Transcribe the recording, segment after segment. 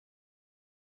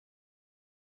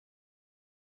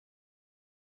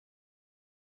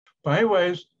But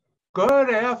anyways,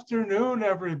 good afternoon,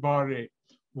 everybody.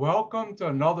 Welcome to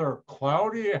another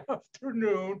cloudy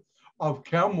afternoon of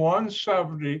Chem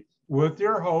 170 with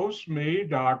your host, me,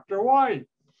 Dr. White.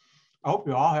 I hope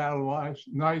you all had a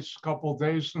nice couple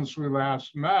days since we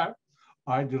last met.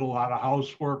 I did a lot of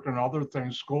housework and other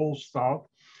things, school stuff,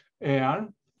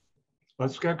 and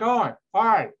let's get going. All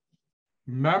right,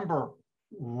 remember,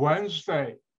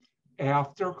 Wednesday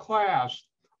after class,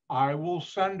 I will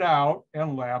send out,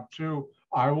 and lab 2,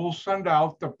 I will send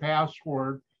out the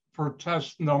password for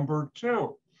test number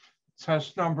 2.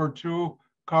 Test number 2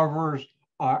 covers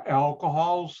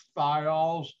alcohols,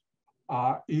 thiols,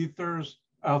 ethers,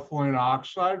 ethylene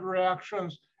oxide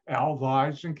reactions,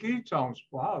 aldehydes, and ketones.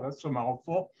 Wow, that's a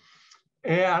mouthful.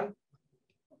 And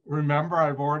remember,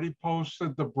 I've already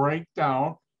posted the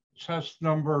breakdown. Test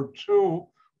number 2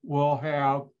 will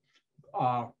have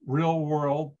real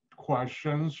world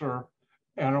questions,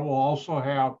 and it will also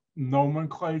have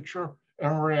nomenclature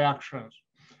and reactions.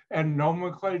 And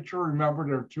nomenclature, remember,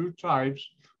 there are 2 types.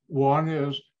 One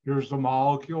is, here's the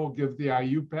molecule, give the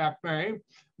IUPAC name.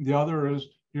 The other is,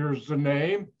 here's the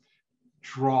name,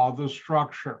 draw the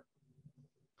structure.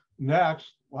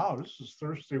 Next, wow, this is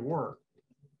thirsty work.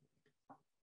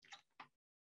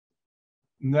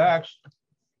 Next,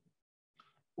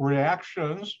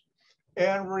 reactions.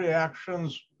 And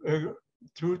reactions,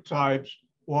 2 types.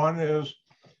 One is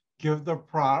give the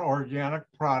organic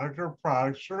product or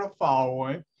products to the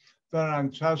following. Then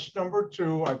on test number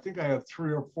 2, I think I had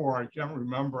 3 or 4, I can't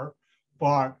remember,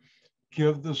 but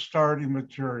give the starting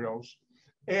materials.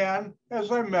 And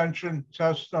as I mentioned,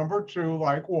 test number 2,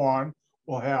 like 1,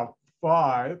 will have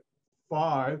 5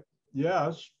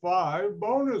 bonus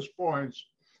points.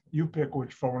 You pick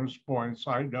which bonus points,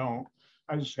 I don't.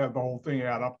 I just had the whole thing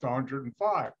add up to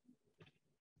 105.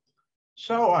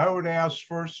 So I would ask,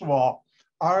 first of all,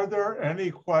 are there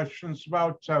any questions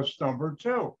about test number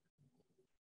 2?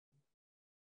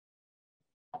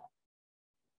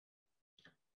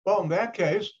 Well, in that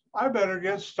case, I better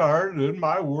get started in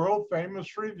my world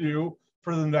famous review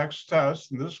for the next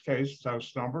test, in this case,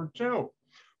 test number 2.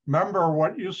 Remember,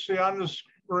 what you see on the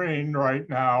screen right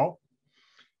now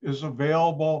is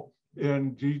available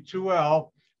in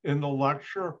D2L in the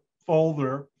lecture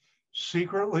folder,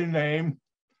 secretly named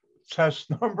test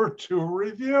number 2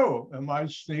 review. Am I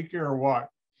sneaky or what?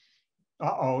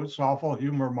 Uh-oh, it's Awful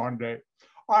Humor Monday.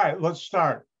 All right, let's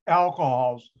start.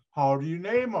 Alcohols, how do you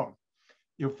name them?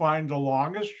 You find the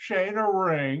longest chain or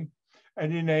ring,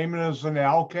 and you name it as an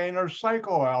alkane or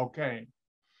cycloalkane.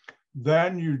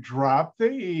 Then you drop the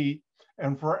E,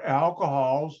 and for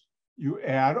alcohols, you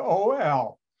add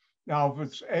OL. Now, if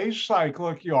it's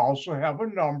acyclic, you also have a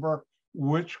number,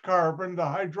 which carbon the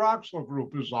hydroxyl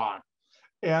group is on.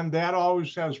 And that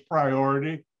always has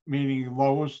priority, meaning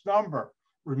lowest number.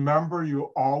 Remember, you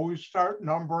always start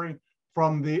numbering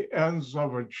from the ends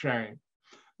of a chain.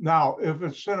 Now, if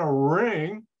it's in a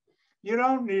ring, you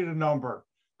don't need a number,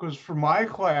 because for my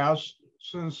class,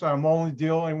 since I'm only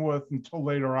dealing with, until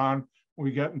later on,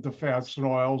 we get into fats and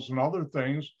oils and other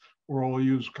things, where we'll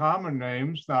use common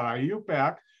names, not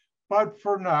IUPAC. But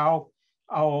for now,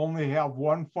 I'll only have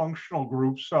one functional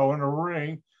group. So in a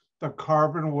ring, the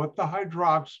carbon with the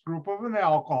hydroxyl group of an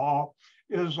alcohol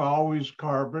is always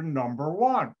carbon number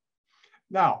 1.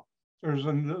 Now, there's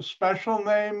a special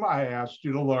name I asked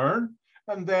you to learn,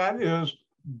 and that is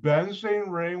benzene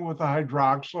ring with a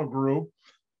hydroxyl group.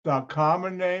 The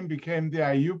common name became the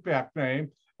IUPAC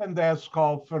name, and that's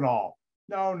called phenol.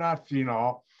 No, not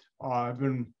phenol. I've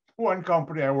been one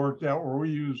company I worked at where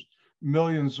we used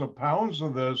millions of pounds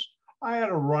of this. I had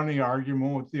a running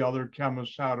argument with the other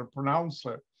chemists how to pronounce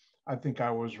it. I think I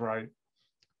was right.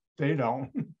 They don't.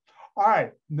 All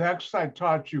right, next I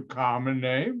taught you common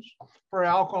names for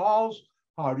alcohols.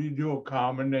 How do you do a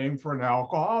common name for an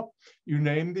alcohol? You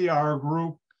name the R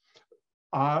group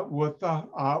with the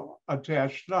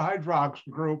attached to the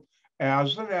hydroxyl group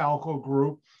as an alkyl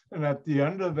group, and at the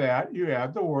end of that, you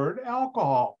add the word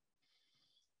alcohol.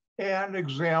 And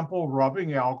example,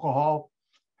 rubbing alcohol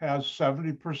has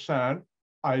 70%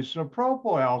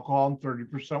 isopropyl alcohol and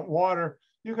 30% water.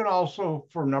 You can also,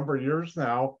 for a number of years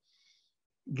now,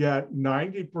 get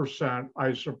 90%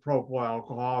 isopropyl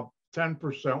alcohol,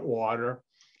 10% water.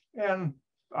 And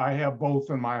I have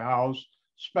both in my house,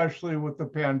 especially with the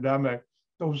pandemic.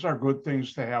 Those are good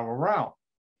things to have around.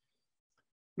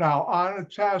 Now, on a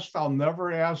test, I'll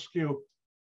never ask you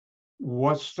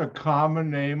what's the common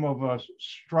name of a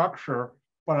structure,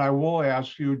 but I will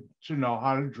ask you to know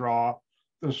how to draw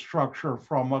the structure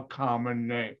from a common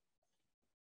name.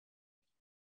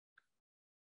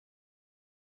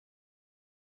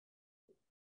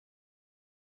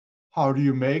 How do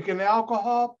you make an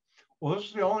alcohol? Well, this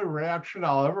is the only reaction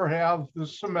I'll ever have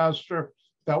this semester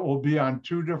that will be on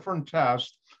 2 different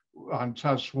tests. On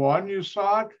test 1, you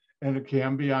saw it, and it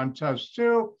can be on test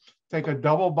 2. Take a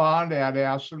double bond, add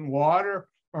acid and water.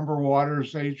 Remember, water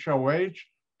is HOH.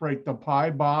 Break the pi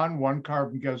bond. 1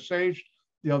 carbon gets H,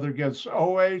 the other gets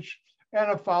OH,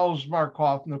 and it follows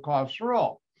Markovnikov's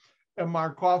rule. And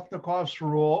Markovnikov's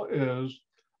rule is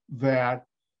that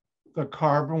the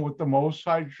carbon with the most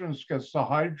hydrogens gets the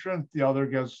hydrogen, the other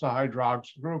gets the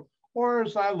hydroxyl group, or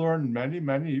as I learned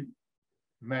many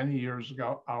years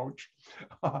ago, ouch,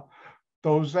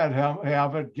 those that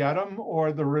have it get them,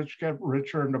 or the rich get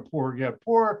richer and the poor get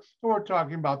poorer. So we're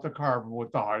talking about the carbon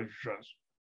with the hydrogens.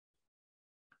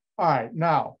 All right,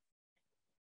 now,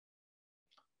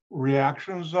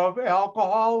 reactions of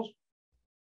alcohols.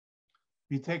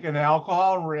 You take an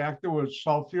alcohol and react it with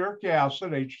sulfuric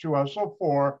acid,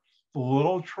 H2SO4. The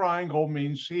little triangle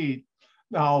means heat.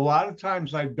 Now, a lot of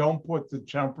times I don't put the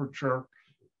temperature,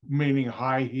 meaning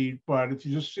high heat, but if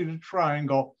you just see the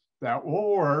triangle, that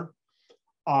will work.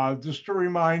 Just a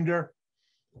reminder,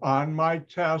 on my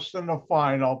test and the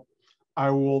final, I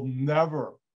will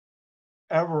never,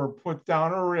 ever put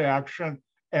down a reaction,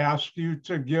 ask you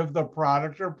to give the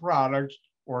product or products,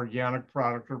 organic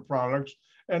product or products,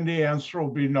 and the answer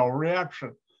will be no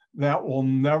reaction. That will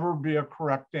never be a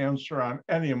correct answer on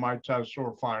any of my tests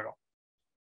or final.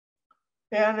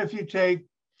 And if you take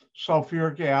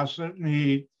sulfuric acid and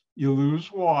heat, you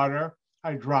lose water,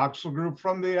 hydroxyl group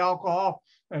from the alcohol,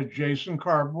 adjacent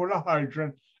carbon with a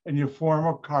hydrogen, and you form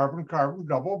a carbon-carbon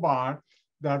double bond.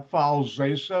 That follows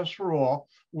Zasev's rule,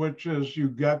 which is you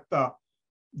get the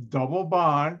double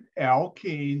bond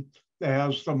alkene that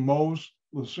has the most,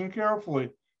 listen carefully,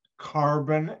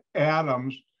 carbon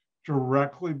atoms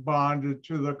directly bonded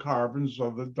to the carbons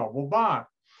of the double bond.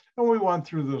 And we went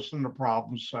through this in the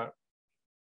problem set.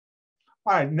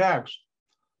 All right, next,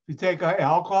 if you take an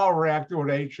alcohol, react it with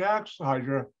HX,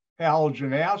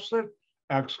 halogen acid,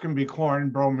 X can be chlorine,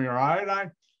 bromine, or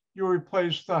iodine, you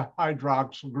replace the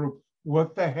hydroxyl group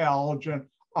with the halogen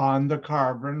on the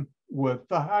carbon with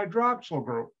the hydroxyl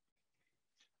group.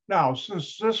 Now,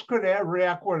 since this could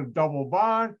react with a double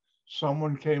bond,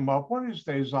 someone came up, one of these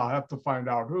days I'll have to find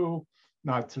out who,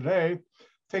 not today,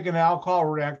 take an alcohol,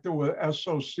 react it with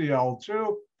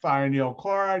SOCl2, thionyl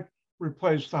chloride,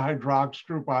 replace the hydrox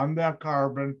group on that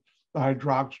carbon, the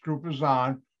hydrox group is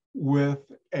on, with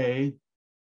a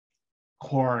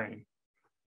chlorine.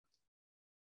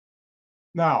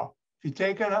 Now, if you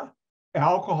take an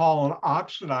alcohol and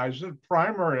oxidize it,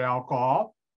 primary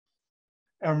alcohol,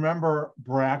 and remember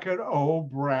bracket O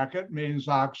bracket means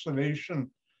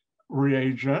oxidation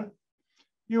reagent,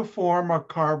 you form a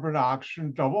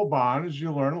carbon-oxygen double bond, as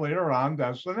you learn later on,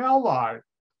 that's an aldehyde.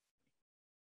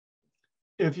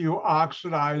 If you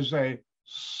oxidize a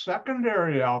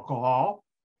secondary alcohol,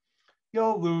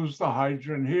 you'll lose the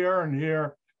hydrogen here and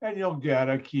here, and you'll get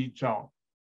a ketone.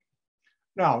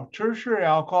 Now, tertiary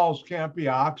alcohols can't be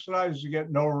oxidized, you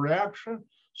get no reaction.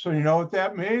 So you know what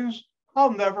that means?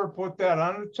 I'll never put that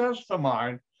on a test of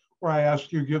mine where I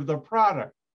ask you give the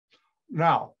product.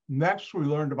 Now, next we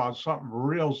learned about something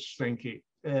real stinky.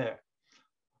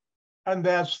 And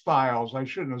that's thiols. I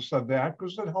shouldn't have said that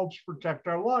because it helps protect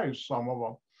our lives, some of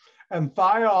them. And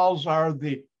thiols are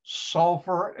the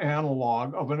sulfur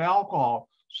analog of an alcohol.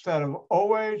 Instead of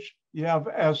OH, you have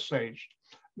SH.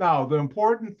 Now, the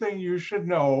important thing you should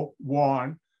know,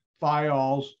 one,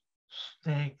 thiols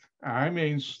stink. I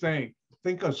mean stink.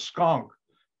 Think of skunk.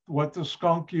 What the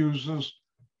skunk uses,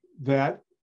 that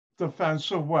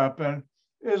defensive weapon,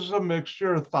 is a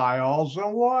mixture of thiols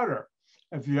and water.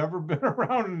 If you've ever been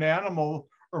around an animal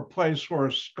or place where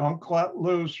a skunk let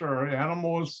loose or an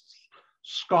animal is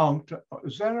skunked,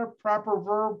 is that a proper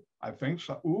verb? I think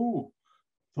so. Ooh,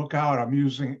 look out, I'm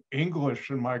using English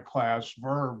in my class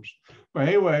verbs. But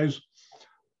anyways,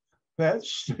 that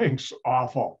stinks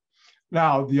awful.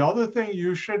 Now, the other thing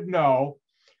you should know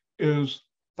is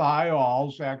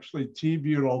thiols, actually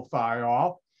T-butyl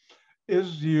thiol,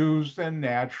 is used in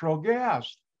natural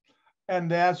gas. And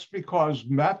that's because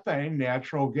methane,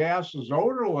 natural gas, is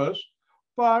odorless,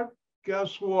 but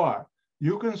guess what?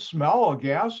 You can smell a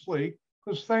gas leak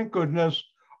because thank goodness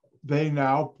they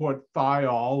now put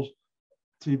thiols,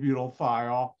 T-butyl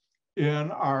thiol,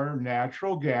 in our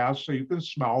natural gas so you can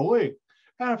smell a leak.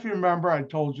 And if you remember, I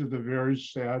told you the very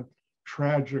sad,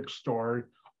 tragic story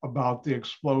about the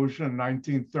explosion in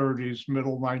 1930s,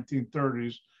 middle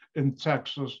 1930s in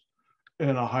Texas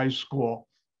in a high school,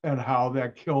 and how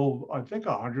that killed, I think,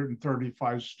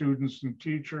 135 students and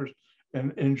teachers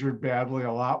and injured badly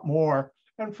a lot more.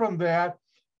 And from that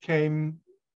came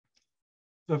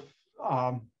the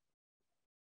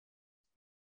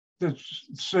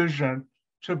decision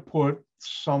to put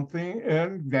something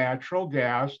in natural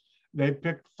gas. They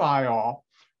picked thiol.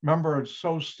 Remember, it's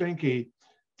so stinky.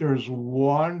 There's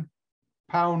 1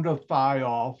 pound of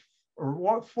thiol,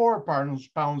 or 4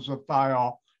 pounds of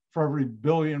thiol for every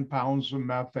billion pounds of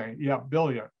methane. Yeah,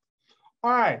 billion.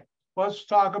 All right, let's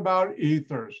talk about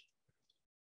ethers.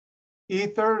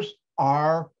 Ethers,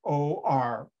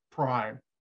 ROR prime.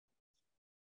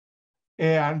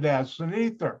 And that's an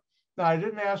ether. Now, I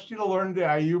didn't ask you to learn the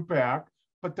IUPAC,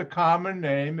 but the common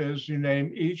name is you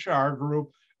name each R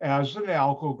group as an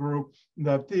alkyl group, and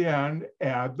at the end,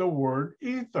 add the word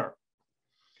ether.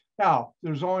 Now,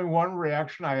 there's only one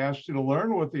reaction I asked you to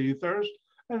learn with ethers,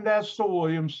 and that's the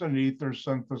Williamson ether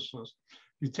synthesis.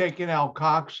 You take an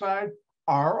alkoxide,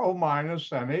 RO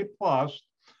minus Na plus,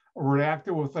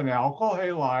 reacted with an alkyl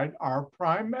halide, R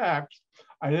prime X.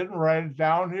 I didn't write it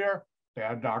down here.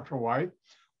 Bad, Dr. White.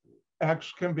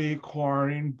 X can be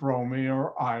chlorine, bromine,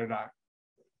 or iodine.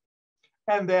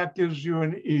 And that gives you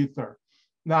an ether.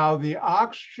 Now, the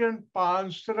oxygen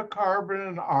bonds to the carbon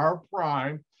in R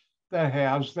prime that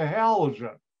has the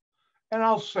halogen. And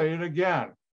I'll say it again.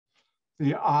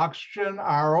 The oxygen,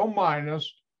 RO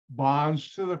minus,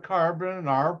 bonds to the carbon in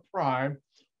R prime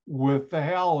with the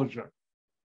halogen.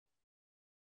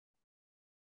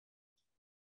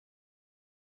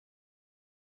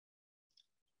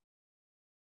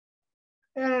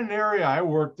 And an area I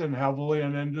worked in heavily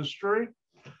in industry,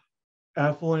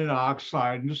 ethylene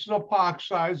oxide. And this is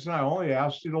epoxides, and I only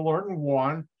asked you to learn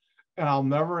one, and I'll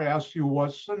never ask you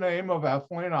what's the name of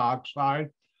ethylene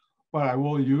oxide, but I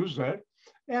will use it.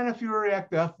 And if you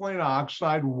react ethylene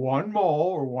oxide 1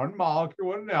 mole or 1 molecule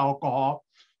with an alcohol,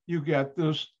 you get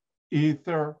this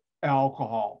ether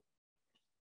alcohol.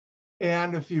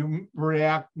 And if you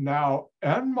react now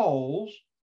N moles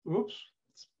of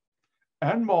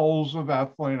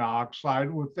ethylene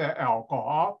oxide with the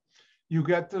alcohol, you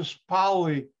get this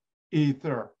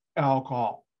polyether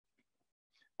alcohol.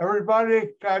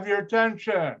 Everybody, have your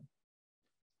attention.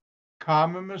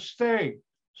 Common mistake.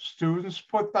 Students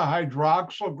put the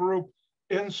hydroxyl group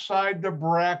inside the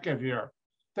bracket here.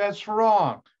 That's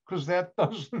wrong, because that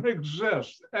doesn't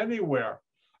exist anywhere.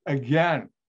 Again,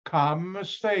 common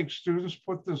mistake. Students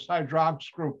put this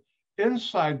hydroxyl group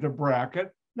inside the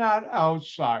bracket, not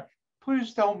outside.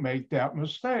 Please don't make that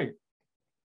mistake.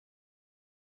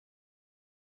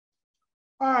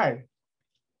 All right.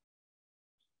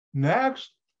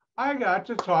 Next, I got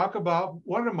to talk about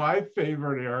one of my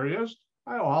favorite areas.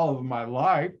 All of them I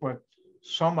like, but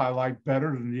some I like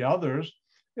better than the others.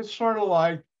 It's sort of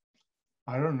like,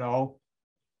 I don't know,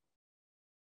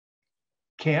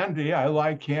 candy. I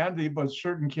like candy, but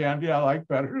certain candy I like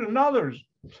better than others.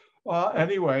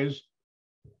 Anyways,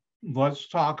 let's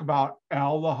talk about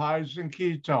aldehydes and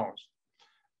ketones.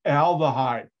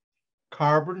 Aldehyde,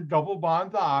 carbon double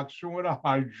bond to oxygen with a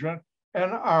hydrogen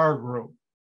and R group.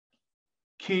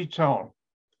 Ketone,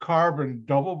 carbon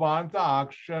double bond to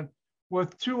oxygen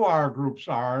with 2 R groups,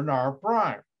 R and R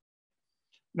prime.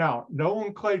 Now,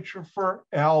 nomenclature for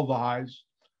aldehydes.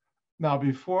 Now,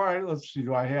 before let's see,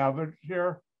 do I have it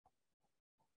here?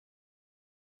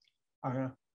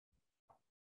 I'm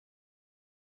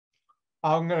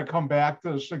going to come back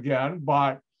to this again,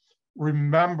 but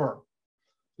remember,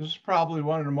 this is probably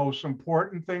one of the most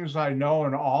important things I know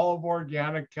in all of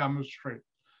organic chemistry,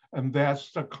 and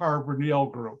that's the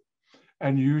carbonyl group.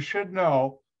 And you should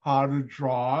know how to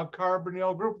draw a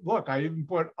carbonyl group. Look, I even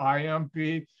put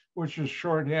IMP, which is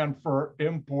shorthand for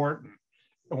important.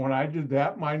 And when I did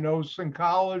that, my notes in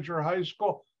college or high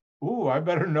school, I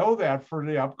better know that for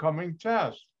the upcoming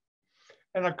test.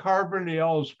 And a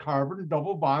carbonyl is carbon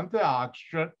double bond to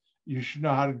oxygen. You should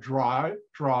know how to draw it,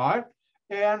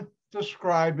 and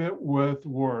describe it with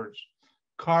words.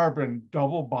 Carbon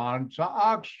double bond to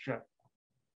oxygen.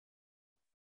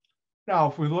 Now,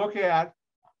 if we look at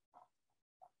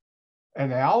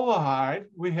an aldehyde,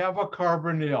 we have a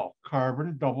carbonyl,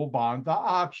 carbon double bond to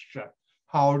oxygen.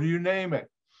 How do you name it?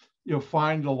 You'll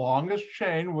find the longest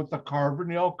chain with the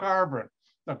carbonyl carbon,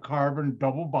 the carbon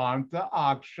double bond to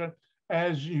oxygen,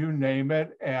 as you name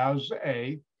it as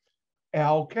a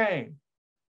alkane,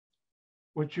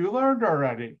 which you learned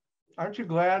already. Aren't you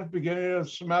glad at the beginning of the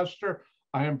semester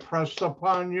I impressed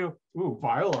upon you?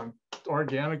 Violent.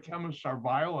 Organic chemists are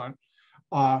violent.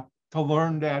 To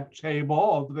learn that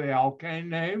table of the alkane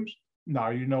names. Now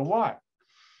you know what.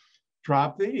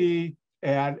 Drop the E,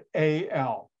 add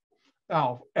Al.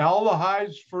 Now,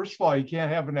 aldehydes, first of all, you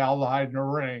can't have an aldehyde in a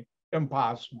ring.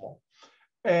 Impossible.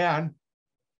 And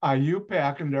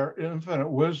IUPAC in their infinite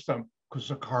wisdom, because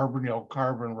the carbonyl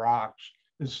carbon rocks,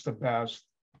 is the best.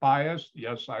 biased?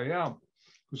 Yes, I am,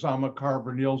 because I'm a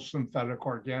carbonyl synthetic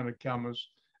organic chemist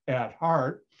at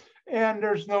heart. And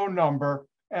there's no number.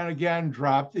 And again,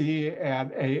 drop the E,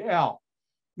 add AL.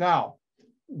 Now,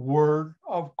 word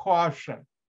of caution.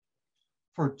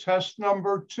 For test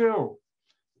number 2,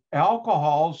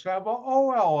 alcohols have an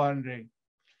OL ending.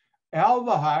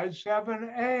 Aldehydes have an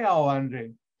AL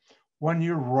ending. When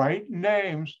you write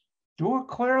names, do it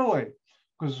clearly.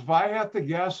 Because if I have to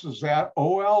guess, is that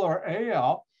OL or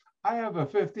AL, I have a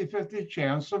 50-50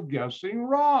 chance of guessing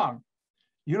wrong.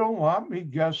 You don't want me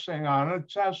guessing on a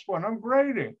test when I'm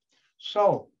grading.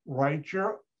 So write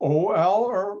your OL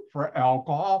or for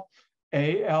alcohol,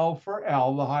 AL for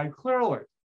aldehyde clearly.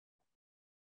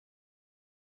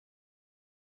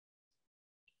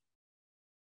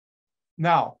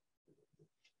 Now,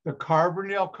 the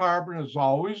carbonyl carbon is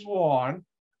always 1,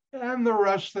 and the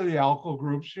rest of the alkyl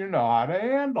groups you know how to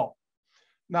handle.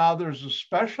 Now, there's a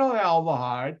special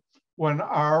aldehyde when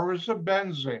R is a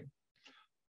benzene.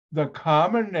 The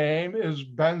common name is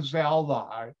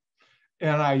benzaldehyde.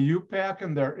 And IUPAC,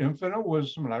 in their infinite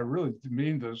wisdom, and I really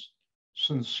mean this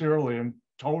sincerely and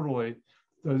totally,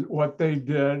 what they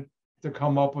did to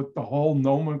come up with the whole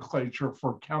nomenclature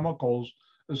for chemicals,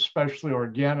 especially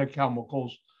organic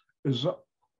chemicals, is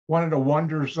one of the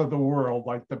wonders of the world,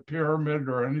 like the pyramid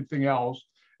or anything else.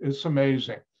 It's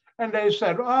amazing. And they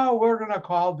said, oh, we're going to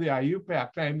call the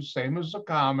IUPAC name same as the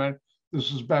common.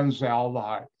 This is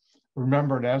benzaldehyde.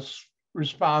 Remember, that's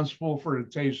responsible for the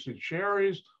taste of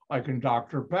cherries, like in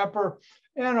Dr. Pepper,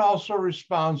 and also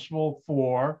responsible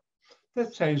for the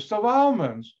taste of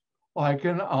almonds, like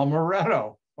in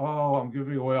amaretto. Oh, I'm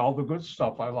giving away all the good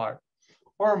stuff I like.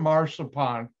 Or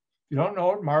marzipan. You don't know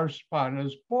what marzipan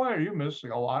is? Boy, are you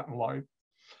missing a lot in life.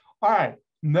 All right,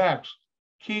 next,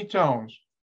 ketones.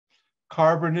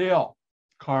 Carbonyl,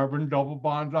 carbon double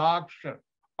bond to oxygen,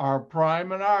 R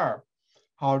prime and R.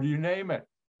 How do you name it?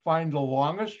 Find the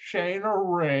longest chain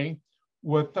or ring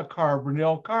with the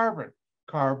carbonyl carbon,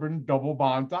 carbon double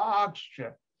bond to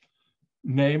oxygen.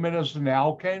 Name it as an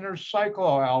alkane or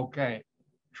cycloalkane.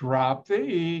 Drop the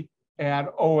E, add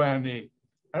ONE.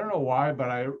 I don't know why, but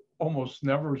I almost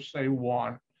never say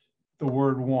one, the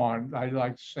word one. I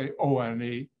like to say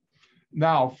ONE.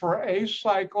 Now, for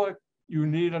acyclic, you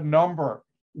need a number.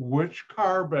 Which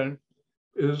carbon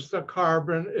is the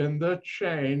carbon in the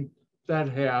chain that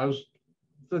has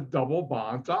the double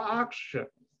bond to oxygen?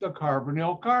 The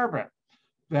carbonyl carbon.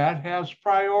 That has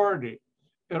priority.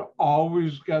 It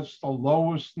always gets the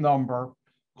lowest number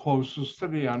closest to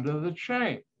the end of the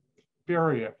chain,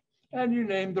 period. And you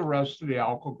name the rest of the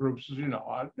alkyl groups as you know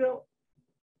how to do.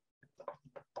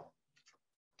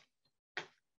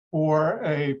 For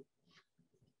a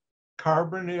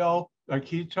carbonyl, a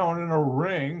ketone in a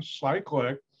ring,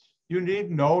 cyclic, you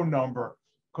need no number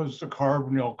because the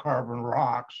carbonyl carbon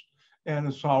rocks, and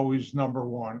it's always number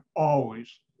 1, always.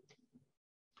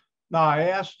 Now, I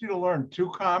asked you to learn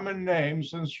 2 common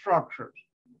names and structures.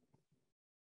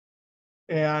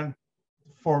 And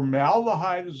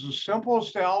formaldehyde is the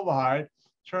simplest aldehyde.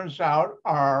 Turns out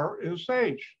R is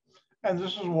H. And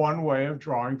this is one way of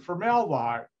drawing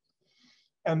formaldehyde.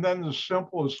 And then the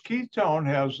simplest ketone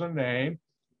has the name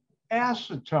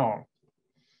acetone.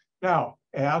 Now,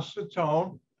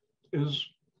 acetone is,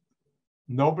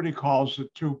 nobody calls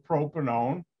it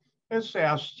 2-propanone. It's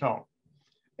acetone.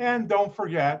 And don't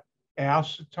forget,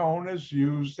 acetone is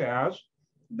used as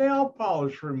nail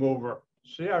polish remover.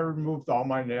 See, I removed all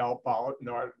my nail polish.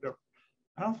 No,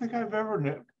 I don't think I've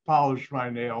ever polished my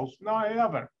nails. No, I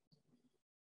haven't.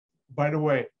 By the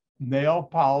way, nail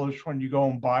polish, when you go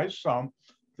and buy some,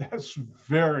 that's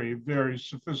very, very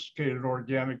sophisticated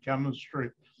organic chemistry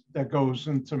that goes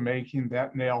into making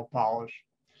that nail polish.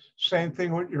 Same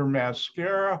thing with your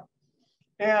mascara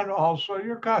and also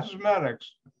your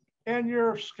cosmetics and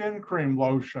your skin cream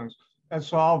lotions.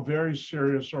 That's all very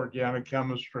serious organic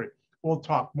chemistry. We'll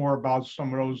talk more about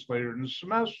some of those later in the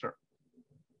semester.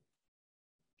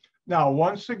 Now,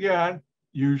 once again,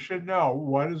 you should know,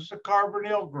 what is the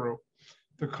carbonyl group?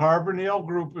 The carbonyl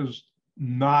group is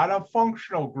not a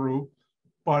functional group,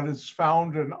 but it's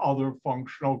found in other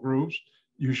functional groups.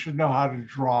 You should know how to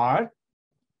draw it,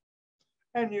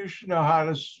 and you should know how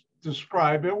to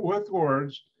describe it with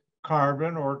words,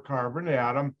 carbon or carbon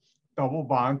atom, double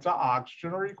bond to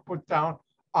oxygen, or you can put down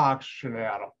oxygen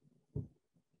atom.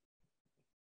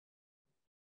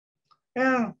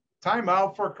 And time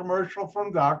out for a commercial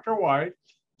from Dr. White.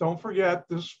 Don't forget,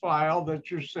 this file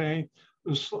that you're seeing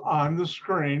on the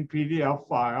screen, PDF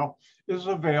file, is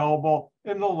available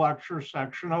in the lecture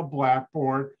section of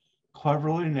Blackboard,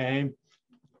 cleverly named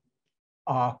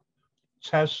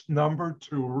test number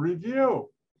 2 review.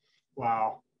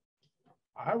 Wow.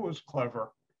 I was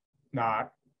clever.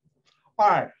 Not. All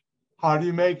right. How do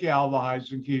you make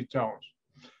aldehydes and ketones?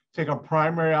 Take a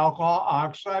primary alcohol,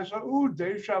 oxidize it. Ooh,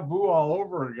 deja vu all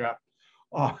over again.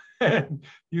 And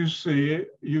you see,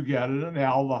 you get an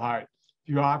aldehyde. If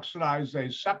you oxidize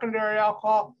a secondary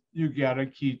alcohol, you get a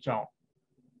ketone.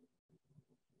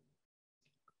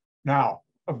 Now,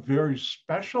 a very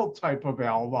special type of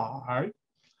aldehyde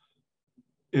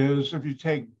is if you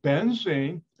take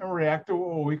benzene and react to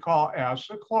what we call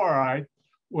acid chloride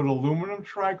with aluminum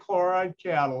trichloride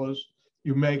catalyst,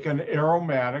 you make an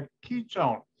aromatic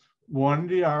ketone.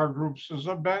 1-DR groups is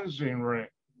a benzene ring.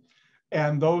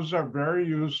 And those are very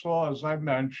useful, as I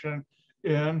mentioned,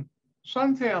 in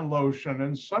suntan lotion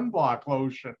and sunblock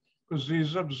lotion, because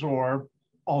these absorb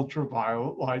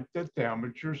ultraviolet light that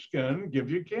damage your skin and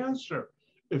give you cancer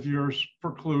if you're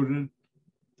precluded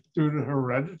due to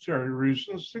hereditary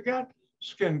reasons to get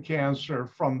skin cancer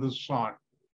from the sun.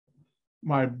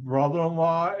 My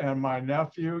brother-in-law and my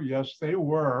nephew, yes, they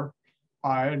were.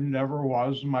 I never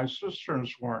was, and my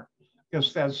sisters weren't. I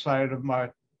guess that side of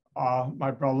my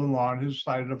brother-in-law and his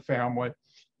side of the family,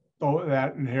 though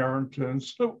that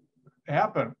inheritance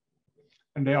happened.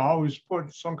 And they always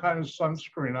put some kind of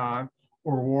sunscreen on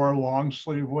or wore a long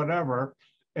sleeve, whatever,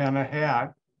 and a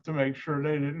hat to make sure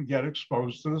they didn't get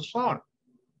exposed to the sun.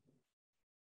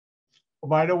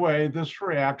 By the way, this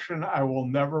reaction, I will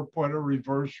never put a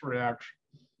reverse reaction.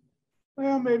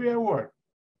 Well, maybe I would.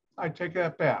 I take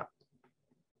that back.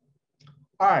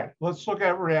 All right, let's look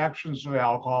at reactions of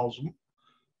alcohols. If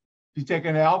you take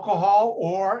an alcohol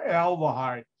or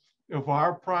aldehyde, if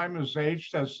R prime is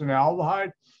H, that's an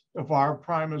aldehyde. If R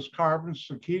prime is carbon, it's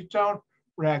a ketone.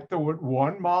 React with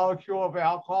one molecule of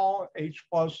alcohol, H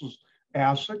plus is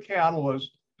acid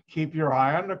catalyst. Keep your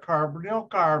eye on the carbonyl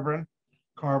carbon,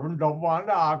 carbon double bond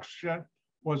to oxygen.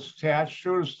 What's attached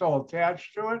to it is still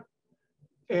attached to it.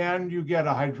 And you get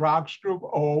a hydroxy group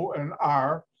O and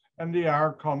R, and the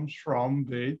R comes from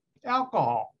the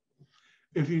alcohol.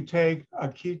 If you take a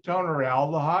ketone or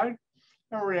aldehyde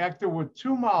and react it with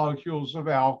two molecules of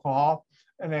alcohol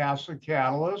and acid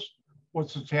catalyst,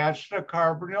 what's attached to the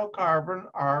carbonyl carbon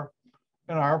R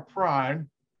and R prime,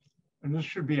 and this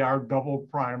should be R double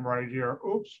prime right here.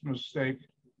 Oops, mistake.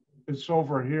 It's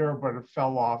over here, but it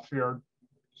fell off here.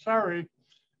 Sorry.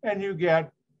 And you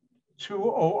get two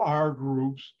OR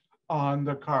groups on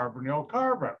the carbonyl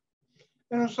carbon.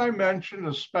 And as I mentioned,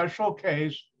 a special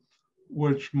case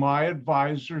which my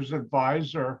advisor's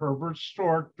advisor, Herbert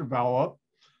Stork, developed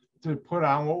to put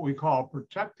on what we call a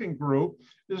protecting group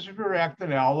is if you react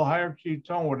an aldehyde or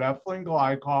ketone with ethylene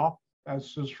glycol,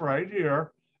 that's this right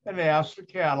here, and acid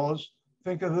catalyst.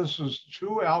 Think of this as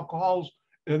two alcohols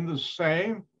in the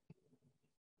same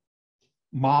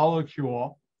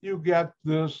molecule. You get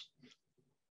this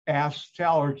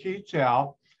acetal or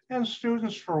ketal, and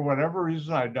students, for whatever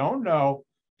reason I don't know,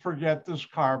 forget this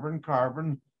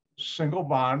carbon-carbon single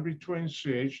bond between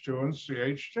CH2 and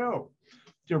CH2.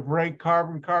 Do you break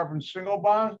carbon-carbon single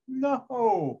bond?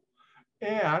 No.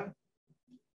 And,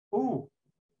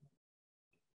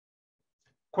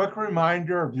 quick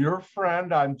reminder of your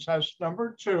friend on test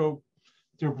number 2.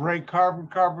 Do you break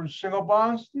carbon-carbon single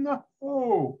bonds?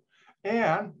 No.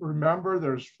 And remember,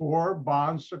 there's 4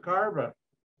 bonds to carbon.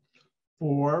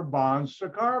 4 bonds to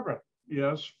carbon.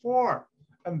 Yes, 4.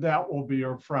 And that will be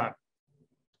your friend.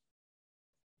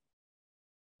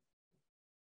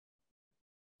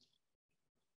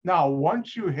 Now,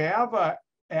 once you have a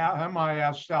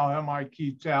hemiacetal,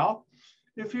 hemiketal,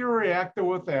 if you react it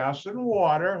with acid and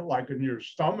water, like in your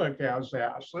stomach has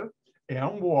acid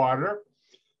and water,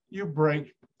 you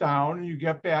break down and you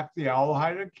get back the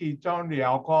aldehyde and ketone, the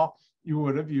alcohol you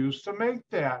would have used to make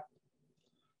that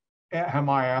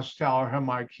hemiacetal or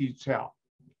hemiketal.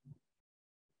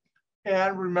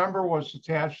 And remember, what's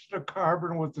attached to the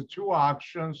carbon with the 2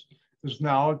 oxygens is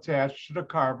now attached to the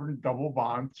carbon double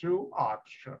bond to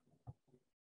oxygen.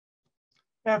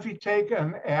 And if you take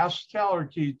an acetal or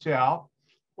ketal,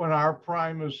 when R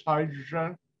prime is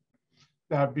hydrogen,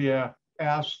 that'd be a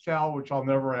acetal, which I'll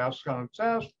never ask on a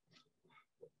test,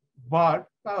 but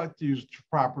I like to use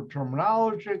proper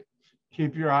terminology.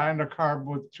 Keep your eye on the carbon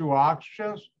with 2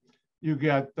 oxygens. You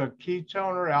get the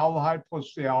ketone or aldehyde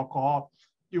plus the alcohol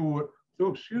you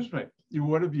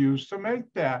would have used to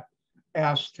make that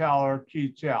acetal or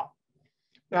ketal.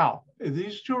 Now,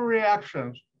 these 2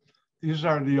 reactions, these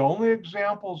are the only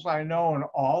examples I know in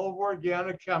all of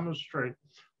organic chemistry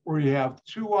where you have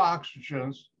 2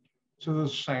 oxygens to the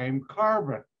same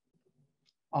carbon.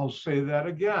 I'll say that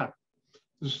again.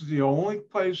 This is the only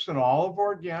place in all of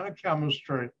organic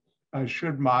chemistry, I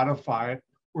should modify it,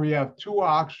 where you have 2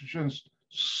 oxygens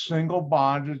single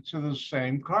bonded to the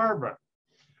same carbon,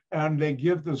 and they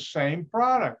give the same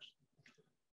products,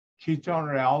 ketone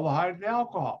or aldehyde and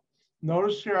alcohol.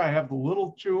 Notice here I have the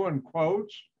little 2 in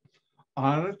quotes.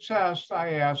 On a test,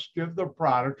 I asked, give the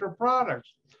product or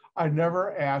products. I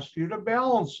never asked you to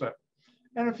balance it.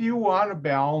 And if you want to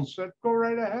balance it, go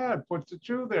right ahead, put the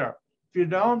 2 there. If you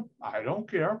don't, I don't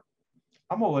care.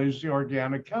 I'm a lazy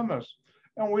organic chemist.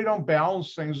 And we don't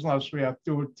balance things unless we have to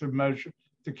do it to measure,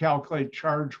 to calculate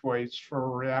charge weights for a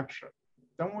reaction.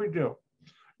 Then we do.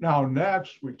 Now,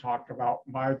 next, we talk about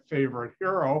my favorite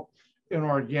hero in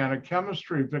organic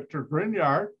chemistry, Victor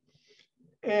Grignard.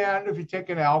 And if you take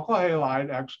an alkyl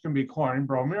halide, X can be chlorine,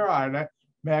 bromine, iodide,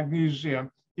 magnesium,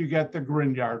 you get the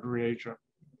Grignard reagent.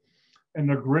 And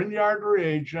the Grignard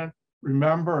reagent,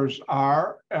 remember, is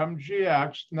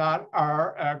RMGX, not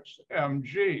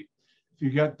RXMG. If you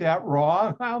get that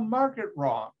wrong, I'll mark it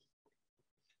wrong.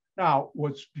 Now,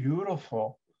 what's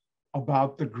beautiful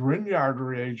about the Grignard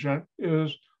reagent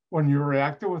is when you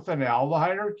react it with an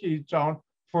aldehyde or ketone,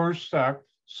 first step,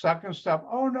 second step,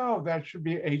 oh no, that should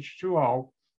be H2O.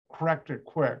 Correct it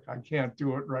quick. I can't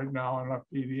do it right now on a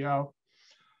PDF.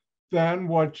 Then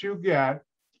what you get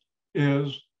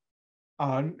is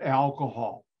an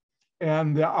alcohol.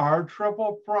 And the R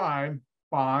triple prime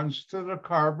bonds to the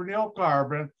carbonyl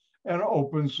carbon and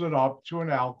opens it up to an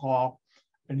alcohol.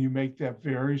 And you make that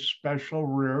very special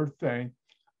rare thing,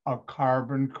 a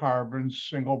carbon-carbon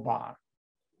single bond.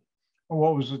 And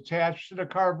what was attached to the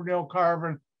carbonyl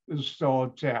carbon is still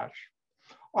attached.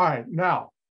 All right,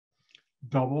 now,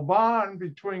 double bond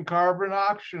between carbon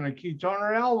oxygen and ketone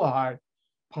or aldehyde,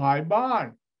 pi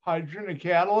bond. Hydrogen and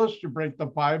catalyst, you break the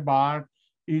pi bond.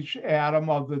 Each atom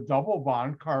of the double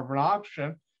bond, carbon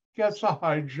oxygen, gets a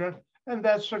hydrogen, and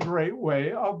that's a great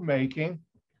way of making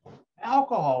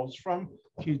alcohols from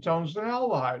ketones and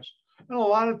aldehydes. And a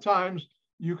lot of times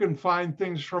you can find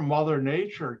things from Mother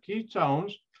Nature,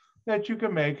 ketones, that you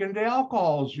can make into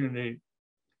alcohols you need.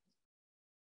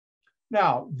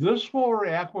 Now, this will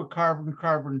react with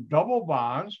carbon-carbon double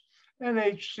bonds, and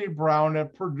H.C. Brown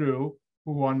at Purdue,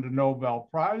 who won the Nobel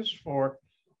Prize for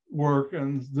work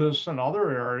in this and other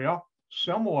area,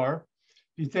 similar.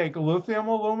 You take lithium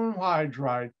aluminum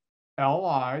hydride,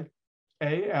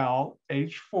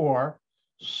 LiAlH4,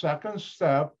 second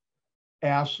step,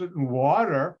 acid and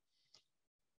water.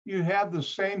 You have the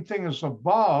same thing as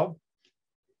above.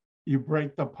 You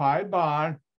break the pi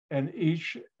bond, and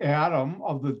each atom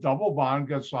of the double bond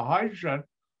gets a hydrogen,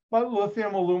 but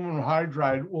lithium aluminum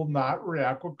hydride will not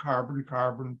react with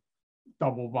carbon-carbon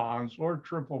double bonds or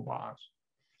triple bonds.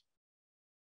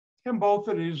 And both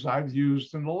of these I've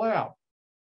used in the lab.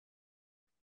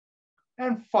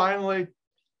 And finally,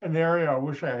 an area I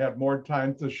wish I had more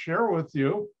time to share with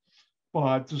you,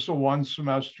 but this is a 1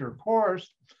 semester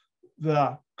course.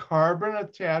 The carbon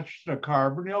attached to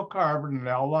carbonyl carbon, an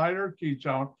aldehyde or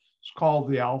ketone, is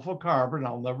called the alpha carbon.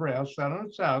 I'll never ask that on a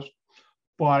test,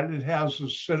 but it has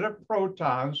acidic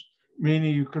protons,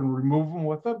 meaning you can remove them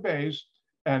with a base,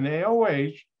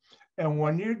 NaOH. And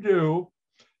when you do,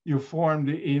 you form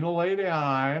the enolate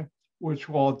anion, which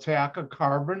will attack a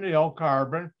carbonyl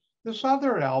carbon, this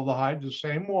other aldehyde, the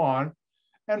same one,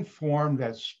 and form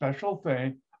that special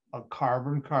thing, a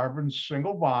carbon-carbon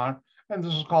single bond, and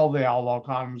this is called the aldol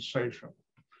condensation.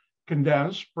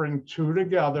 Condense, bring 2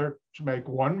 together to make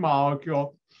 1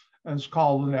 molecule, and it's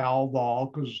called an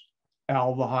aldol because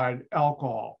aldehyde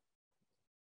alcohol.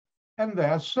 And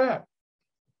that's it.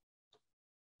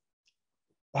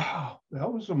 Wow,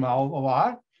 that was a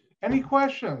lot. Any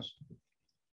questions?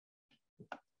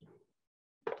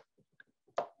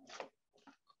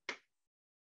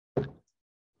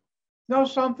 Know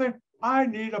something? I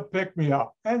need a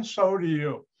pick-me-up, and so do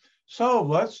you. So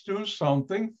let's do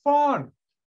something fun.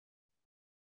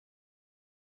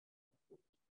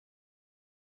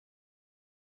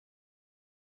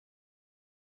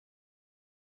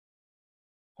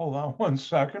 Hold on 1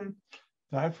 second.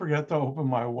 Did I forget to open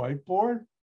my whiteboard?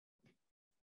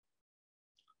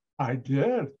 I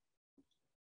did.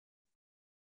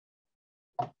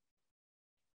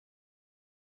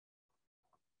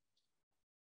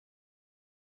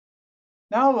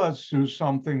 Now let's do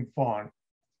something fun.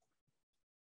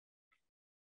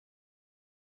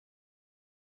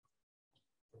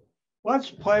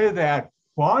 Let's play that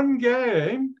fun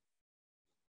game.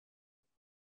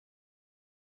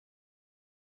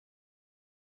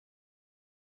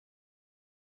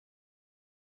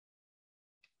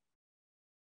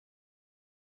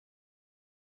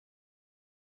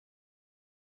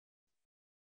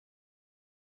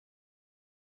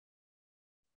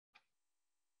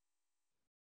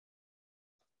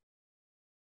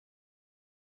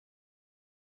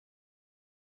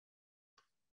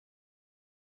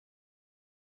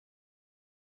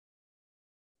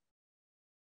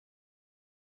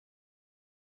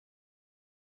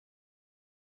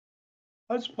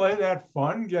 Let's play that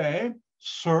fun game.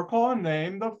 Circle and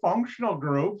name the functional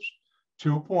groups,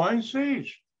 2 points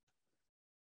each.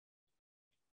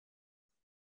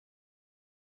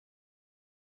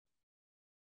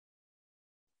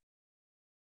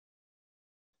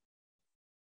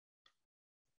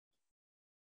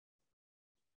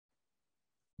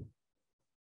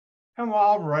 And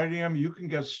while writing them, you can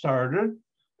get started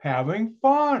having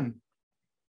fun.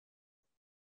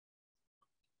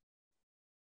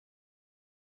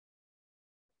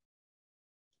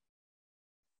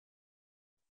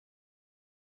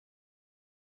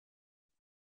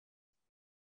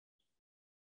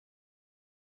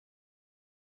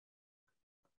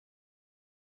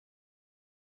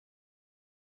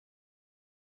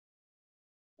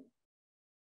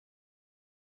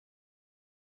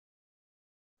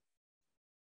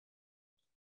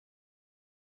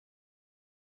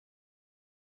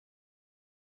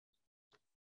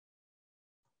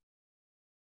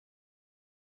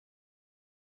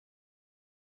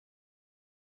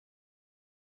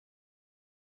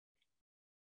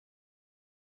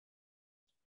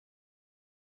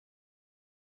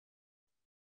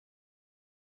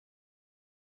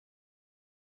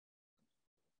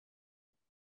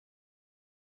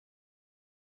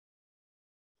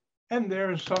 And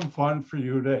there's some fun for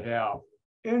you to have.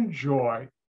 Enjoy.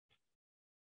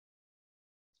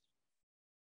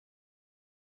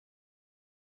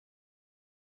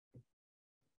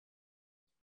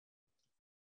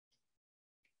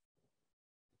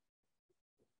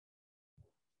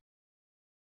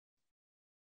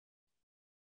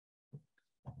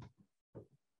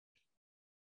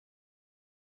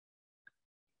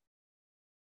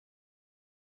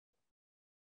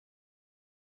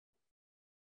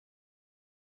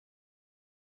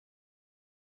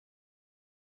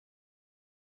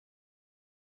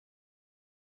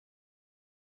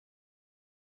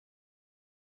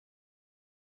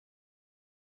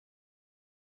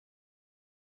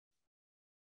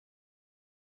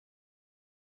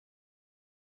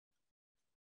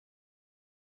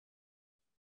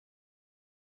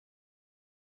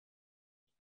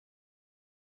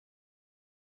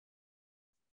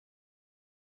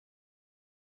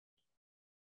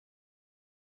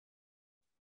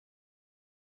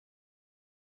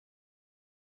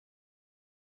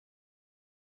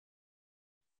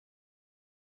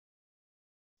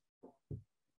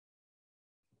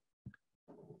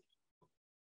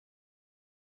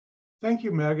 Thank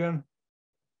you, Megan.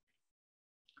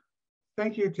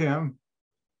 Thank you, Tim.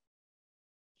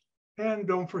 And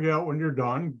don't forget, when you're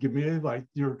done, give me, like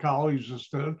your colleagues just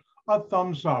did, a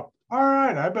thumbs up. All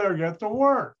right, I better get to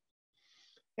work.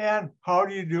 And how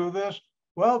do you do this?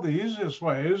 Well, the easiest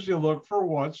way is you look for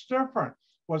what's different.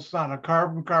 What's not a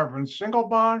carbon-carbon single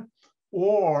bond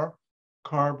or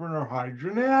carbon or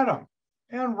hydrogen atom.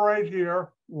 And right here,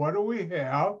 what do we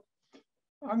have?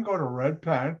 I'm going to red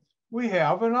pen. We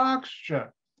have an oxygen.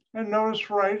 And notice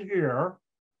right here.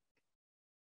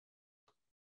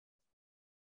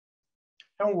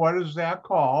 And what is that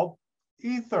called?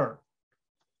 Ether.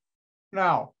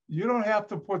 Now, you don't have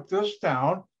to put this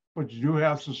down, but you do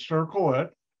have to circle it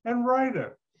and write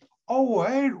it. Oh,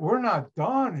 wait, we're not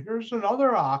done. Here's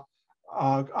another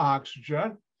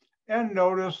oxygen. And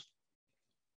notice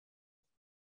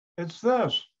it's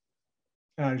this.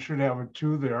 And I should have a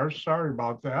 2 there. Sorry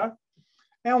about that.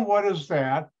 And what is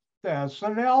that? That's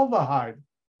an aldehyde.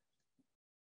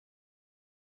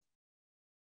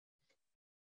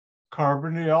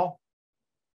 Carbonyl,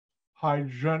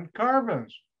 hydrogen,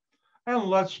 carbons. And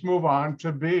let's move on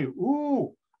to B.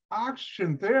 Ooh,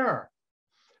 oxygen there.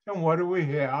 And what do we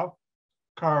have?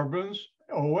 Carbons,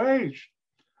 OH.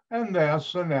 And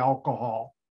that's an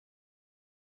alcohol.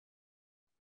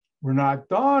 We're not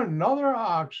done. Another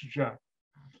oxygen.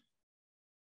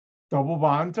 Double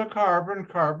bond to carbon,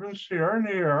 carbons here and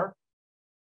here.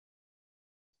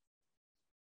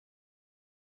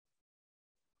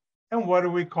 And what do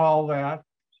we call that?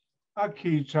 A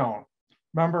ketone.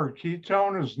 Remember, a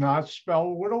ketone is not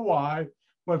spelled with a Y,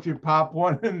 but if you pop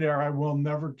one in there, I will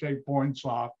never take points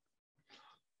off.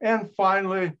 And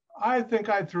finally, I think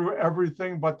I threw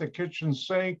everything but the kitchen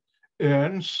sink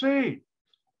in C.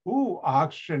 Ooh,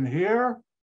 oxygen here,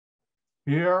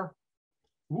 here.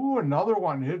 Ooh, another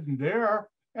one hidden there,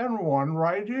 and one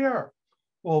right here.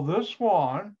 Well, this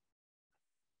one,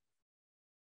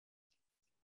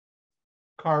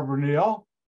 carbonyl,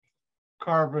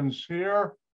 carbons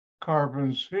here,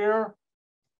 carbons here.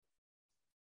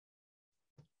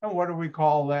 And what do we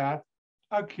call that?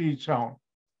 A ketone.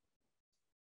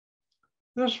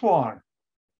 This one,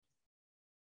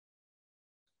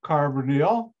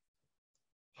 carbonyl,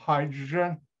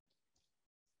 hydrogen,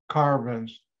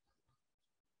 carbons.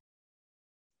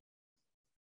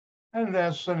 And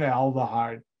that's an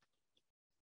aldehyde.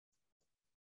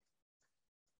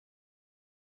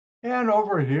 And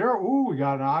over here, ooh, we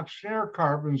got an oxygen here,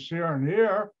 carbons here and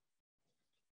here.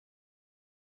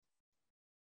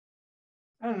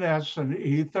 And that's an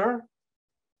ether.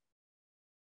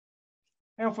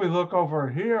 And if we look over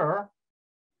here,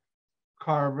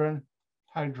 carbon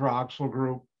hydroxyl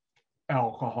group,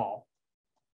 alcohol.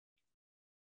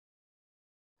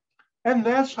 And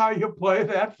that's how you play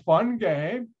that fun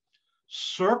game.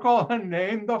 Circle and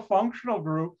name the functional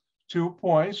group, 2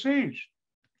 points each.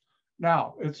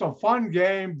 Now, it's a fun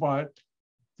game, but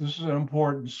this is an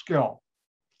important skill.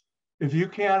 If you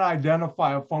can't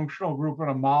identify a functional group in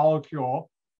a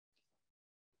molecule,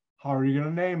 how are you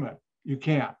going to name it? You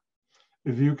can't.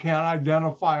 If you can't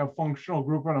identify a functional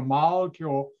group in a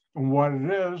molecule and what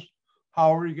it is,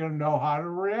 how are you going to know how to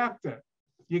react it?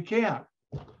 You can't.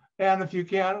 And if you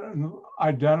can't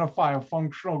identify a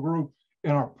functional group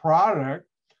in a product,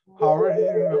 how are you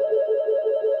going to...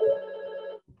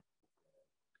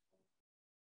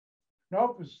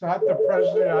 Nope, it's not the President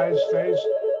of the United States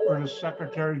or the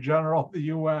Secretary General of the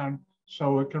UN,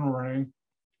 so it can ring.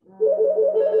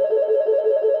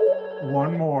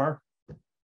 One more.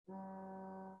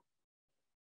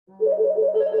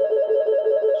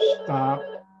 Stop.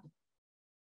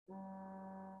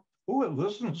 Ooh, it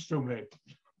listens to me.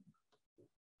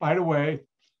 By the way,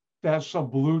 that's a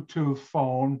Bluetooth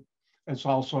phone. It's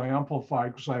also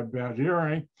amplified because I have bad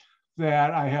hearing,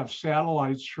 that I have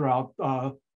satellites throughout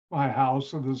my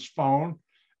house of this phone,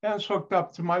 and it's hooked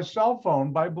up to my cell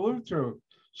phone by Bluetooth.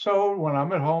 So when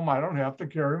I'm at home, I don't have to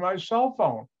carry my cell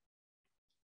phone,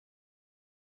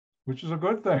 which is a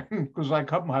good thing because I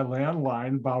cut my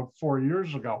landline about 4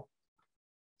 years ago.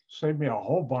 Saved me a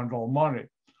whole bundle of money.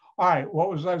 All right, what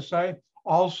was I saying?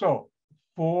 Also,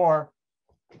 for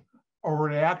a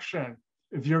reaction,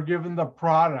 if you're given the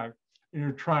product and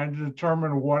you're trying to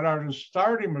determine what are the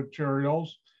starting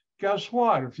materials, guess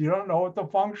what? If you don't know what the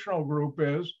functional group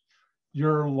is,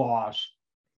 you're lost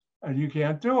and you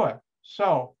can't do it.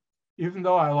 So even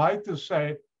though I like to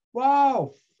say,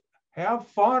 wow, have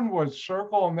fun with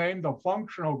circle and name the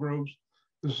functional groups,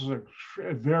 this is a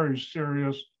very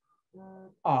serious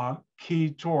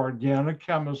key to organic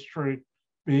chemistry,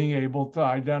 being able to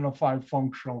identify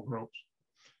functional groups.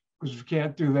 Because if you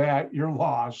can't do that, you're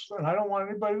lost. And I don't want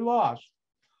anybody lost.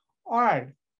 All right.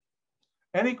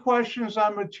 Any questions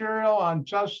on material on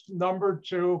just number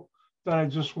 2 that I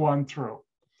just went through?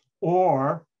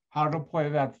 Or how to play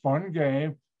that fun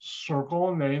game, circle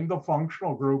and name the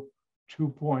functional group, 2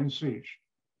 points each.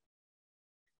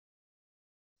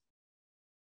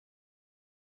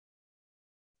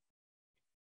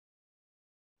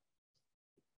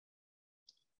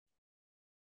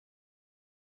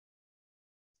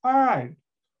 All right.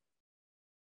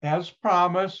 As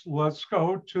promised, let's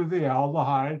go to the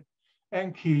aldehyde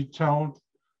and ketone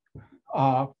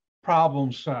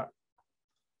problem set.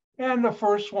 And the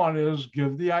first one is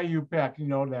give the IUPAC. You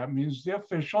know, that means the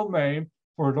official name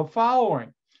for the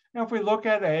following. And if we look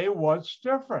at A, what's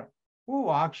different? Ooh,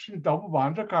 oxygen, double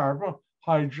bond to carbon,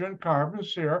 hydrogen,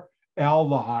 carbons here,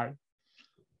 aldehyde.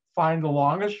 Find the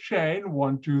longest chain,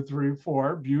 1, 2, 3,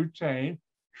 4, butane.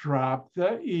 Drop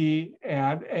the E,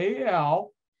 add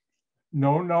Al.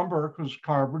 No number because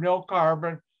carbonyl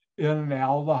carbon in an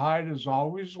aldehyde is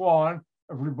always 1.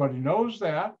 Everybody knows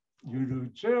that. You do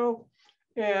too.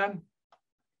 And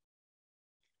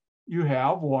you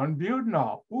have 1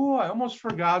 butanol. Ooh, I almost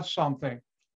forgot something.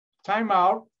 Time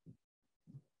out.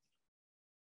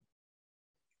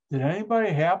 Did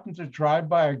anybody happen to drive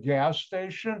by a gas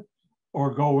station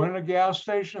or go in a gas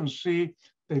station and see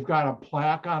they've got a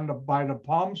plaque on by the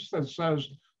pumps that says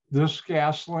this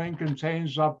gasoline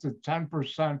contains up to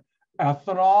 10%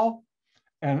 ethanol,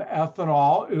 and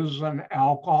ethanol is an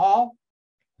alcohol?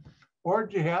 Or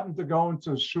do you happen to go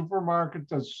into a supermarket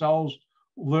that sells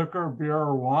liquor, beer,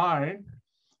 or wine,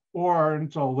 or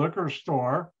into a liquor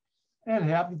store and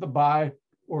happen to buy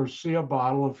or see a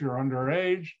bottle if you're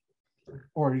underage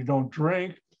or you don't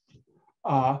drink,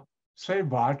 say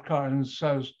vodka, and it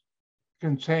says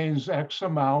contains X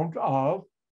amount of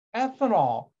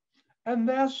ethanol, and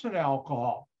that's an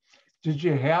alcohol. Did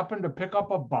you happen to pick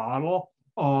up a bottle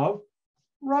of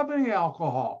rubbing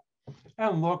alcohol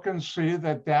and look and see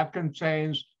that that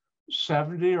contains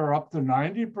 70 or up to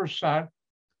 90%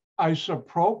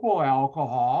 isopropyl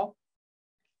alcohol,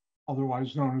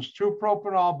 otherwise known as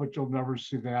 2-propanol, but you'll never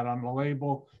see that on the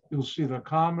label. You'll see the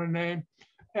common name,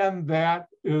 and that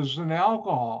is an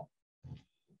alcohol.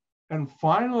 And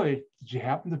finally, did you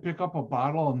happen to pick up a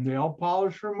bottle of nail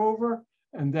polish remover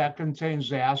and that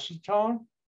contains acetone,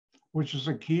 which is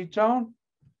a ketone.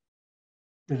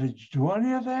 Did it do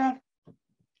any of that?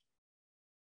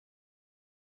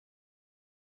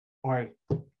 Boy.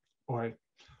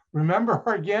 Remember,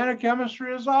 organic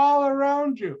chemistry is all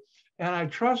around you.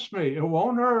 And trust me, it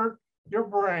won't hurt your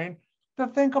brain to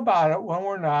think about it when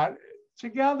we're not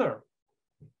together.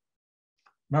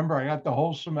 Remember, I got the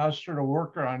whole semester to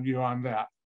work on you on that.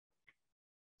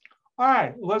 All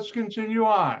right, let's continue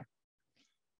on.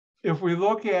 If we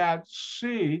look at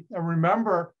C, and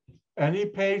remember, any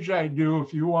page I do,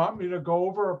 if you want me to go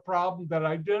over a problem that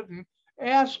I didn't,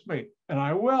 ask me, and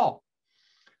I will.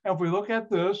 If we look at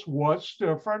this, what's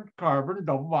different? Carbon,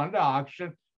 double bond to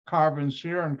oxygen, carbons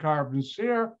here and carbons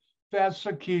here, that's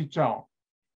a ketone. It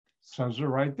says it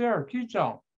right there,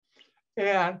 ketone.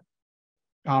 And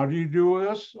how do you do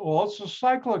this? Well, it's a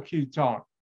cycloketone.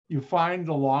 You find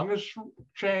the longest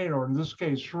chain, or in this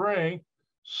case, ring,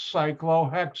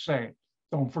 cyclohexane.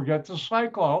 Don't forget the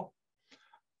cyclo.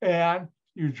 And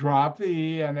you drop the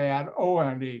E and add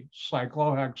ONE,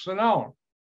 cyclohexanone.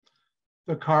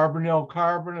 The carbonyl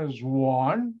carbon is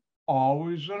 1,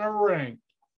 always in a ring,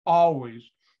 always.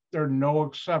 There are no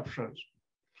exceptions.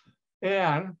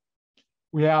 And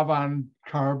we have on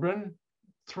carbon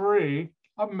 3,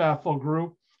 a methyl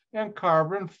group, and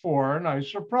carbon 4, an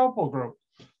isopropyl group.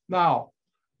 Now,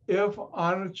 if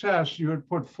on a test you had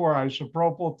put 4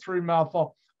 isopropyl, 3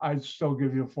 methyl, I'd still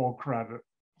give you full credit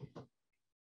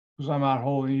because I'm not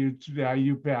holding you to the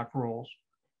IUPAC rules.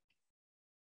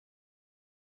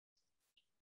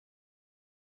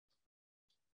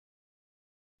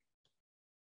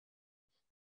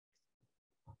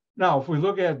 Now, if we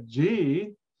look at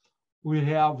D, we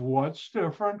have what's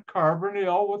different?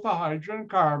 Carbonyl with the hydrogen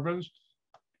carbons,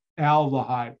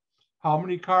 aldehyde. How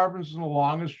many carbons in the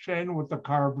longest chain with the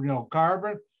carbonyl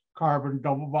carbon? Carbon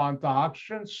double bond to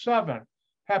oxygen, 7.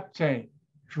 Heptane,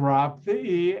 drop the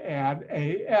E, add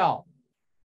Al,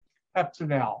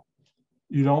 heptanal.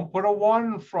 You don't put a 1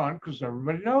 in front because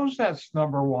everybody knows that's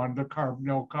number 1, the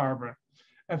carbonyl carbon.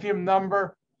 If you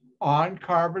number on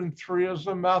carbon 3 is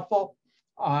a methyl,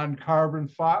 on carbon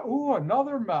 5, ooh,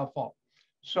 another methyl.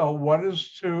 So what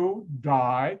is 2?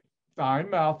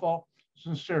 Dimethyl.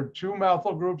 Since there are 2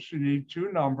 methyl groups, you need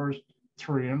 2 numbers,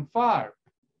 3 and 5.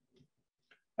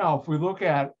 Now, if we look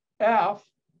at F,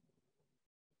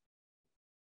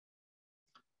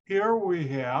 here we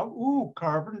have, ooh,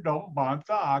 carbon double bond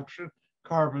to oxygen,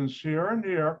 carbons here and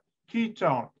here,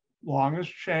 ketone.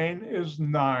 Longest chain is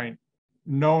 9,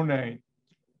 nonane.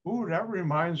 Ooh, that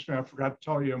reminds me, I forgot to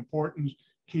tell you important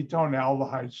ketone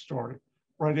aldehyde story.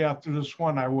 Right after this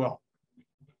one, I will.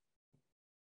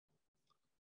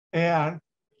 And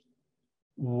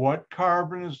what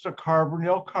carbon is the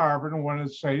carbonyl carbon when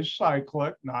it's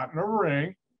acyclic, not in a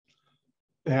ring?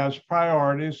 It has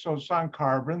priority, so it's on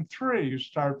carbon 3. You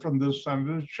start from this end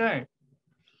of the chain.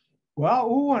 Well,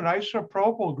 ooh, an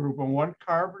isopropyl group, and what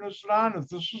carbon is it on? If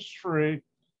this is 3,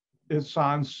 it's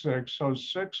on 6. So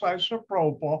 6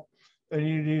 isopropyl. Then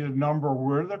you need a number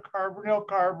where the carbonyl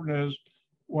carbon is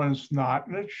when it's not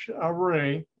in a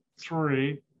ring,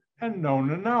 3, and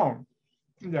known.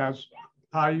 That's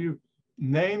how you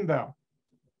name them.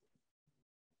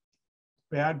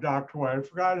 Bad Dr. White. I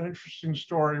forgot an interesting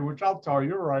story, which I'll tell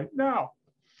you right now.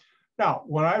 Now,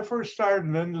 when I first started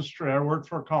in industry, I worked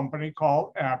for a company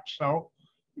called Axo.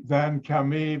 Then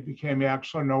Chemie became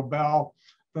Axo Nobel.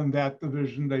 Then that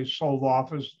division they sold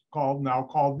off is now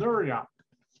called Nurion.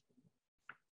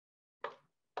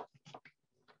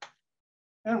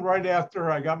 And right after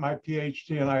I got my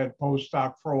PhD and I had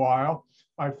postdoc for a while,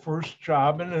 my first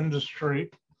job in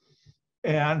industry,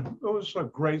 and it was a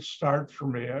great start for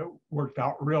me. It worked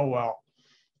out real well.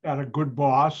 Had a good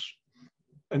boss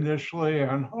initially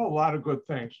and a lot of good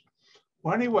things.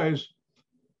 Well, anyways,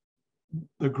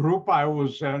 the group I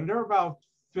was in, there were about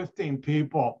 15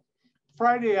 people.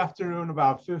 Friday afternoon,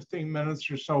 about 15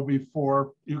 minutes or so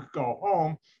before you could go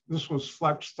home, this was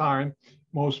flex time.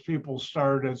 Most people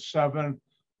started at 7.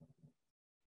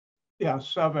 Yeah,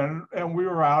 7, and we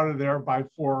were out of there by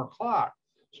 4 o'clock.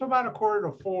 So about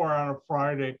 3:45 on a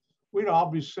Friday, we'd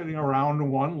all be sitting around in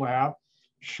one lab,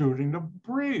 shooting the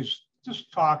breeze,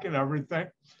 just talking everything.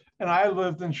 And I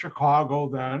lived in Chicago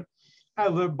then. I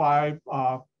lived by,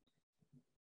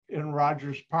 in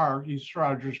Rogers Park, East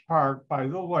Rogers Park, by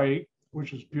the lake,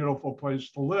 which is a beautiful place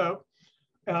to live.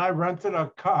 And I rented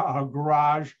a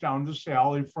garage down this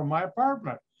alley from my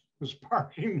apartment. Because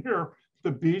parking near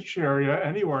the beach area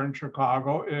anywhere in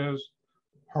Chicago is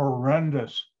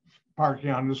horrendous,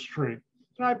 parking on the street.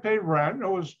 And I paid rent, and it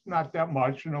was not that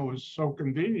much, and it was so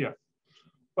convenient.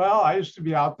 Well, I used to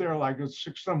be out there like at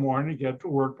 6 in the morning, get to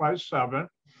work by 7.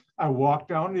 I walk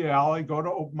down the alley, go to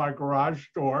open my garage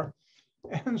door,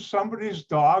 and somebody's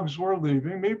dogs were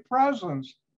leaving me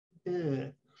presents.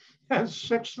 Ugh. At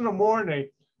 6 in the morning,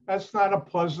 that's not a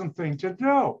pleasant thing to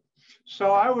do.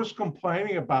 So I was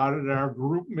complaining about it at our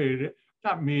group meeting,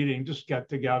 not meeting, just get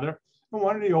together. And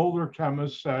one of the older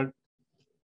chemists said,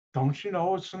 don't you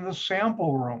know it's in the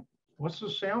sample room? What's the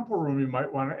sample room, you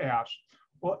might want to ask?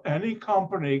 Well, any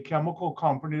company, chemical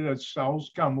company that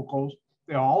sells chemicals,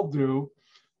 they all do,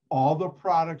 all the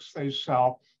products they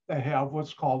sell, they have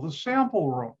what's called a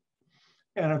sample room.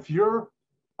 And if you're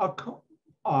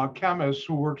a chemist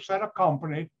who works at a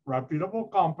company, reputable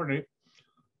company,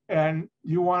 and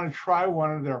you want to try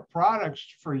one of their products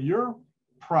for your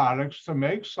products to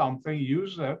make something,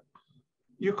 use it,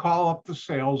 you call up the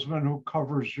salesman who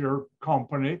covers your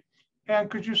company, and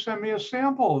could you send me a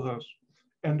sample of this?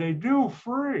 And they do,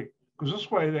 free, because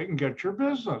this way they can get your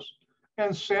business.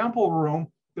 And sample room,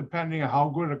 depending on how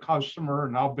good a customer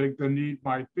and how big the need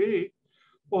might be,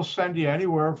 will send you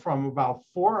anywhere from about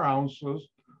 4 ounces,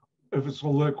 if it's a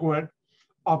liquid,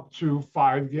 up to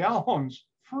 5 gallons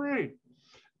free.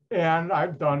 And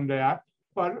I've done that.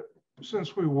 But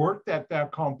since we worked at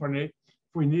that company,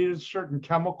 if we needed certain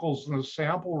chemicals in the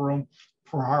sample room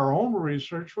for our own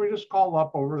research, we just called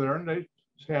up over there and they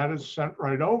had it sent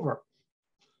right over.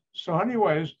 So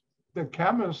anyways, the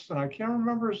chemist, and I can't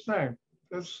remember his name,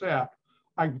 that's sad.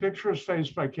 I can picture his face,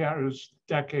 but I can't, it was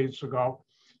decades ago,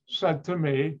 said to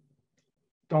me,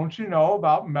 don't you know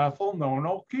about methyl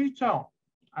nonal ketone?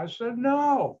 I said,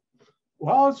 no.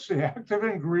 Well, it's the active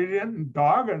ingredient in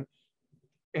dog and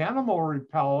animal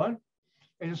repellent.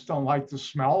 They just don't like the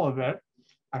smell of it.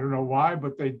 I don't know why,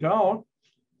 but they don't.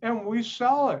 And we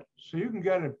sell it. So you can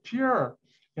get it pure.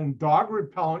 In dog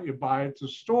repellent, you buy it at the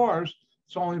stores.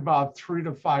 It's only about 3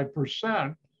 to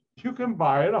 5%. You can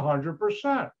buy it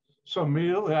 100%. So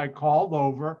immediately I called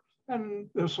over, and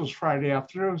this was Friday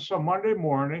afternoon. So Monday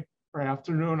morning or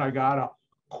afternoon, I got a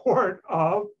quart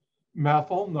of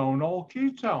methyl nonal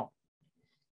ketone.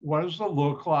 What does it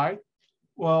look like?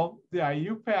 Well, the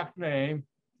IUPAC name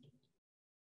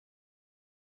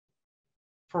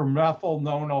for methyl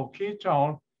nonal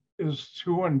ketone is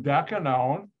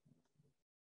 2-indecanone.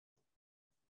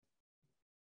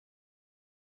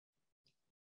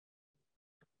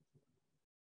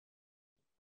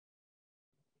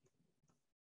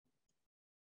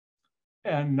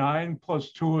 And 9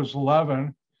 plus 2 is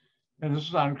 11. And this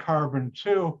is on carbon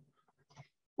 2.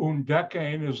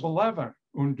 Undecane is 11,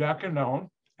 undecanone.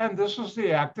 And this is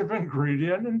the active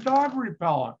ingredient in dog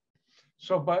repellent.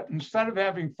 So, but instead of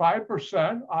having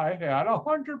 5%, I had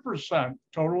 100%,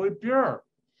 totally pure.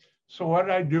 So what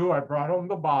did I do? I brought home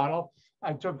the bottle.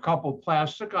 I took a couple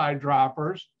plastic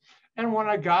eyedroppers. And when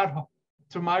I got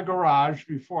to my garage,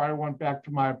 before I went back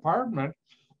to my apartment,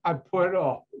 I put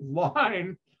a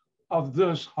line of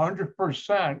this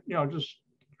 100%, just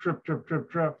drip, drip, drip,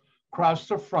 drip, across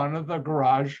the front of the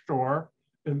garage door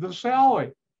in this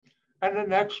alley. And the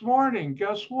next morning,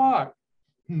 guess what?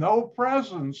 No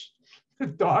presents. The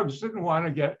dogs didn't want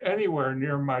to get anywhere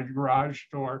near my garage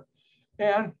door.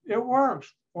 And it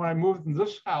works. When I moved in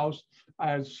this house, I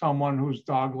had someone whose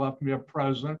dog left me a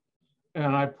present,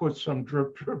 and I put some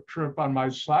drip, drip, drip on my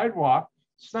sidewalk.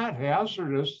 It's not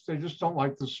hazardous. They just don't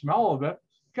like the smell of it.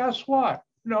 Guess what?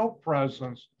 No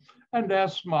presents. And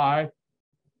that's my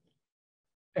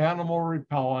animal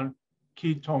repellent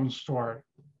ketone story.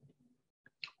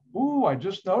 Ooh, I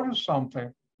just noticed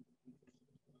something.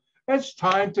 It's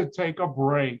time to take a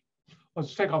break.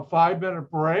 Let's take a 5-minute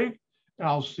break, and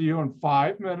I'll see you in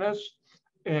 5 minutes.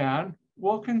 And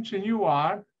we'll continue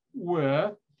on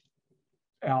with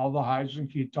aldehydes and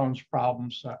ketones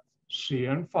problem set. See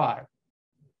you in 5.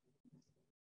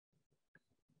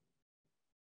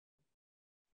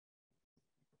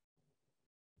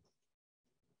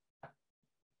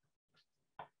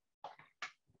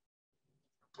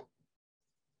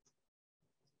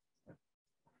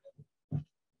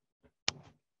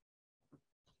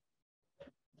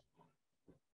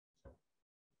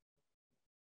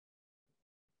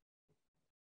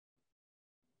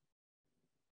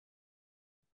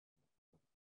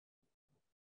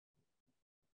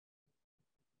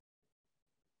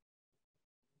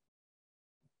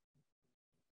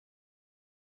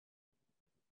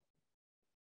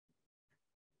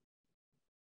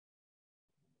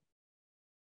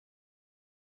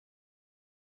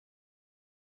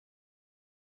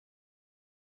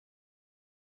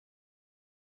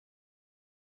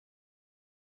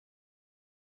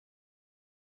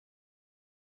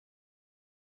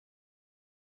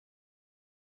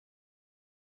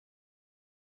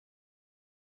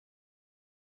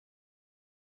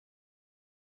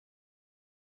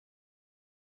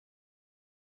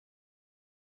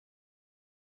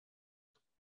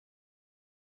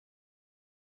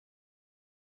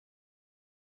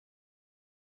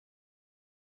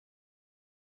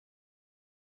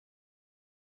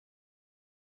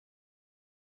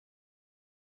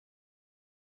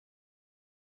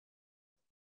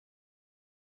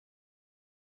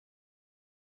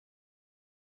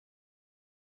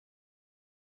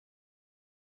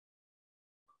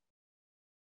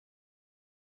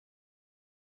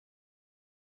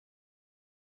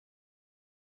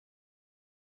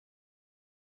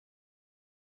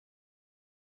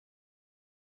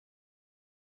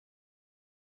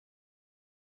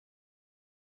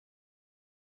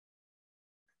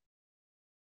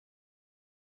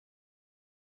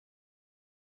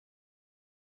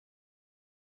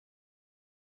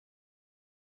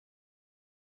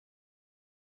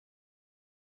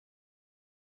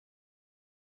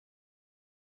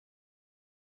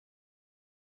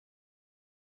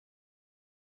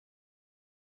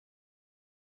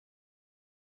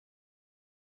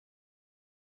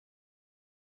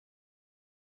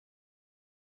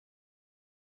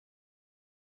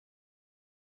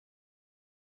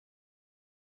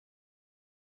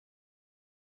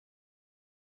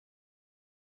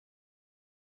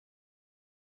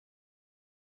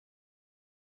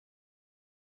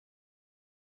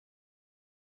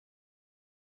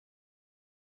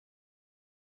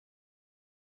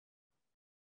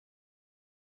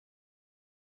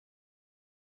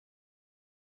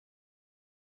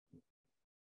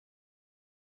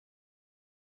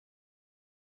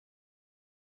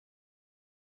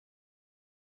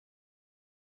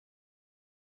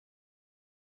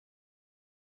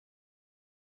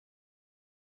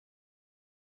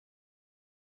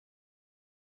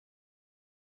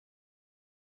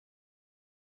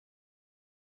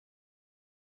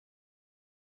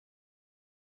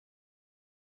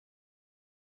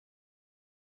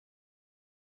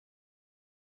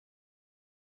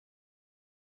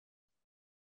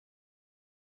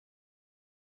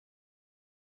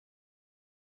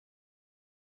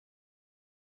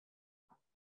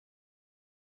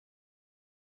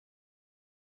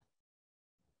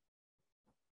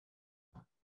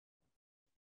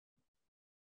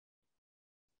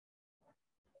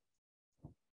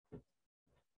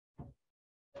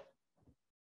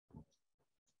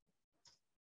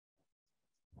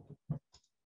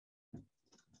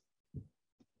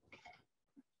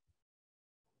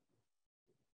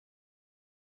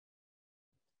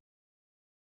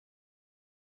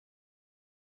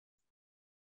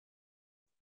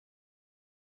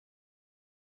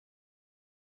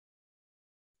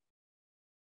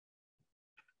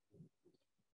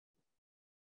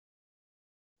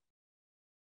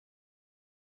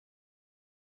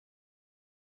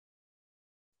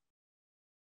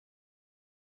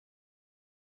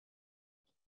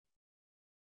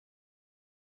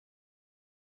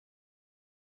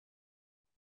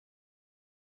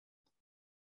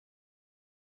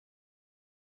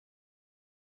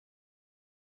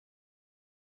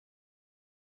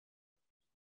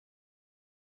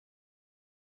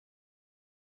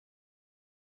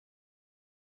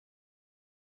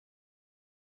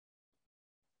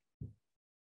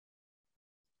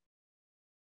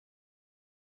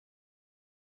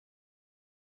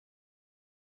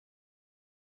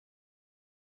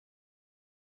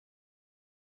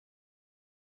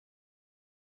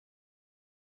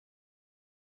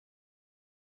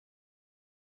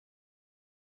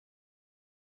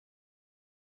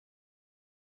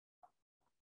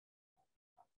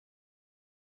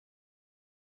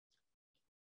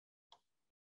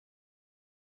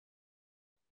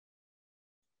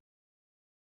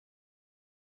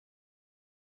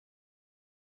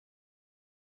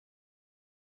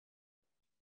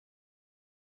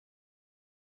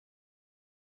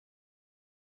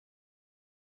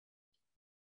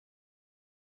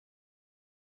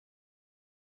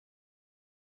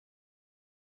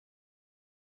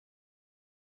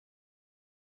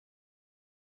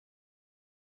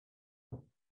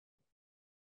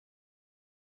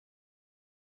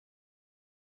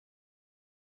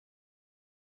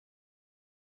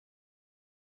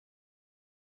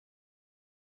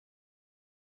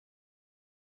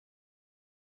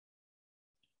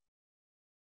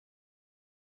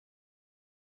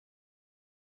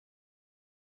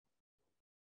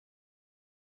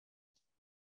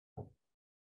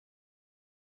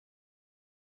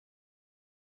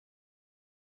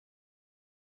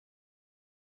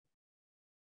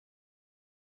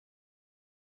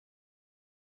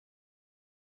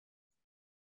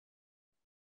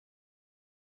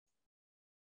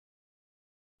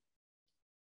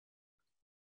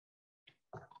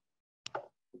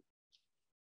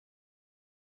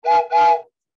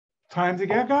 Time to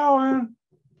get going.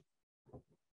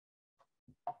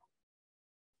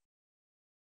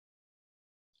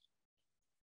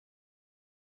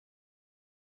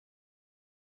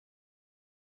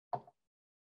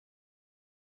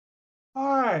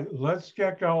 All right, let's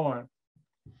get going.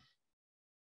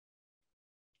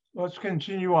 Let's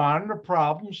continue on the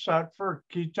problem set for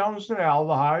ketones and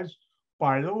aldehydes.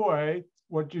 By the way,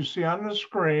 what you see on the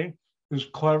screen is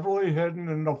cleverly hidden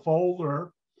in the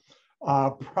folder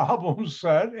problem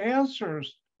set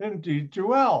answers in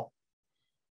D2L.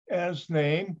 As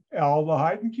named,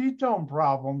 aldehyde and ketone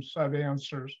problem set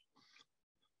answers.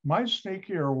 Am I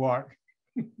sneaky or what?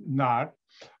 Not.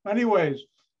 Anyways,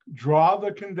 draw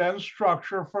the condensed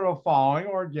structure for the following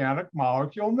organic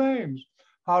molecule names.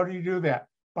 How do you do that?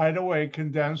 By the way,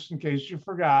 condensed, in case you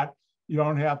forgot, you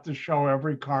don't have to show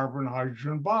every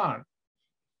carbon-hydrogen bond.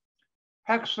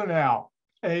 Hexanal,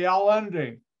 Al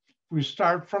ending. We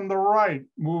start from the right,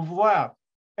 move left.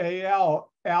 Al,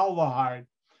 aldehyde.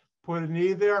 Put an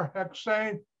E there,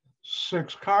 hexane,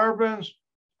 6 carbons,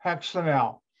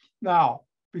 hexanal. Now,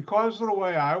 because of the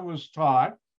way I was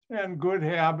taught, and good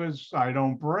habits I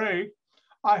don't break,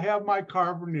 I have my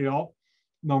carbonyl,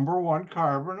 number 1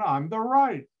 carbon on the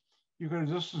right. You can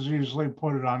just as easily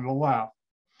put it on the left.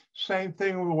 Same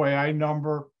thing with the way I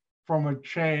number from a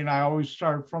chain. I always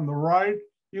start from the right.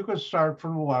 You can start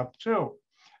from the left too.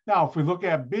 Now, if we look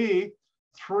at B,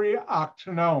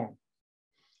 3-octanone.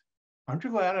 Aren't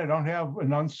you glad I don't have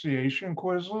enunciation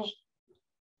quizzes?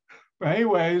 But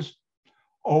anyways,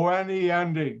 ONE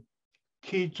ending,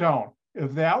 ketone.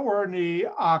 If that were an E,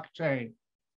 octane,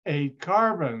 8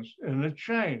 carbons in a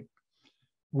chain.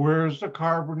 Where's the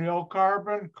carbonyl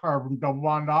carbon? Carbon double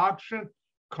bond oxygen,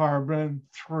 carbon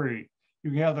 3. You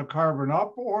can have the carbon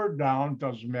up or down,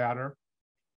 doesn't matter.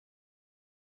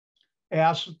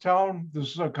 Acetone,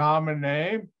 this is a common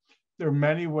name. There are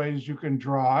many ways you can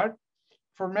draw it.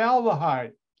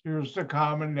 Formaldehyde, here's the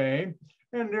common name,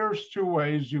 and there's 2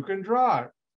 ways you can draw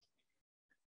it.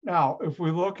 Now, if we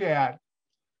look at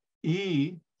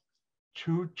E,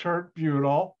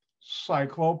 2-tert-butyl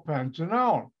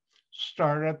cyclopentanone.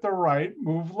 Start at the right,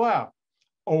 move left.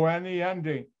 ONE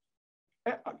ending,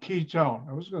 ketone.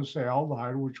 I was going to say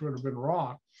aldehyde, which would have been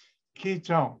wrong.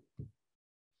 Ketone.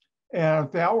 And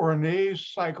if that were an E,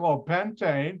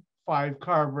 cyclopentane,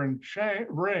 5-carbon chain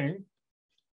ring,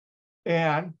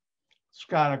 and it's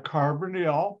got a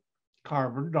carbonyl,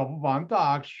 carbon double bond to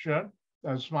oxygen.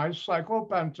 That's my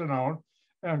cyclopentanone.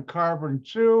 And carbon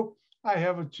 2, I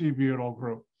have a T-butyl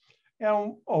group.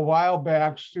 And a while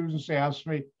back, students asked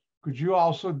me, could you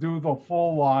also do the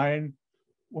full line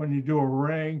when you do a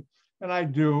ring? And I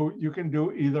do. You can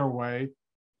do either way.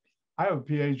 I have a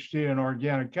PhD in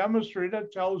organic chemistry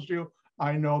that tells you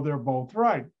I know they're both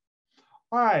right.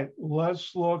 All right,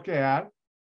 let's look at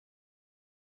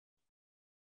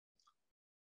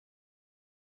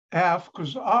F,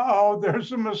 because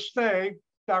there's a mistake.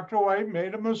 Dr. White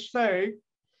made a mistake,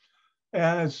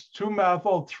 and it's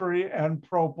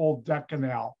 2-methyl-3-N-propyl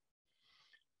decanal.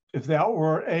 If that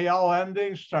were Al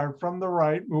ending, start from the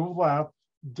right, move left,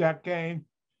 decane,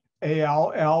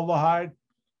 Al aldehyde,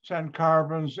 10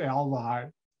 carbons,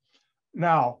 aldehyde.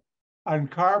 Now, on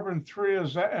carbon 3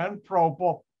 is an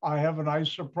N-propyl, I have an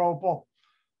isopropyl.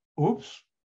 Oops.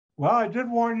 Well, I did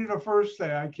warn you the first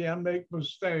day, I can make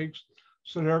mistakes.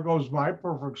 So there goes my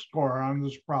perfect score on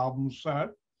this problem set.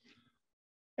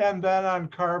 And then on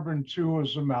carbon 2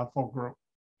 is a methyl group.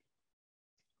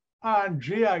 On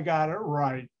G, I got it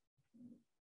right.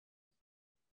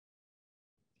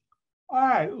 All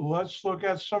right, let's look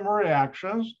at some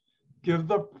reactions. Give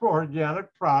the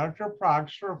organic product or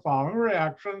products for the following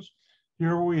reactions.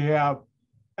 Here we have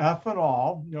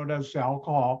ethanol, that's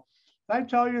alcohol. Did I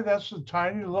tell you that's a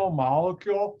tiny little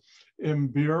molecule in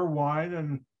beer, wine,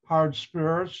 and hard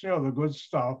spirits, the good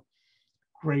stuff.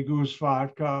 Grey Goose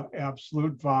vodka,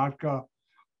 Absolute vodka,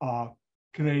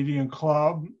 Canadian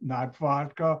Club, not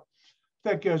vodka.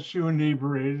 That gets you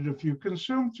inebriated if you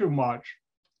consume too much.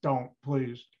 Don't,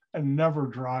 please. And never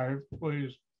drive,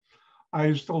 please. I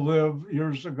used to live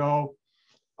years ago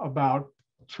about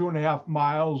 2.5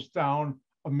 miles down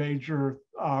a major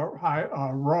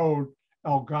road,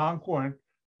 Algonquin,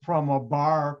 from a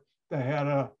bar that had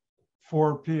a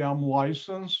 4 p.m.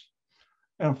 license.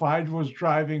 And if I was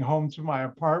driving home to my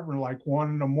apartment like 1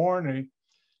 in the morning,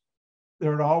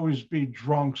 there would always be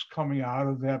drunks coming out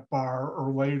of that bar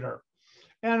or later.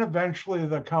 And eventually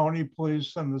the county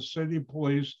police and the city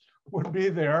police would be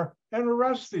there and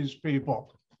arrest these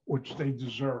people, which they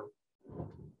deserve.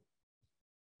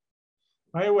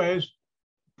 Anyways,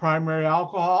 primary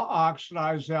alcohol,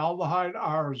 oxidized aldehyde,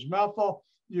 R is methyl,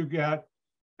 you get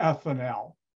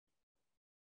ethanol.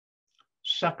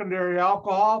 secondary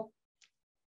alcohol,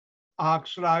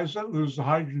 oxidize it, lose the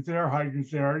hydrogen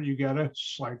there, you get a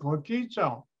cyclic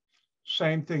ketone.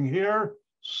 Same thing here,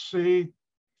 C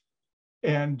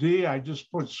and D, I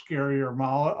just put scarier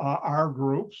R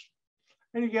groups,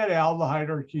 and you get aldehyde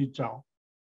or ketone.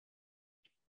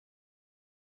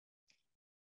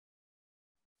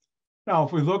 Now,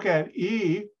 if we look at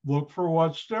E, look for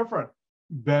what's different.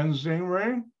 Benzene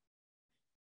ring.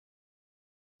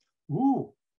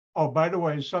 Ooh, oh, by the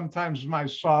way, sometimes my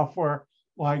software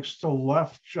likes to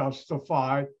left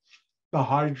justify the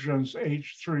hydrogens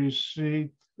H3C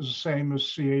is the same as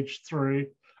CH3.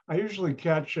 I usually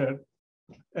catch it,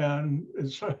 and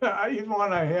it's even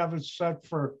when I have it set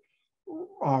for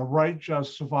right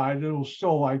justified, it'll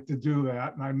still like to do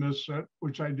that, and I miss it,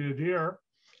 which I did here.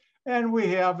 And we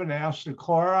have an acid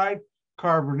chloride,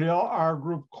 carbonyl, R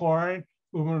group chlorine,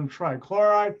 aluminum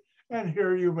trichloride, and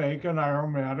here you make an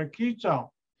aromatic ketone.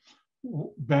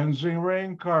 Benzene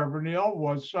ring, carbonyl,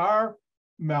 what's our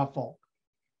methyl?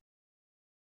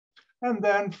 And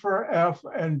then for F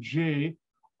and G,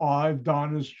 all I've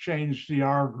done is change the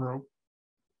R group.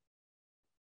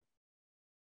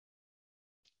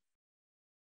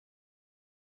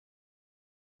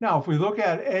 Now, if we look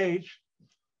at H,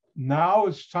 now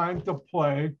it's time to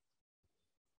play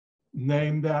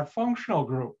name that functional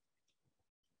group.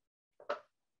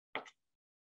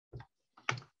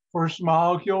 First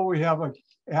molecule, we have an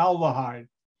aldehyde,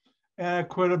 and it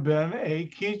could have been a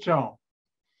ketone.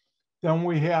 Then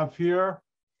we have here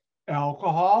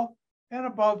alcohol, and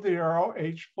above the arrow,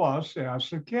 H plus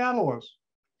acid catalyst.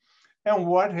 And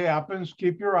what happens,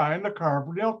 keep your eye on the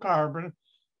carbonyl carbon.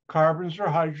 Carbons or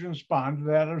hydrogens bonded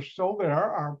that are still there,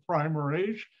 R prime or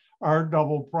H, R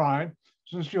double prime.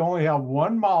 Since you only have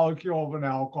one molecule of an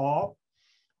alcohol,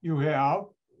 you have,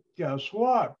 guess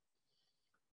what?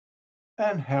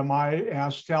 An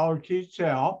hemiacetal or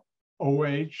ketal,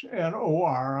 OH and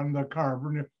OR on the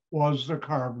carbon was the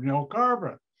carbonyl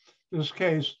carbon. In this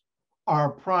case, R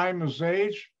prime is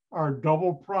H, R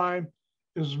double prime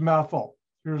is methyl.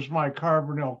 Here's my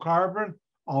carbonyl carbon.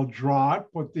 I'll draw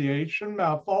it, put the H in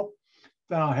methyl.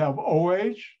 Then I'll have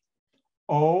OH,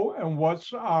 O, and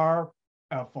what's our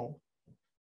ethyl?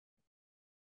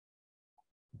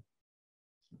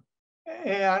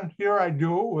 And here I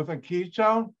do it with a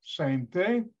ketone, same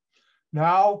thing.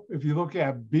 Now, if you look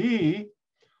at B,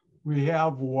 we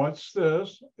have, what's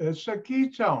this? It's a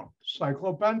ketone,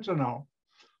 cyclopentanone.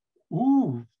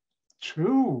 Ooh,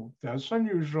 2, that's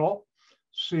unusual.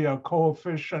 See a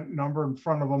coefficient number in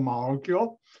front of a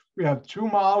molecule. We have 2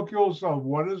 molecules of,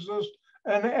 what is this?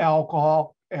 An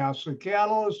alcohol acid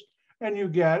catalyst, and you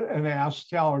get an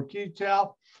acetal or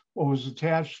ketal. What was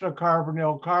attached to the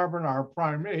carbonyl carbon, R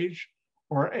prime H,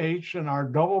 or H and R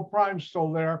double prime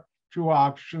still there, 2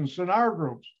 oxygens in R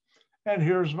groups. And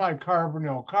here's my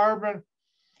carbonyl carbon.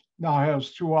 Now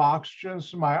has 2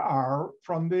 oxygens. My R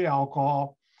from the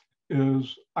alcohol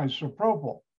is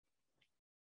isopropyl.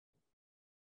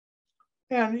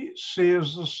 And C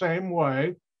is the same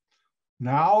way.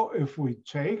 Now, if we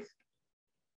take,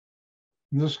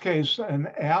 in this case, an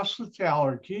acetal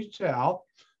or ketal,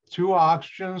 2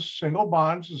 oxygens, single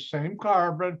bonds, the same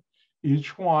carbon,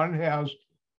 each one has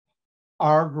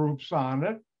R groups on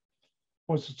it.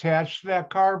 What's attached to that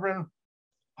carbon?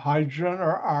 Hydrogen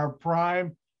or R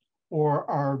prime or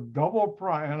R double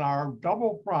prime, and R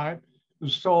double prime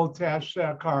is still attached to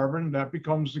that carbon. That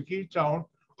becomes the ketone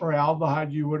or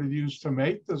aldehyde you would have used to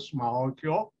make this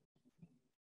molecule.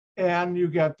 And you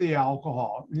get the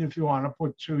alcohol. And if you want to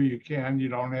put 2, you can, you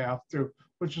don't have to,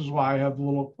 which is why I have a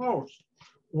little post.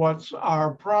 What's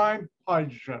R prime?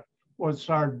 Hydrogen. What's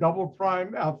R double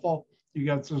prime? Ethyl. You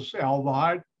get this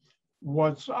aldehyde.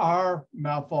 What's R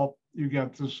methyl? You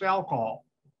get this alcohol.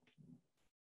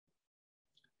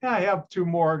 And I have 2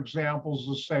 more examples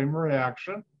of the same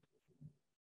reaction.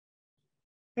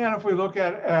 And if we look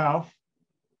at F,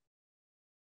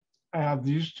 I have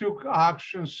these 2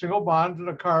 oxygens, single bond to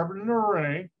the carbon in the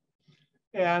ring,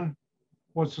 and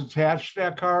what's attached to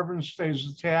that carbon stays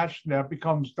attached, and that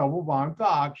becomes double bond to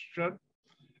oxygen.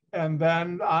 And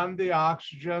then on the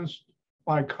oxygens,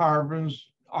 my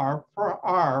carbons R per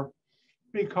R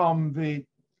become the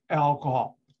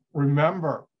alcohol.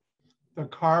 Remember, the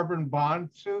carbon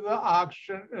bond to the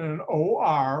oxygen in an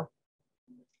OR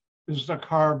is the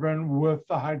carbon with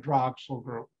the hydroxyl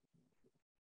group.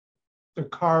 The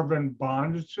carbon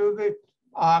bonded to the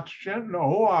oxygen in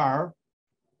OR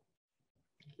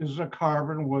is the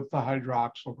carbon with the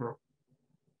hydroxyl group.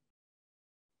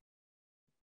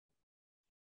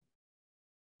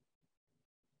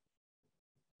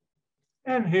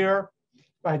 And here,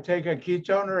 if I take a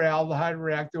ketone or aldehyde,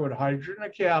 react it with hydrogen, a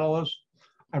catalyst,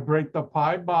 I break the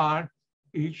pi bond.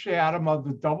 Each atom of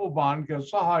the double bond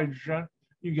gets a hydrogen.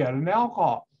 You get an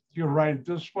alcohol. You write it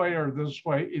this way or this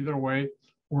way. Either way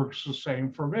works the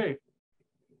same for me.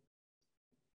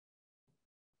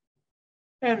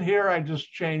 And here I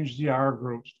just changed the R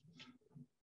groups.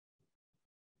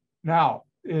 Now,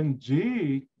 in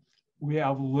D, we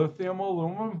have lithium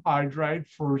aluminum hydride,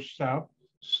 first step.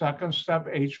 Second step,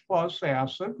 H plus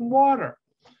acid and water.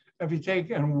 If you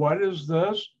take, and what is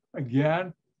this?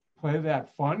 Again, play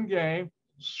that fun game,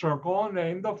 circle and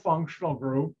name the functional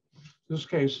group. In this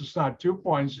case, it's not 2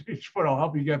 points each, but I'll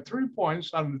help you get 3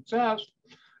 points on the test.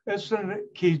 It's a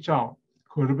ketone.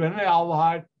 Could have been an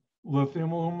aldehyde,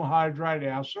 lithium aluminum hydride,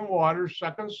 acid and water.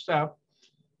 Second step,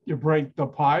 you break the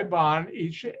pi bond.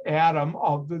 Each atom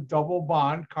of the double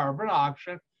bond carbon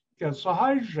oxygen gets a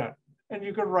hydrogen. And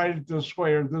you can write it this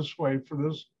way or this way for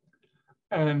this.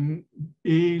 And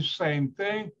E, same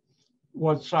thing.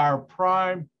 What's our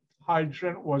prime?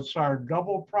 Hydrogen. What's our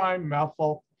double prime?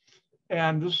 Methyl.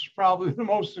 And this is probably the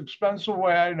most expensive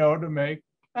way I know to make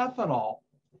ethanol.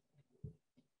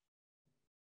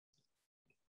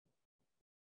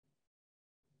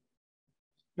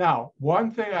 Now,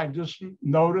 one thing I just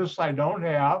noticed I don't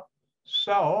have,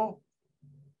 so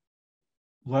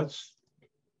I'm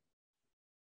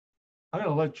going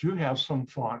to let you have some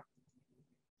fun.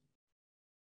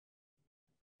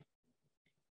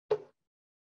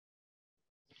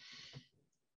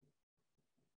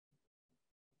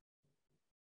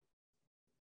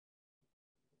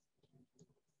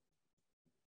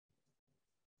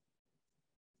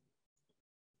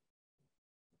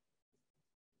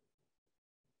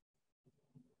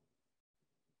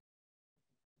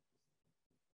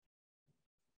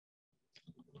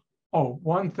 Oh,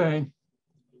 one thing,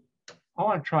 I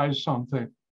want to try something.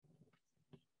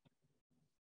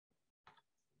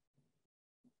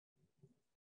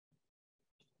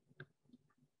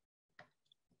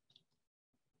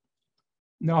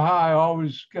 Know how I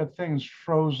always get things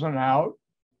frozen out?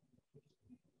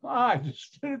 I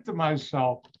just did it to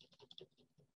myself.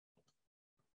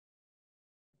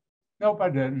 Nope, I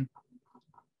didn't.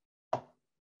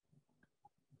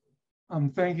 I'm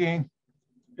thinking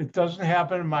it doesn't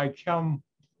happen in my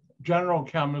general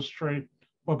chemistry,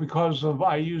 but because of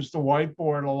I use the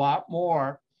whiteboard a lot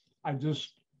more, I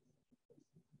just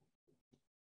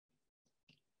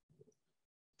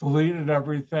deleted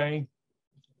everything.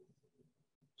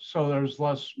 So there's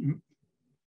less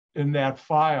in that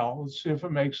file. Let's see if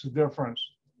it makes a difference.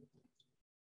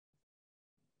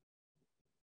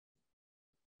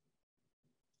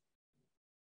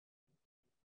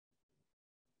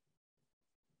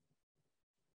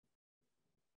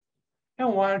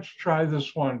 And why don't you try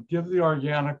this one? Give the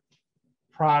organic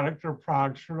product or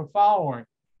products for the following.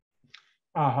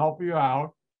 I'll help you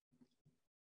out.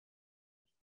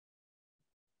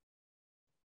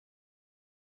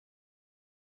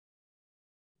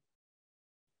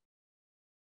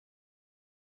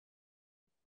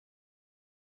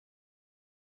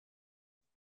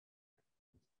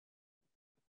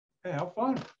 Hey, have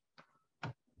fun.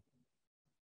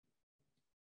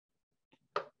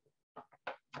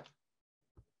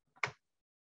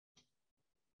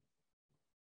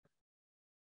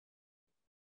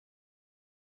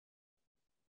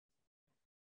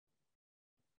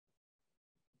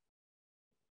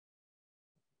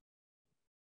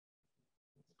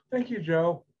 Thank you,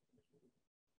 Joe.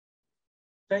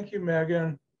 Thank you,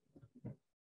 Megan.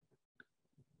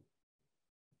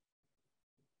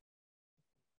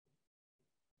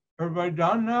 Everybody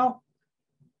done now?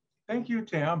 Thank you,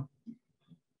 Tam.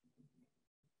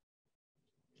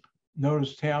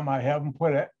 Notice, Tam, I haven't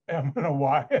put an M and a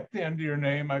Y at the end of your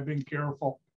name. I've been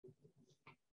careful.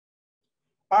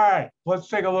 All right, let's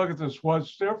take a look at this.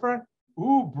 What's different?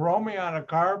 Ooh, bromine on a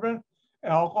carbon,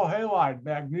 alkyl halide,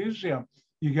 magnesium.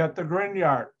 You get the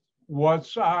Grignard.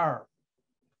 What's R?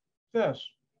 This.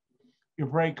 You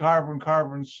break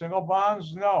carbon-carbon single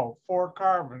bonds? No, 4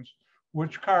 carbons.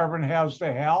 Which carbon has the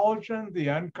halogen, the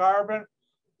N carbon?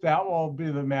 That will be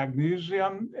the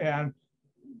magnesium, and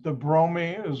the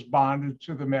bromine is bonded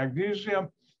to the magnesium.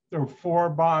 There are 4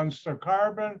 bonds to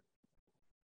carbon.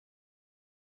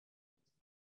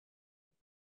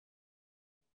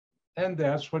 And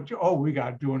that's what you, oh, we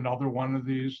got to do another one of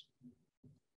these.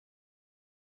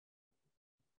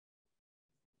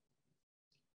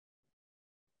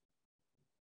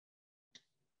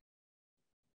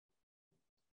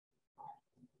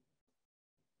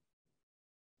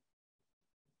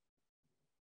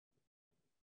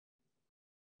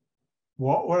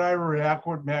 What would I react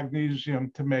with magnesium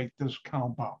to make this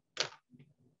compound?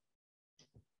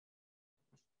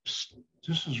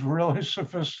 This is really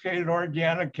sophisticated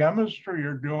organic chemistry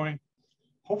you're doing.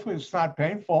 Hopefully it's not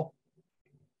painful.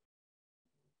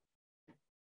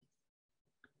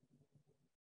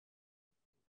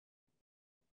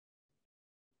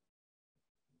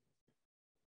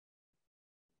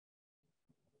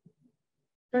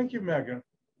 Thank you, Megan.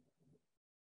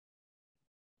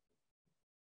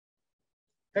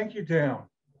 Thank you, Dan.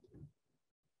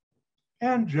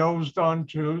 And Joe's done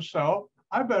too, so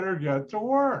I better get to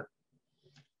work.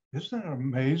 Isn't it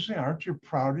amazing? Aren't you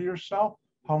proud of yourself?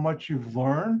 How much you've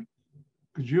learned?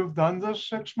 Could you have done this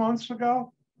 6 months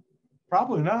ago?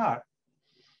 Probably not.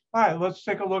 All right, let's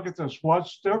take a look at this.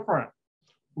 What's different?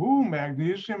 Ooh,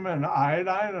 magnesium and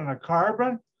iodine and a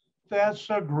carbon. That's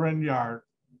a Grignard.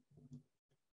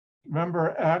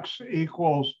 Remember, X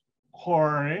equals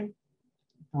chlorine,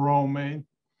 bromine,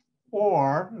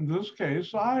 or in this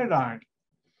case, iodine.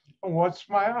 And what's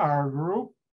my R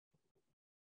group?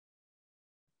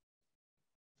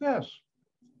 This.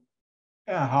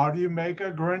 And how do you make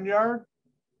a Grignard?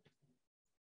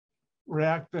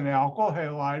 React an alkyl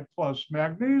halide plus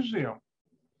magnesium.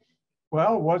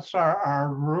 Well, what's our R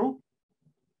group?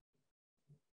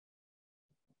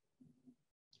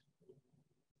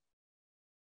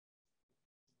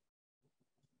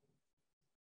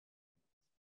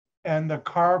 And the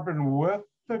carbon with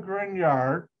the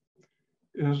Grignard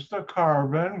is the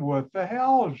carbon with the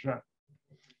halogen.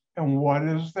 And what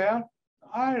is that?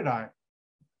 Iodine.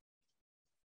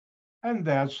 And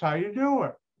that's how you do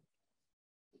it.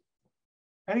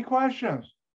 Any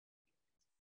questions?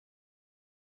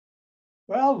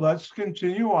 Well, let's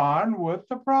continue on with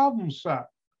the problem set.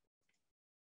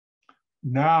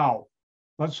 Now,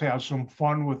 let's have some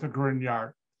fun with the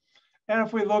Grignard. And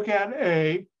if we look at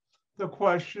A, the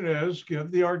question is,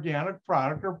 give the organic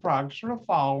product or products for the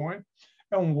following.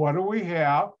 And what do we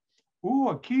have? Ooh,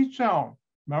 a ketone.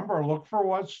 Remember, look for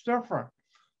what's different.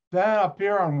 Then up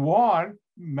here on 1,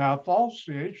 methyl,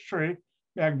 CH3,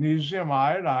 magnesium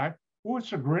iodide. Ooh,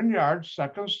 it's a Grignard.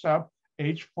 Second step,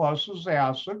 H plus is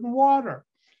acid and water.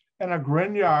 And a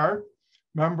Grignard,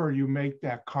 remember, you make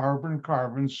that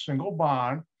carbon-carbon single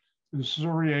bond. This is a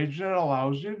reagent that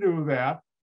allows you to do that.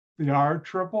 The R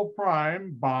triple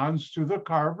prime bonds to the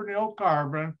carbonyl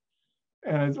carbon,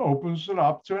 and it opens it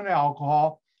up to an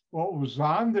alcohol. What was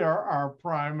on there, R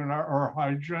prime and our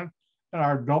hydrogen, and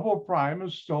our double prime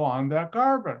is still on that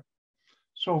carbon.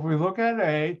 So if we look at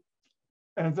A,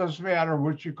 and it doesn't matter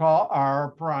what you call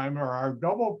R prime or R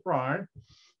double prime,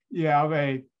 you have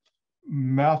a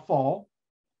methyl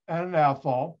and an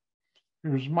ethyl.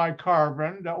 Here's my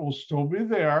carbon that will still be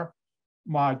there.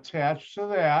 My attached to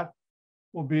that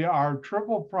will be our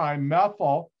triple prime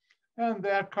methyl, and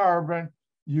that carbon,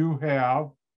 you have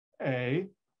a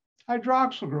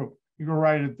hydroxyl group. You can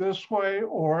write it this way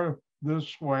or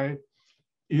this way.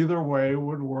 Either way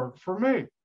would work for me.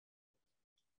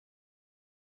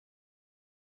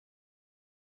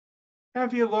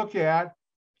 If you look at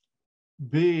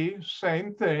B,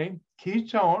 same thing,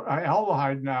 ketone,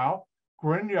 aldehyde now,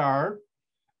 Grignard,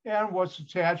 and what's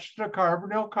attached to the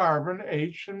carbonyl carbon,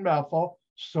 H and methyl,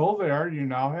 still there. You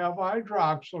now have a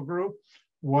hydroxyl group.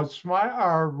 What's my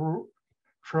R group?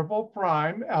 Triple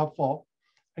prime ethyl,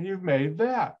 and you've made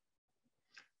that.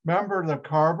 Remember, the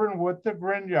carbon with the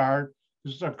Grignard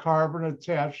is the carbon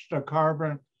attached to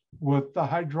carbon with the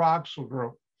hydroxyl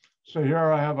group. So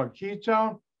here I have a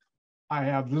ketone. I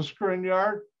have this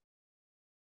Grignard.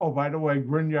 Oh, by the way,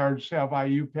 Grignards have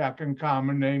IUPAC in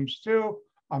common names too.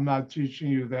 I'm not teaching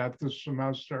you that this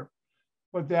semester.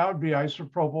 But that would be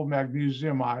isopropyl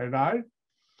magnesium iodide.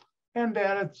 And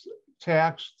that it's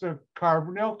attached to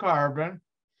carbonyl carbon.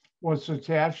 What's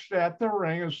attached at the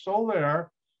ring is still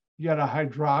there. You get a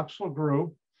hydroxyl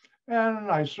group and an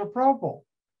isopropyl.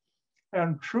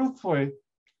 And truthfully,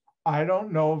 I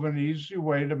don't know of an easy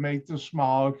way to make this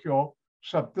molecule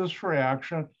except this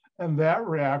reaction, and that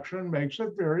reaction makes it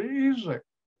very easy.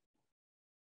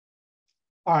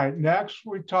 All right, next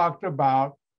we talked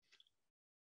about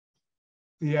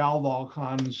the aldol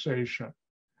condensation.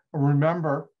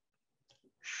 Remember,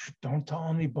 don't tell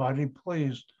anybody,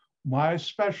 please. My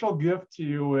special gift to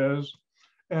you is,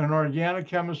 in organic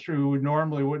chemistry, we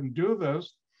normally wouldn't do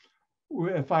this.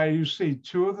 If you see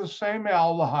 2 of the same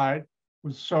aldehyde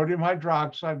with sodium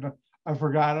hydroxide, I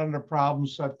forgot on the problem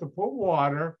set to put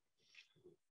water,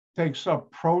 takes a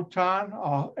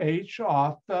proton, H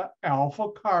off the alpha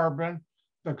carbon,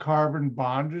 the carbon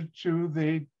bonded to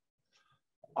the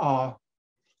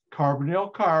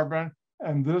carbonyl carbon,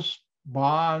 and this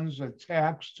bonds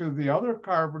attached to the other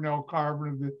carbonyl carbon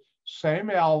of the same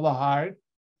aldehyde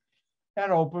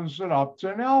and opens it up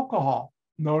to an alcohol.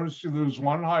 Notice you lose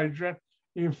 1 hydrogen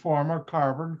you form a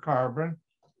carbon-carbon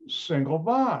single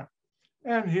bond.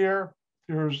 And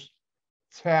here's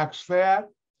tax that,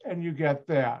 and you get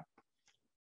that.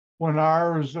 When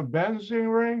R is a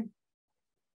benzene ring,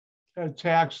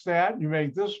 tax that, you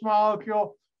make this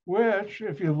molecule, which,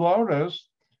 if you notice,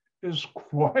 is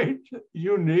quite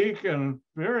unique and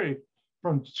very,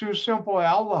 from two simple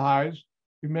aldehydes,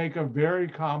 you make a very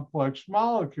complex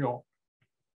molecule.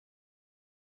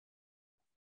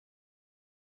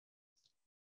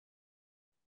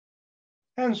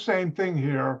 And same thing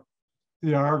here,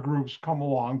 the R groups come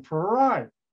along for a ride.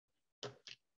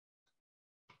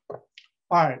 All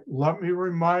right, let me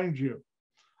remind you,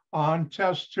 on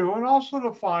test 2 and also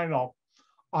the final,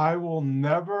 I will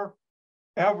never,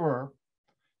 ever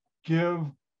give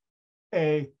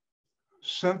a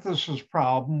synthesis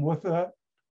problem with an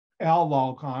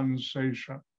aldol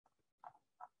condensation.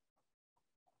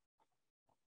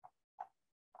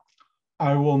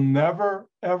 I will never,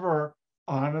 ever,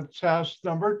 on a test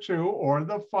number 2 or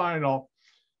the final,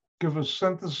 give a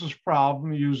synthesis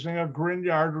problem using a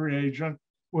Grignard reagent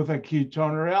with a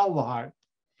ketone or aldehyde.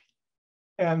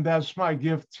 And that's my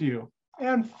gift to you.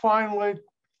 And finally,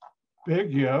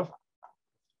 big gift,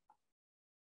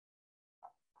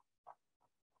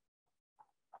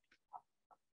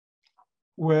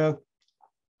 with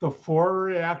the 4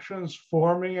 reactions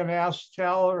forming an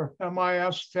acetal or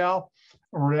hemiacetal,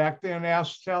 reacting an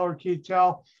acetal or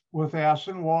ketal with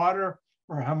acid and water,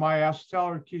 or hemiacetal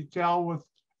or ketal with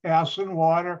acid and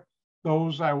water,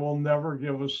 those I will never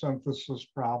give a synthesis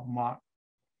problem on.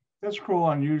 That's cruel,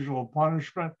 unusual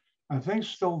punishment. I think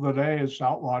still today it's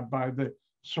outlawed by the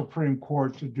Supreme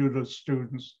Court to do to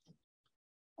students.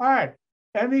 All right,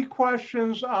 any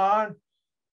questions on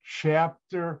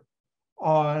chapter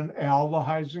on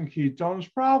aldehydes and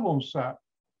ketones problem set?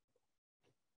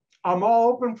 I'm all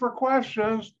open for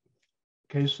questions.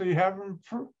 In case you haven't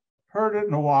heard it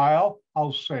in a while,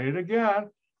 I'll say it again.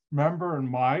 Remember, in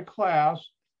my class,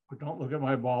 but don't look at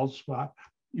my bald spot,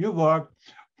 you look,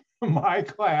 in my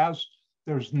class,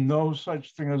 there's no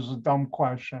such thing as a dumb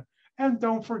question. And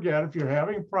don't forget, if you're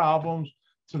having problems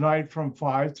tonight from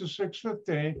 5 to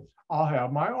 6:15, I'll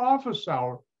have my office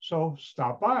hour, so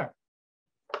stop by.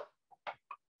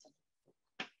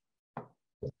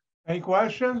 Any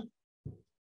questions?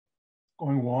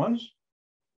 Going once?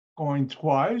 Going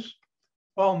twice?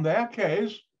 Well, in that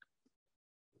case,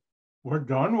 we're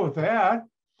done with that.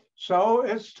 So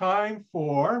it's time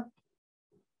for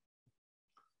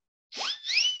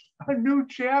a new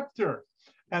chapter.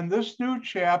 And this new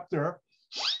chapter,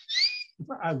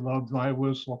 I love my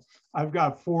whistle. I've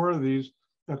got 4 of these.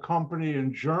 The company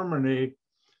in Germany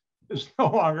is no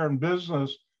longer in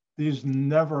business. These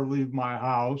never leave my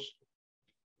house.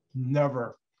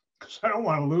 Never, because I don't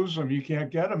want to lose them. You can't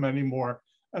get them anymore.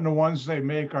 And the ones they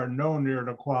make are no near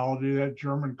the quality that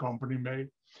German company made.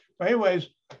 But anyways,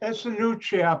 it's a new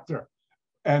chapter.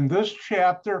 And this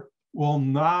chapter will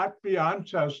not be on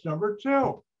test number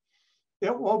 2.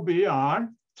 It will be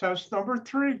on test number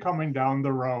 3 coming down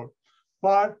the road.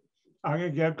 But I'm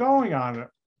going to get going on it.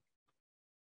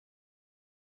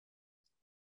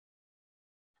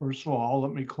 First of all,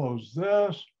 let me close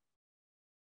this.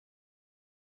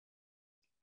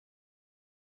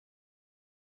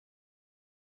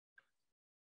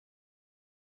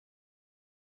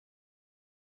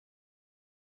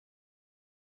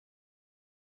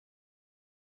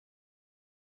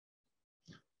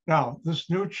 Now, this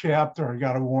new chapter, I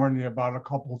got to warn you about a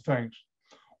couple of things.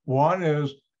 One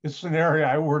is, it's an area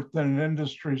I worked in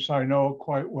industry, so I know it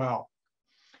quite well.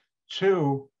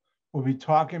 2, we'll be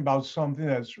talking about something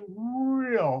that's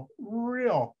real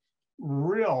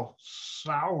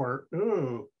sour.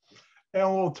 Ooh.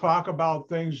 And we'll talk about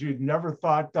things you'd never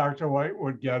thought Dr. White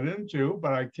would get into,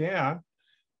 but I can,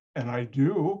 and I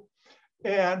do.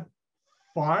 And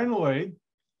finally,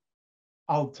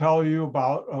 I'll tell you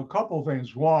about a couple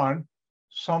things. One,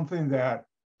 something that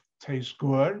tastes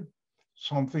good,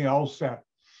 something else that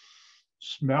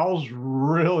smells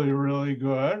really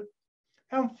good.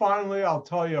 And finally, I'll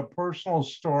tell you a personal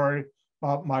story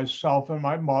about myself and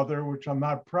my mother, which I'm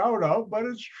not proud of, but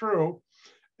it's true.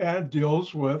 And it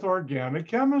deals with organic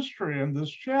chemistry in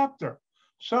this chapter.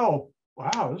 So,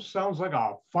 wow, this sounds like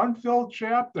a fun-filled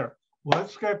chapter.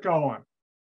 Let's get going.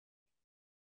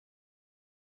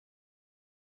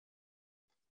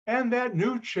 And that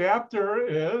new chapter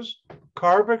is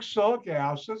carboxylic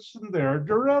acids and their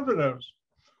derivatives.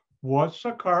 What's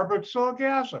a carboxylic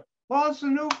acid? Well, it's a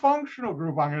new functional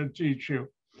group I'm going to teach you.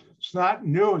 It's not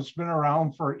new. It's been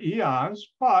around for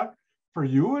eons, but for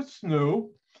you, it's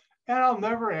new. And I'll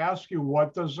never ask you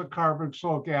what does a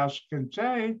carboxylic acid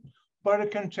contain, but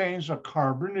it contains a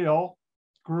carbonyl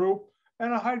group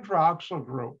and a hydroxyl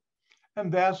group.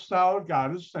 And that's how it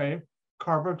got its name,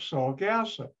 carboxylic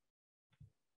acid.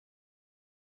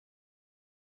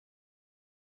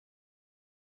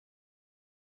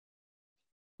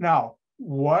 Now,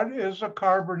 what is a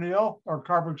carbonyl or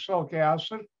carboxylic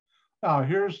acid? Now,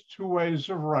 here's two ways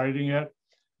of writing it.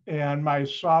 And my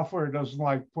software doesn't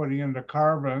like putting in the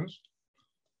carbons.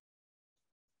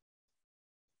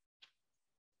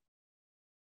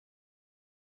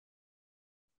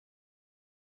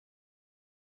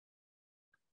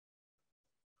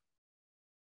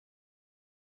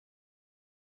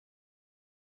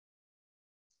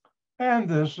 And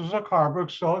this is a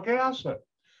carboxylic acid.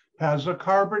 Has a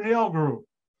carbonyl group,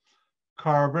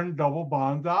 carbon double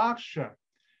bond to oxygen.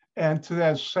 And to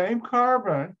that same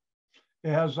carbon,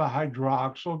 it has a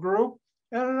hydroxyl group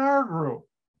and an R group.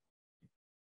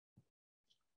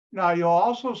 Now, you'll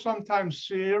also sometimes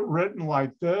see it written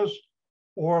like this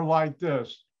or like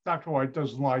this. Dr. White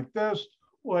doesn't like this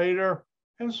later.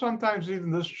 And sometimes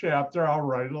even this chapter, I'll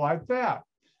write it like that.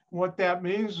 What that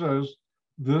means is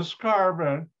this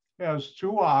carbon has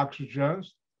two oxygens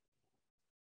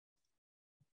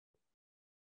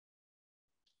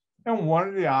and one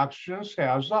of the oxygens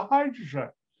has a hydrogen,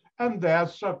 and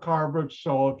that's a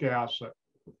carboxylic acid.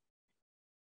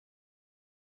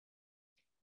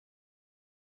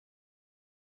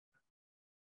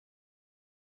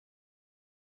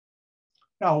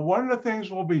 Now, one of the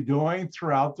things we'll be doing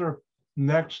throughout the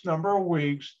next number of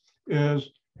weeks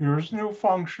is here's a new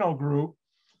functional group.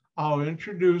 I'll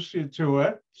introduce you to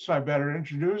it, so I better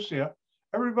introduce you.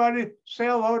 Everybody say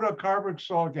hello to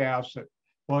carboxylic acid.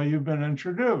 Well, you've been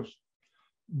introduced.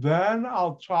 Then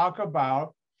I'll talk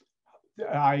about the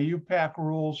IUPAC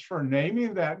rules for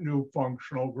naming that new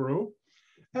functional group.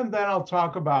 And then I'll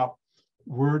talk about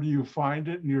where do you find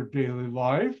it in your daily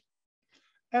life.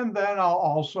 And then I'll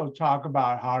also talk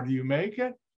about how do you make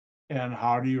it and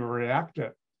how do you react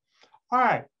it. All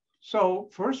right, so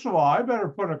first of all, I better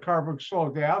put a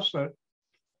carboxylic acid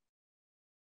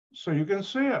so you can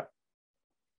see it.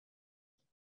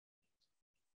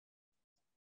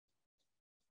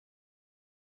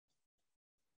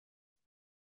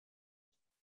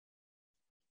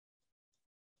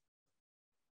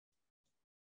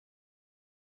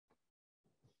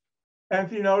 And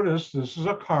if you notice, this is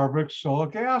a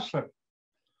carboxylic acid.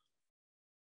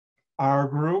 R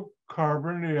group,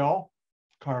 carbonyl,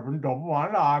 carbon double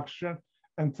bond oxygen,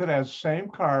 and to that same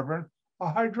carbon,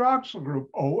 a hydroxyl group,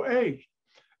 OH.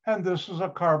 And this is a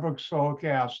carboxylic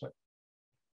acid.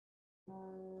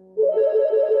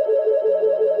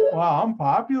 Wow, I'm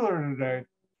popular today.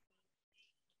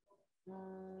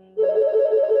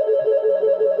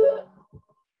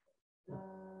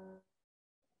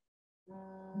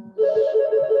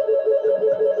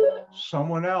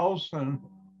 Someone else, and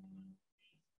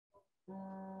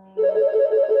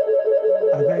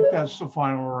I think that's the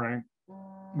final ring.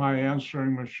 My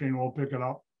answering machine will pick it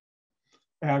up.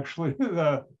 Actually,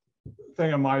 the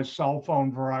thing on my cell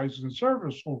phone Verizon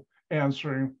service will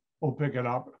pick it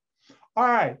up. All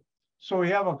right, so we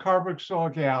have a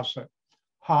carboxylic acid.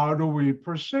 How do we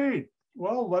proceed?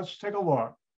 Well, let's take a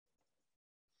look.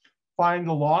 Find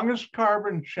the longest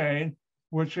carbon chain,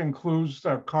 which includes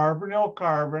the carbonyl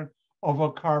carbon of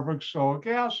a carboxylic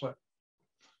acid.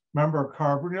 Remember,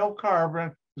 carbonyl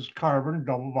carbon is carbon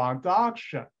double bond to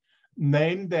oxygen.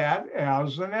 Name that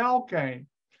as an alkane.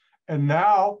 And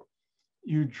now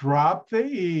you drop the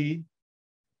E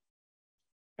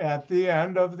at the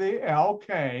end of the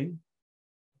alkane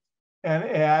and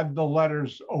add the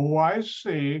letters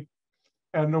OIC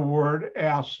and the word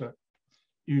acid.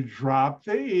 You drop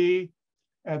the E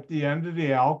at the end of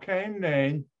the alkane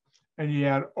name and you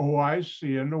add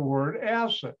OIC and the word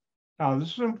acid. Now,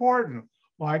 this is important.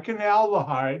 Like an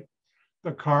aldehyde,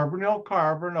 the carbonyl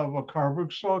carbon of a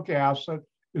carboxylic acid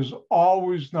is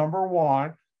always number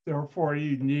one. Therefore,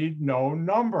 you need no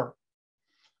number.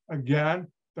 Again,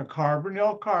 the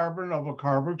carbonyl carbon of a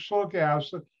carboxylic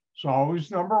acid is always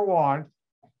number one,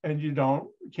 and you don't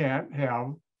need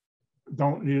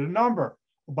a number.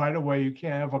 By the way, you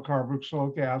can't have a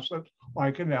carboxylic acid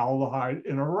like an aldehyde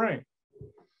in a ring.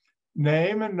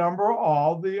 Name and number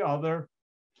all the other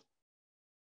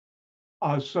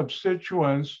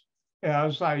substituents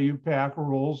as IUPAC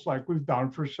rules like we've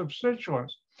done for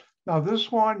substituents. Now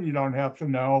this one you don't have to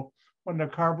know. When the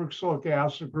carboxylic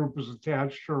acid group is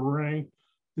attached to a ring,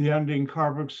 the ending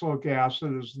carboxylic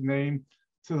acid is named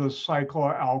to the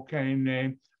cycloalkane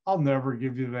name. I'll never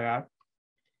give you that.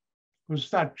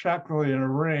 It's not technically in a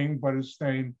ring, but it's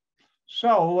named.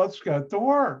 So let's get to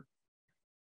work.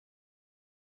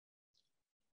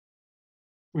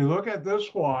 We look at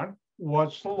this one.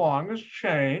 what's the longest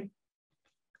chain?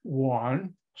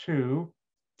 1, 2,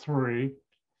 3,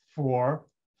 4,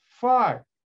 5.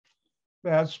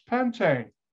 That's pentane.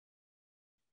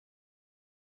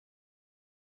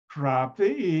 Drop the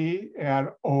E, add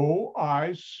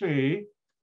OIC,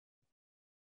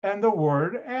 and the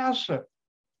word acid.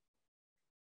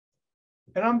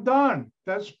 And I'm done.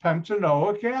 That's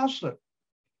pentanoic acid.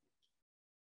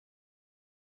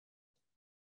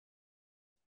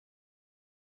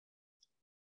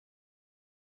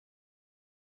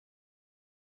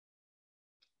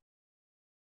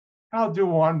 I'll do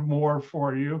one more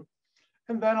for you,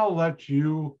 and then I'll let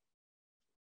you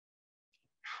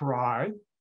try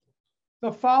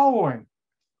the following.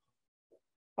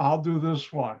 I'll do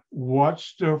this one.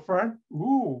 What's different?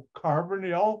 Ooh,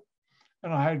 carbonyl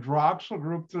and a hydroxyl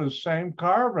group to the same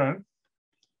carbon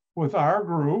with our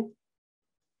group.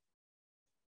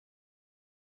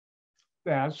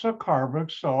 That's a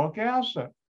carboxylic acid.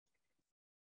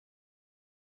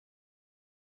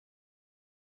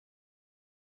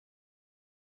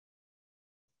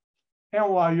 And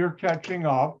while you're catching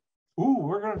up,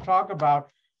 we're going to talk about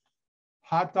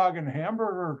hot dog and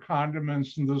hamburger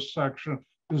condiments in this section,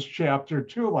 this chapter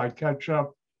too, like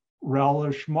ketchup,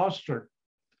 relish, mustard.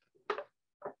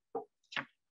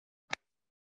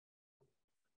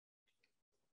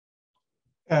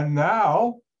 And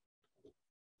now,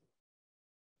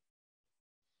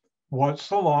 what's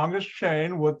the longest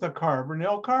chain with the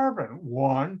carbonyl carbon?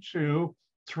 1, 2,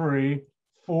 3,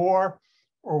 4,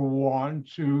 or 1,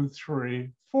 2,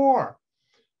 3, 4.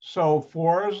 So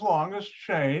 4 is longest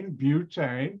chain,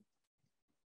 butane.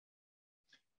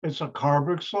 It's a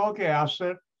carboxylic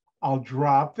acid. I'll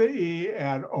drop the E,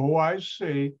 add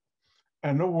OIC,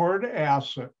 and the word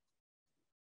acid.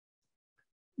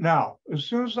 Now, as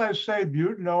soon as I say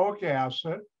butanoic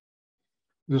acid,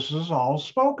 this is all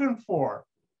spoken for.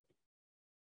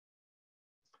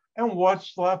 And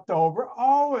what's left over?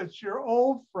 Oh, it's your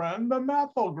old friend, the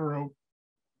methyl group.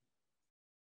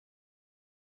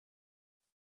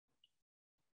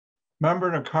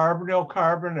 Remember the carbonyl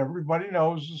carbon, everybody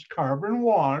knows is carbon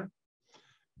 1.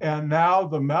 And now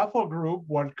the methyl group,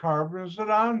 what carbon is it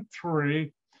on?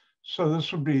 3. So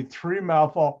this would be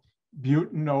 3-methyl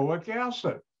butanoic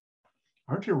acid.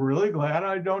 Aren't you really glad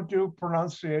I don't do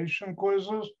pronunciation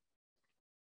quizzes?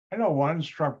 I know one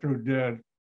instructor who did.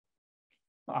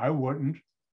 I wouldn't.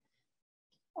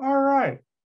 All right.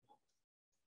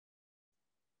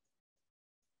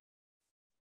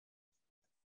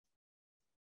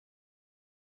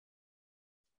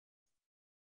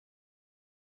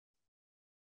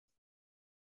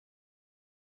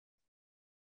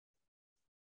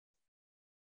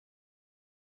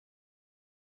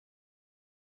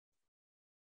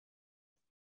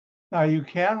 Now you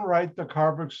can write the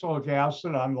carboxylic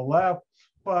acid on the left,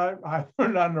 but I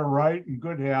learned on the right and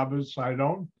good habits, I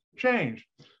don't change.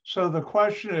 So the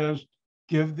question is,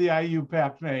 give the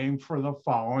IUPAC name for the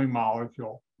following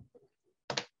molecule.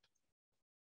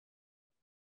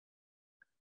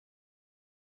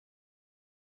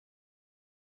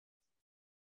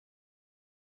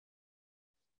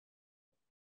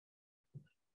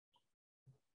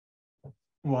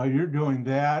 While you're doing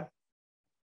that,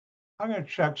 I'm going to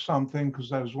check something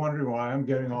because I was wondering why I'm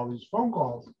getting all these phone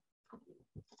calls.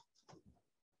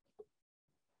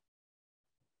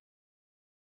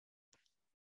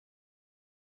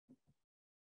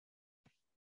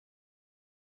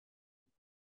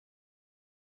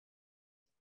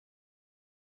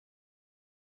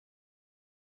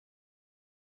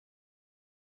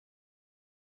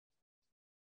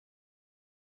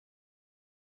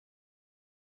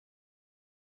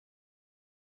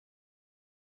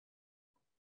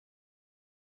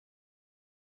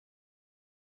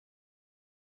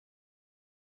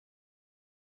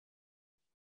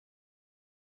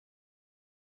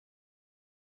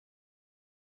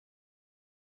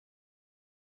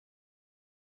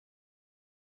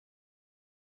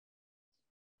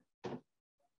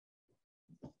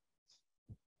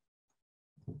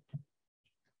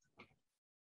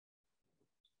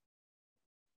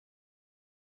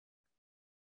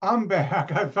 I'm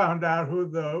back. I found out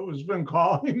who's been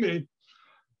calling me.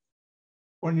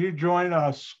 When you join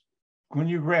us, when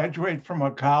you graduate from a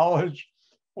college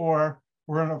or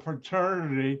we're in a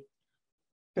fraternity,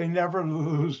 they never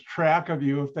lose track of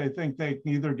you if they think they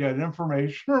can either get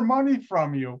information or money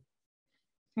from you.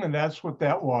 And that's what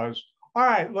that was. All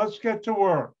right, let's get to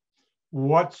work.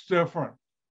 What's different?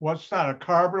 What's not a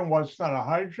carbon? What's not a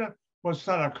hydrogen? What's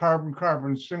not a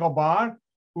carbon-carbon single bond?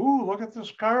 Ooh, look at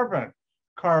this carbon.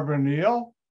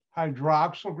 Carbonyl,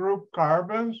 hydroxyl group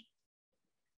carbons.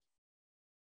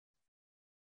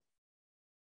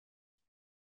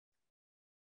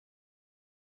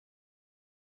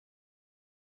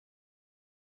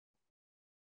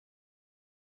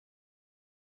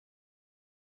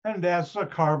 and that's the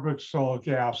carboxylic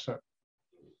acid.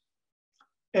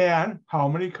 And how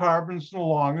many carbons in the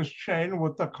longest chain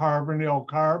with the carbonyl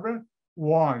carbon?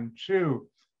 1, 2,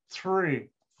 3,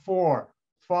 4,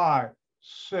 5,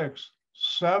 6,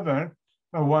 7.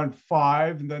 I went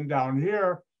 5, and then down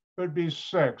here would be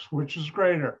 6, which is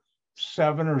greater,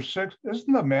 7 or 6.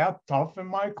 Isn't the math tough in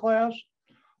my class?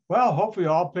 Well, hopefully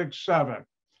I'll pick 7.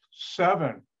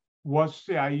 7, what's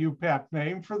the IUPAC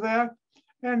name for that?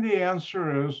 And the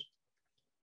answer is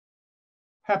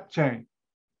heptane.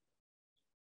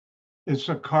 It's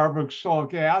a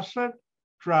carboxylic acid.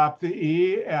 Drop the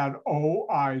E, add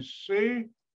OIC,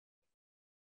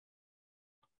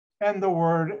 and the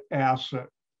word acid.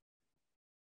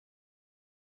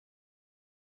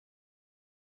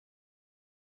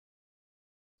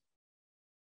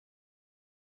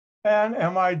 And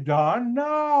am I done?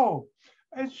 No,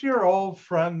 it's your old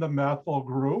friend, the methyl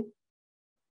group.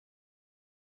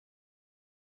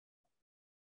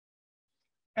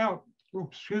 And,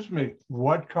 excuse me,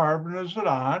 what carbon is it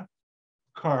on?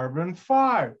 Carbon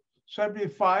 5. So that'd be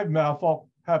 5-methyl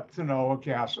heptanoic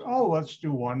acid. Oh, let's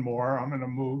do one more. I'm in a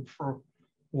mood for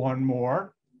one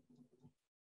more.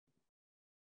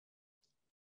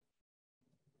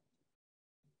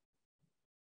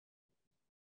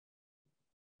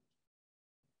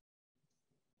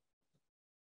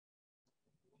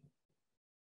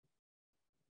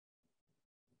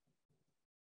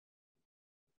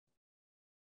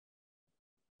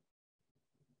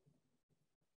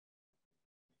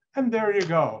 And there you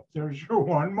go. There's your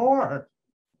one more.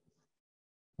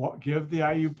 Well, give the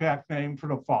IUPAC name for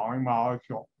the following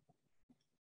molecule.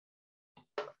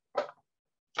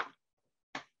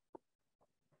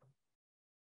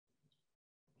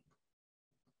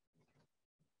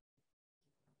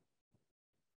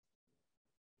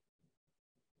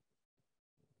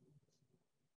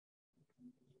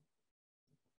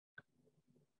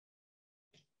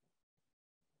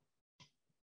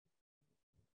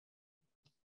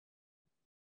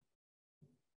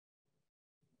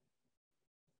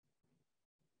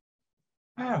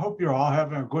 I hope you're all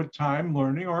having a good time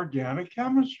learning organic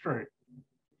chemistry.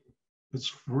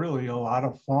 It's really a lot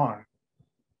of fun.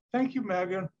 Thank you,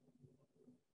 Megan.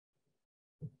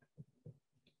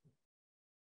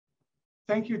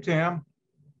 Thank you, Tam.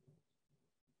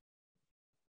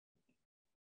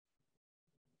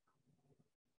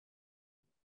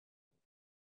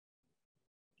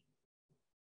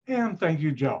 And thank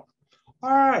you, Joe. All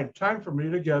right, time for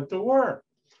me to get to work.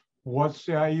 What's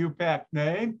the IUPAC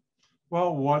name?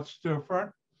 Well, what's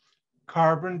different?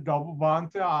 Carbon double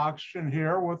bond to oxygen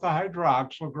here with a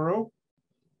hydroxyl group.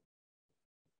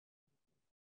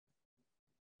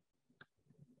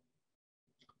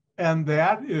 And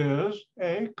that is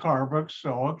a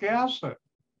carboxylic acid.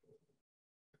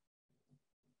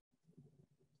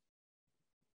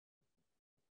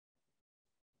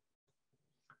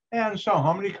 And so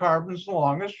how many carbons in the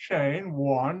longest chain?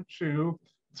 1, 2,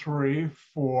 3,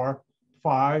 4,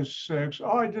 5, 6.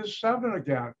 Oh, I did 7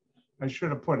 again. I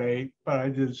should have put 8, but I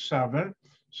did 7.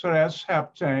 So that's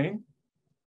heptane.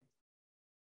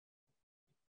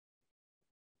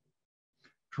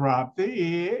 Drop the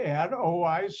E, add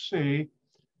OIC,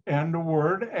 and the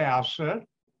word acid.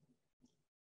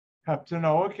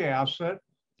 Heptanoic acid.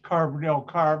 Carbonyl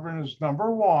carbon is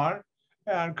number 1.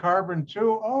 And carbon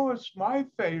 2, oh, it's my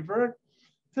favorite,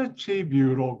 the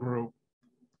T-butyl group.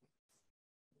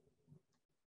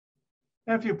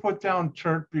 And if you put down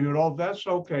tert-butyl, that's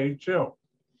okay too.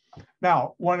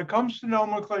 Now, when it comes to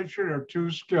nomenclature, there are 2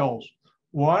 skills.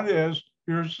 One is,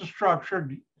 here's the structure,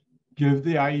 give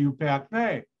the IUPAC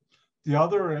name. The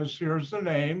other is, here's the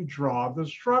name, draw the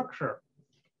structure.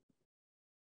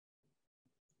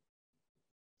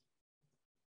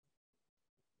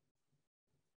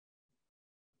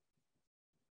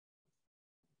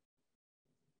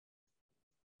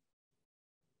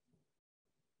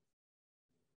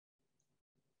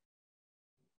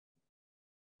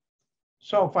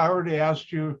 So if I were to ask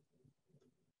you,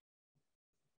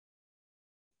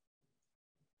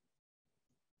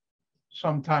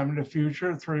 sometime in the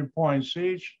future, 3 points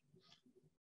each,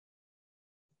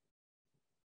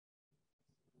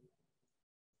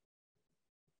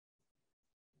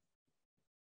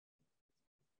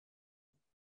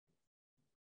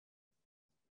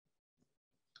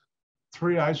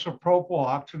 three isopropyl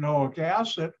octanoic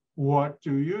acid, what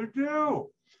do you do?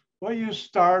 Well, you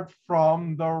start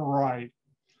from the right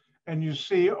and you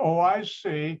see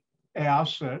OIC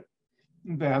acid,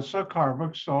 that's a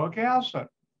carboxylic acid.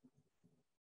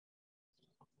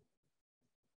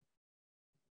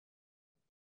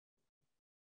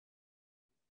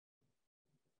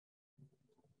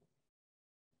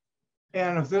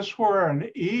 And if this were an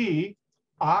E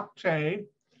octane,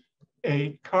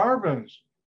 8 carbons.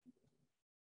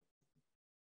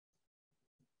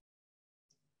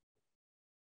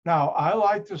 Now, I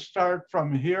like to start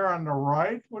from here on the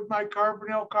right with my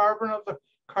carbonyl carbon of the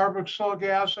carboxylic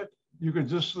acid. You could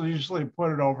just easily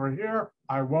put it over here.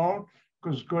 I won't,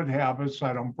 because good habits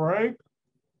I don't break.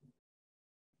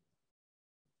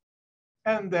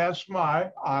 And that's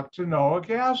my octanoic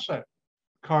acid.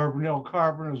 Carbonyl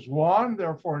carbon is 1,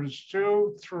 therefore it's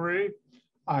 2, 3.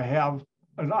 I have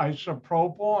an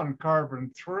isopropyl on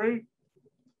carbon 3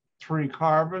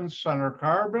 carbons, center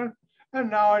carbon. And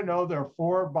now I know there are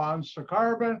 4 bonds to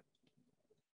carbon.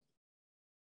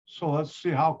 So let's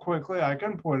see how quickly I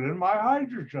can put in my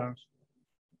hydrogens.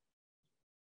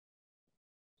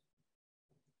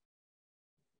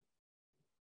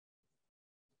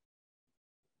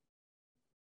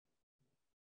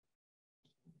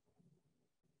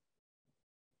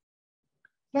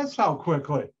 That's how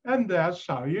quickly, and that's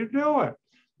how you do it.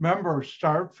 Remember,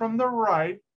 start from the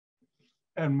right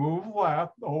and move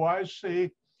left.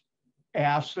 OIC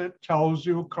acid tells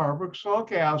you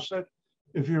carboxylic acid.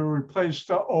 If you replace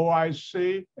the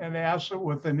OIC and acid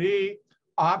with an E,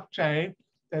 octane,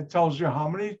 that tells you how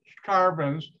many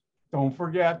carbons. Don't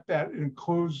forget that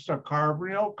includes the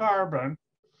carbonyl carbon,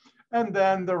 and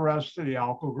then the rest of the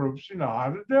alkyl groups you know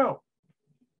how to do.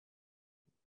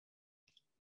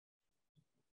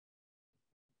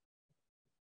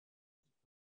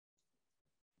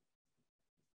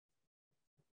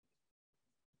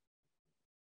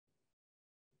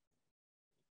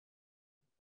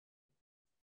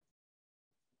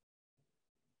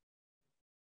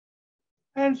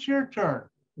 And it's your turn.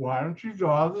 Why don't you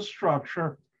draw the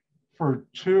structure for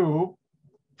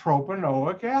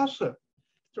 2-propanoic acid,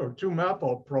 or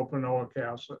 2-methylpropanoic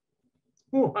acid?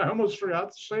 Oh, I almost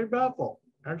forgot to say methyl.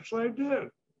 Actually, I did.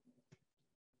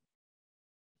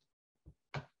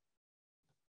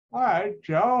 All right,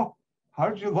 Joe,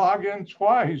 how'd you log in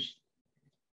twice?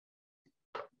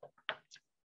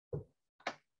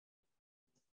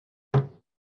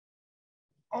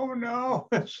 Oh no,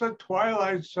 it's the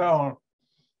Twilight Zone.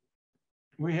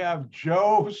 We have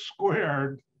Joe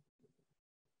squared.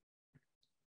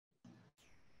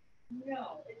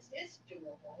 No, it's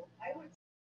doable. I would.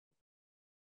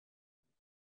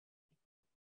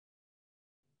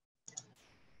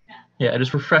 Yeah, I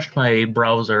just refreshed my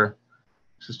browser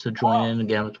just to join in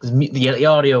again because the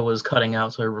audio was cutting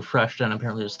out, so I refreshed and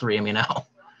apparently there's 3 of me now.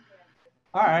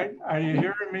 All right, are you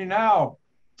hearing me now?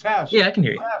 Test. Yeah, I can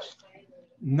hear you. Test.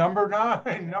 Number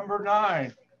 9, number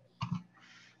 9.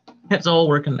 It's all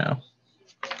working now.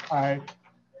 All right,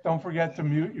 don't forget to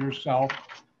mute yourself.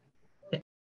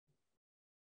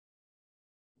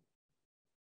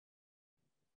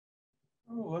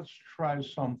 Oh, let's try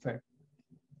something.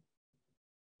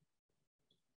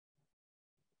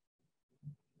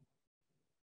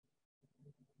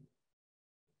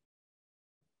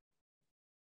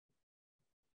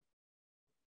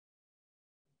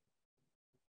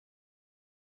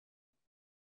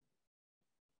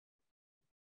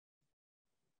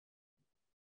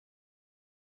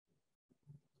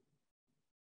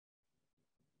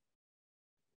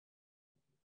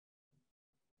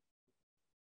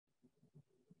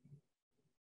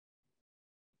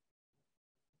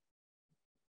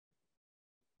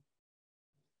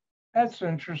 That's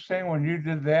interesting. When you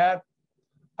did that,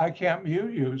 I can't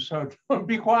mute you, so don't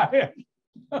be quiet.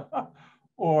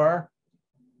 Or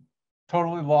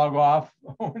totally log off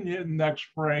when you next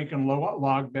break and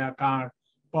log back on.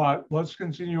 But let's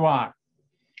continue on.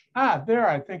 There,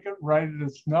 I think it righted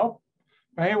its nope.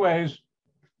 Anyways,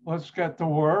 let's get to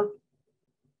work.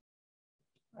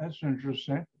 That's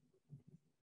interesting.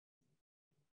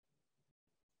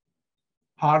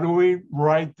 How do we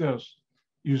write this?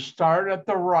 You start at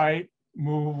the right,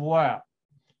 move left.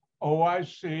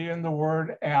 OIC and the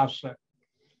word acid.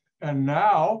 And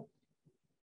now,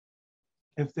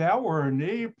 if that were an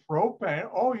E, propane,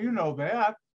 oh, you know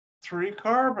that, 3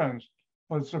 carbons.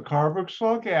 But it's a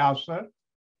carboxylic acid.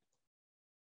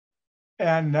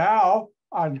 And now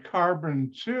on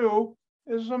carbon 2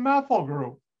 is a methyl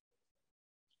group.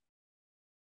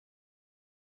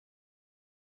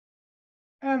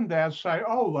 And that's like,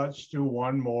 oh, let's do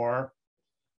one more.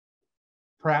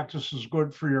 Practice is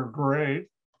good for your grade.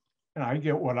 And I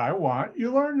get what I want.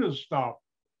 You learn this stuff.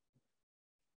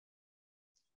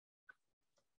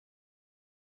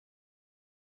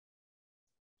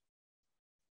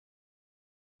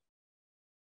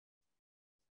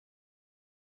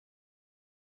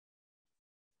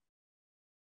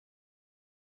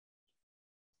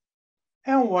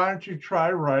 And why don't you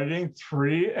try writing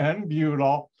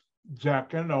 3N-butyl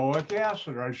decanoic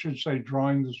acid, or I should say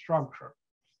drawing the structure.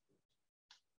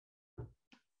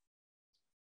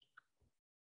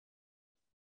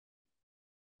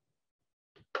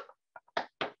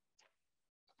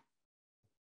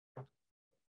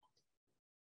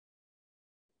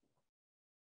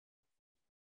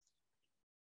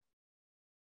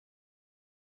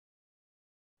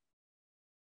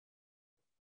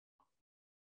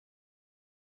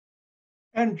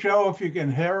 And Joe, if you can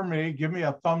hear me, give me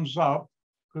a thumbs up,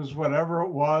 because whatever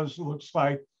it was, looks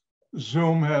like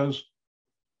Zoom has,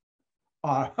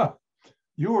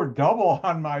 you were double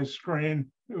on my screen.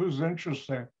 It was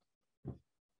interesting. All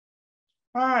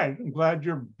right, I'm glad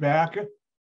you're back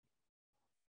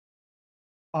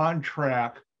on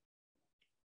track.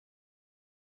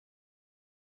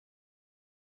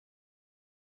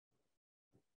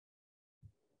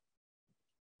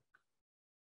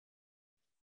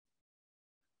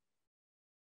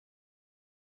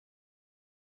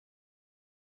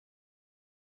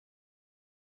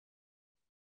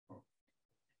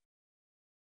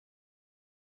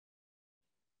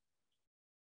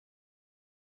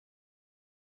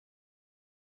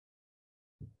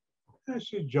 I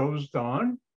see Joe's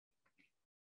done.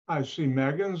 I see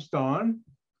Megan's done.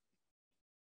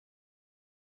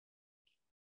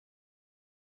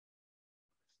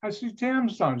 I see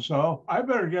Tam's done, so I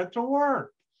better get to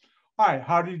work. All right,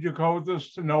 how did you code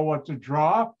this to know what to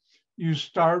draw? You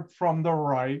start from the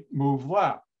right, move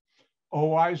left.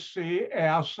 OIC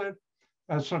acid,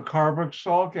 that's a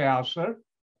carboxylic acid.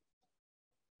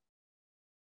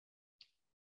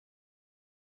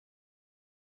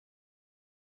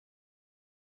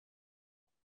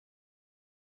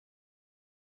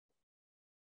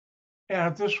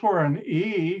 And if this were an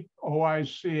E,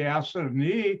 OIC acid and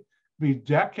E, be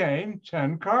decane,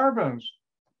 10 carbons.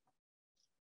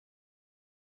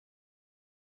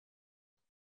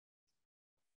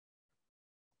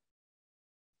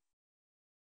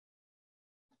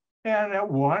 And at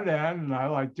one end, and I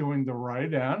like doing the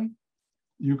right end,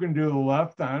 you can do the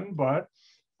left end, but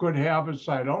good habits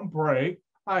I don't break.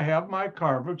 I have my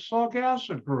carboxylic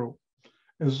acid group.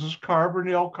 This is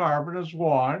carbonyl carbon is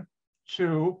 1,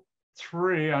 2,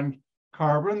 3, and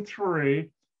carbon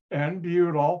 3, and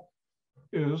butyl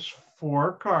is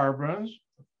 4 carbons,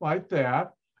 like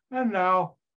that. And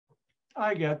now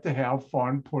I get to have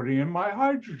fun putting in my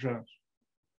hydrogens.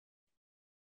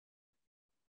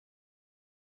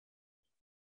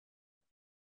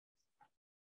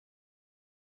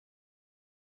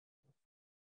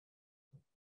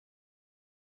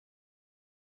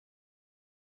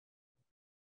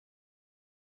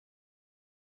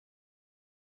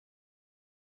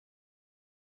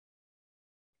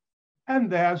 And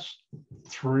that's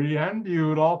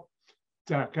 3N-butyl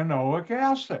decanoic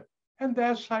acid. And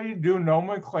that's how you do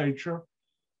nomenclature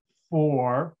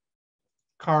for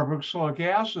carboxylic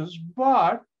acids,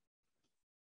 but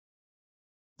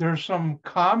there's some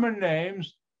common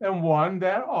names and one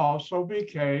that also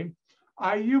became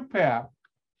IUPAC.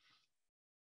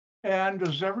 And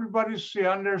does everybody see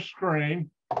on their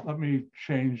screen? Let me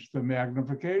change the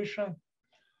magnification.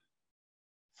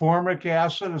 Formic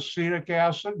acid, acetic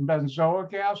acid,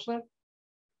 benzoic acid.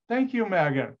 Thank you,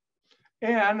 Megan.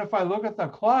 And if I look at the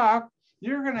clock,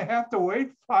 you're going to have to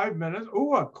wait 5 minutes.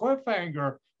 Ooh, a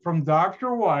cliffhanger from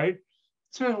Dr. White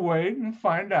to wait and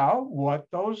find out what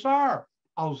those are.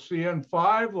 I'll see you in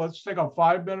 5. Let's take a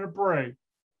 5-minute break.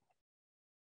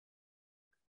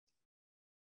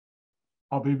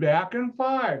 I'll be back in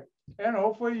 5, and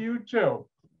hopefully you too.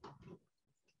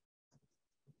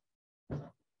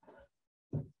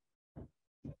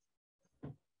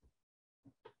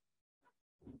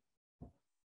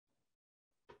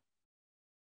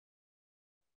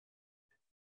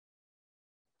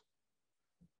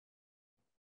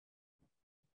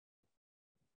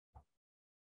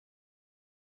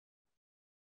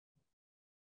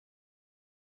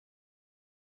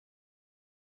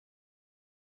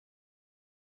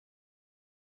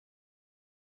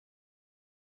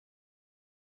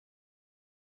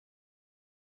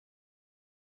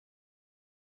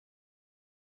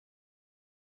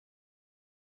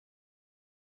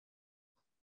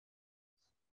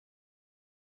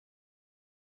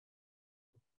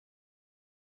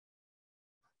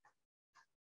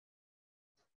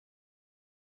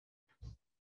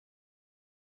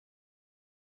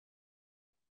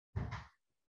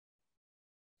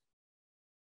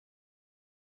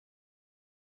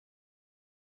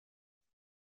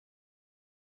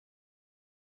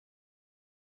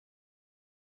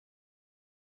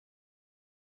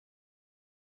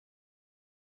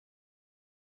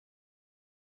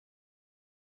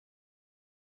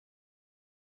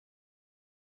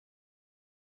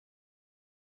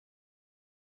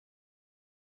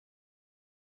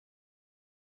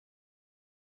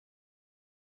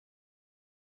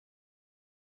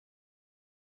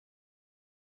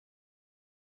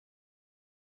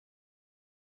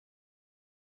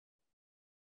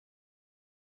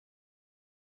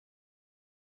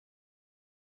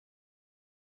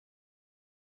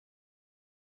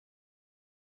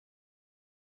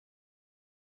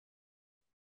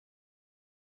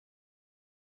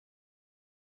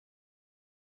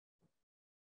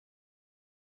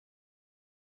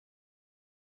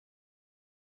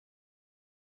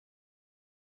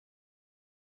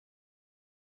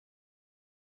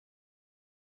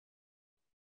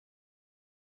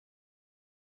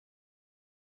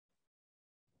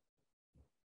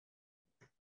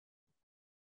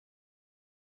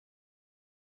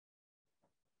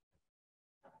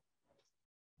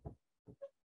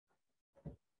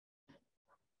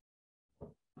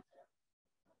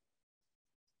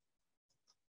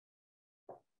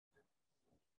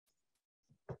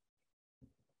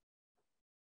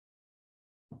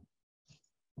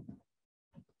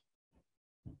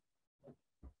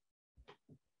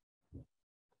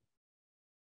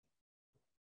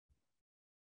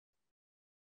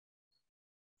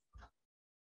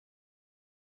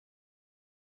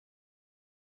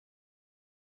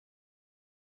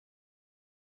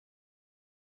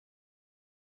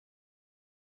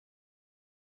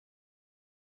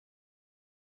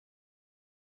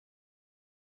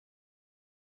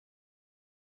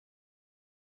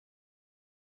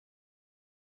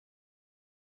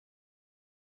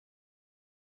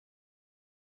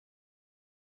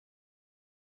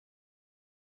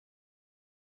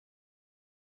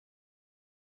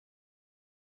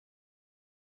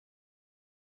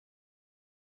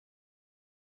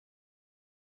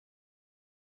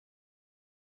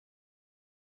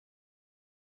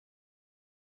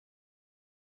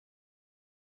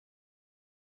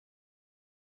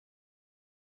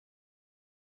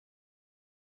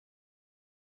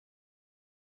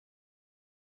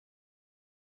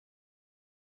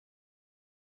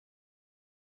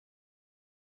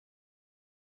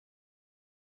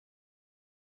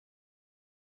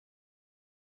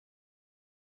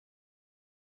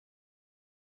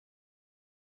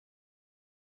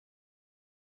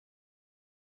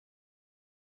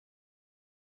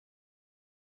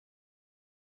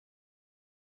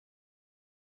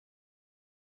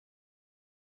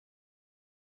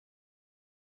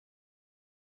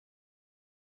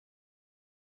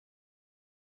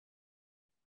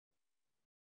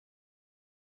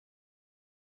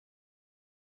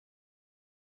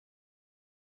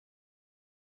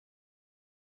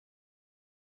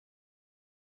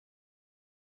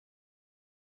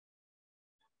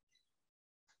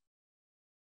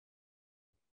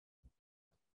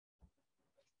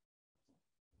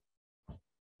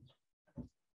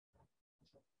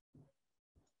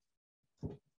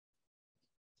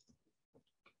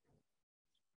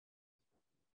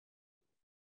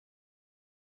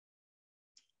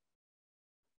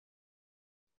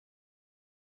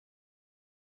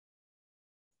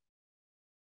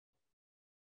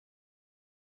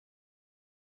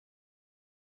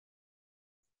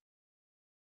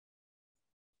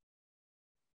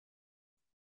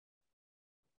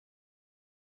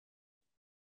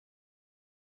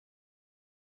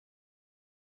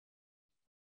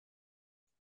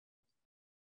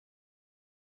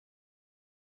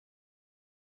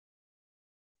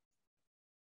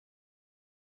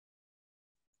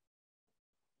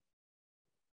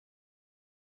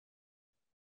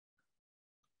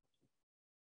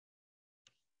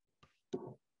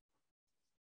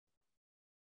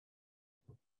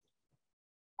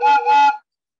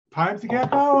 Time to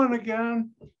get going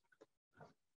again.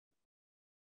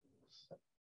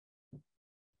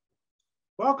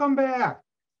 Welcome back.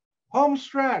 Home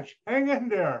stretch, hang in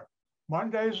there.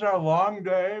 Monday's our long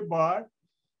day, but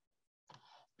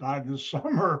God, this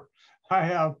summer I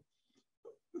have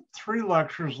two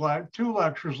lectures like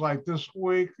this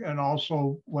week and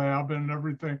also lab and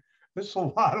everything. It's a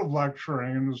lot of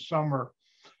lecturing in the summer.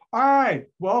 All right,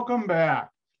 welcome back.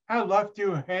 I left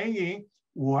you hanging.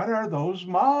 What are those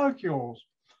molecules?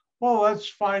 Well, let's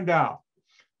find out.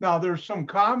 Now, there's some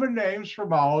common names for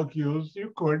molecules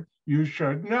you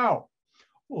should know.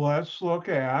 Let's look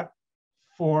at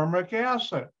formic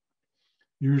acid.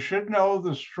 You should know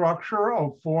the structure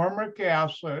of formic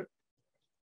acid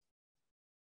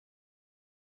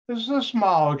is this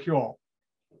molecule.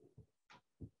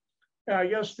 And I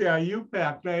guess the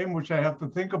IUPAC name, which I have to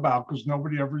think about because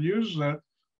nobody ever uses it,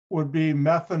 would be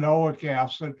methanoic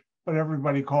acid, but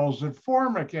everybody calls it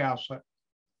formic acid.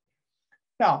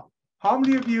 Now, how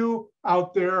many of you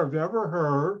out there have ever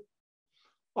heard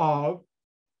of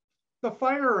the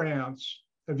fire ants?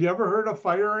 Have you ever heard of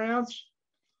fire ants?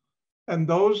 And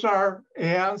those are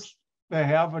ants that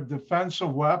have a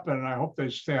defensive weapon. I hope they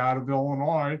stay out of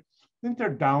Illinois. I think they're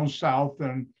down south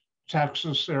in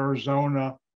Texas,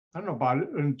 Arizona. I don't know about it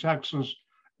in Texas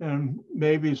and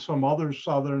maybe some other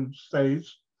southern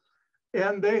states.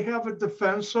 And they have a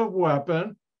defensive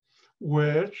weapon,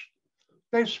 which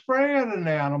they spray at an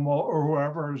animal or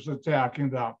whoever is attacking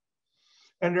them.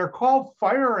 And they're called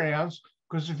fire ants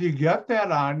because if you get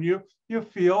that on you, you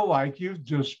feel like you've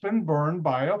just been burned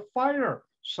by a fire,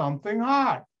 something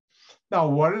hot. Now,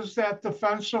 what is that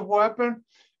defensive weapon?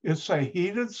 It's a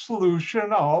heated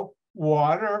solution of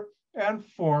water and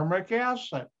formic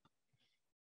acid.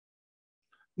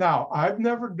 Now, I've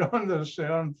never done this,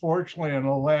 unfortunately, in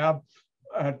a lab.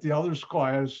 At the other school,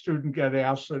 I had a student get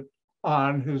acid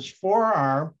on his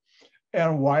forearm.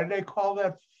 And why do they call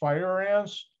that fire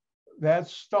ants? That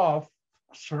stuff,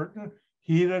 certain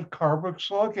heated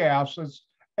carboxylic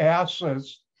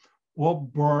acids will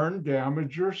burn,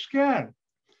 damage your skin.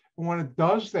 And when it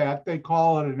does that, they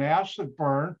call it an acid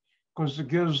burn because it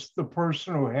gives the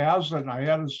person who has it, and I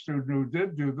had a student who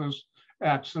did do this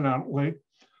accidentally,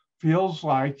 feels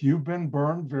like you've been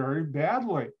burned very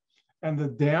badly. And the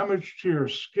damage to your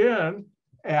skin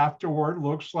afterward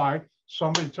looks like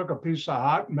somebody took a piece of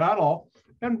hot metal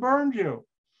and burned you.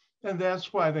 And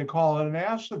that's why they call it an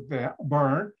acid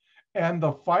burn. And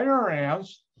the fire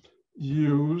ants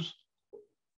use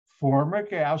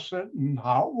formic acid and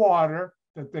hot water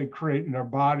that they create in their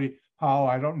body. How,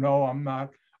 I don't know, I'm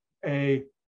not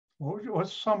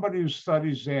what's somebody who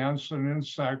studies ants and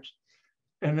insects,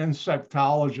 an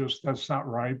insectologist, that's not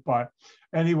right, but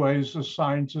anyways, a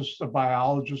scientist, a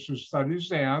biologist who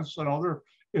studies ants and other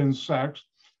insects,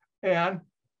 and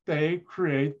they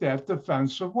create that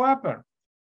defensive weapon.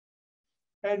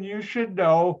 And you should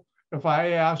know, if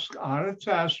I ask on a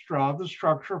test, draw the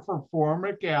structure for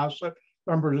formic acid,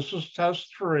 remember this is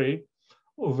test 3,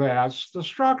 well, that's the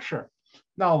structure.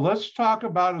 Now let's talk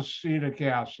about acetic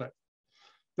acid.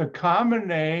 The common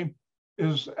name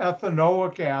is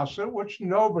ethanoic acid, which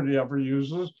nobody ever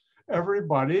uses.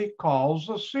 Everybody calls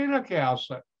acetic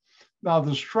acid. Now,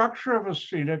 the structure of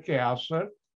acetic acid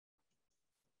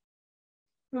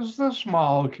is this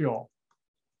molecule.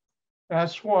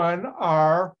 That's when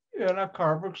R in a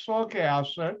carboxylic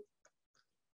acid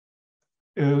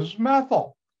is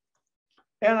methyl.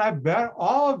 And I bet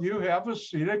all of you have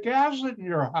acetic acid in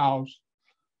your house.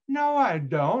 No, I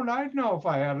don't. I'd know if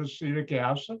I had acetic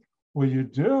acid. Well, you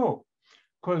do.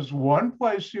 Because one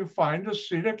place you find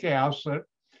acetic acid,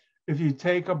 if you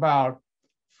take about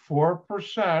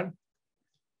 4%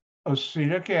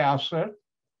 acetic acid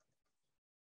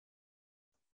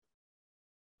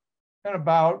and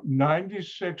about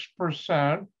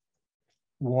 96%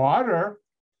 water,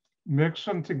 mix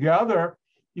them together,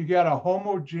 you get a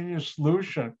homogeneous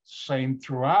solution, same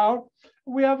throughout.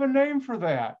 We have a name for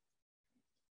that.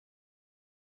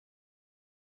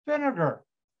 Vinegar.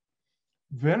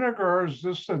 Vinegar is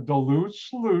just a dilute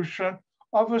solution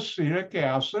of acetic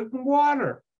acid and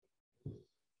water.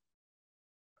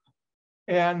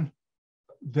 And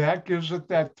that gives it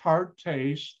that tart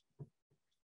taste,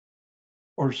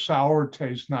 or sour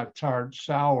taste, not tart,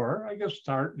 sour. I guess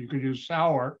tart, you could use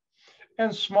sour.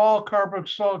 And small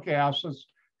carboxylic acids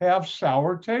have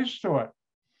sour taste to it.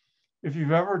 If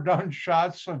you've ever done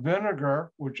shots of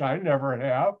vinegar, which I never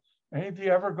have, any of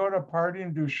you ever go to a party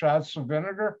and do shots of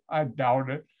vinegar? I doubt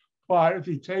it. But if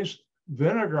you taste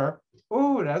vinegar,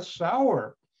 ooh, that's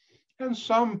sour. And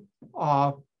some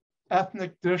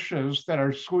ethnic dishes that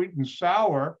are sweet and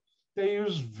sour, they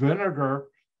use vinegar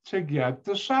to get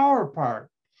the sour part.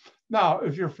 Now,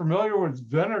 if you're familiar with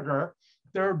vinegar,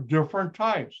 there are different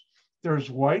types.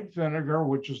 There's white vinegar,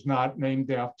 which is not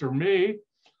named after me.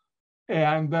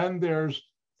 And then there's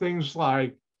things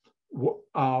like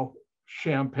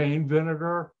champagne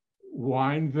vinegar,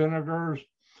 wine vinegars.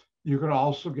 You can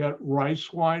also get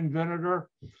rice wine vinegar.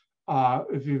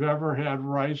 If you've ever had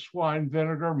rice wine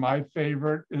vinegar, my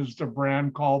favorite is the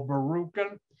brand called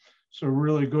Barucan. It's a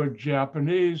really good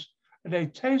Japanese. And they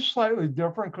taste slightly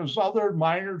different because other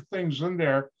minor things in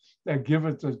there that give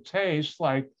it the taste,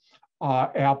 like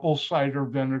apple cider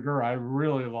vinegar, I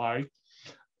really like.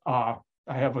 I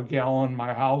have a gallon in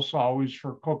my house always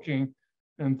for cooking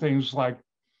and things like,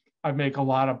 I make a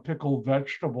lot of pickled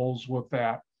vegetables with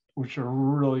that, which are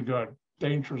really good,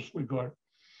 dangerously good.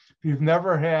 If you've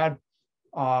never had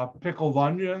pickled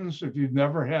onions, if you've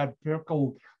never had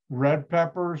pickled red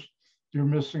peppers, you're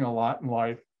missing a lot in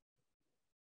life.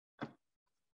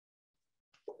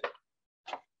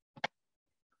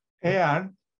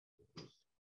 And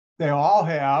they all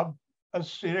have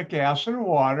acetic acid and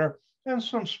water and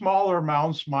some smaller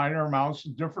amounts, minor amounts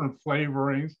of different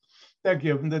flavorings that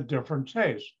give them the different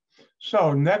taste.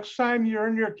 So next time you're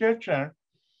in your kitchen,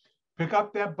 pick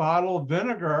up that bottle of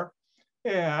vinegar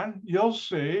and you'll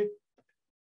see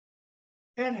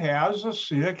it has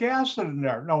acetic acid in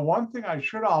there. Now, one thing I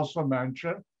should also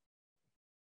mention,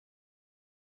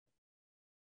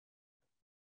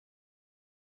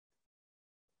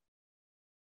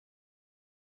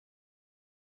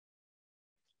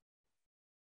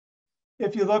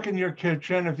 if you look in your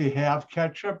kitchen, if you have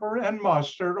ketchup and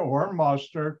mustard or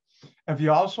mustard, if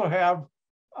you also have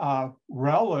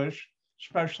relish,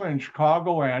 especially in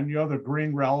Chicagoland, you know, the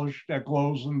green relish that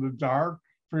glows in the dark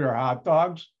for your hot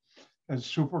dogs, and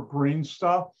super green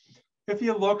stuff. If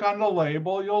you look on the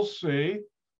label, you'll see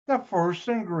the first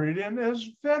ingredient is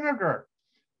vinegar,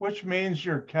 which means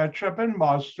your ketchup and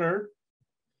mustard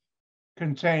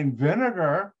contain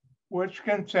vinegar, which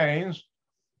contains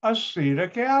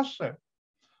acetic acid.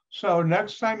 So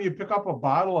next time you pick up a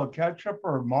bottle of ketchup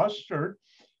or mustard,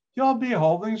 you'll be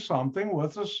holding something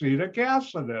with acetic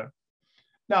acid in.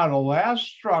 Now, the last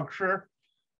structure,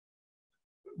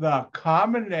 the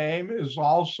common name is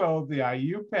also the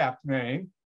IUPAC name.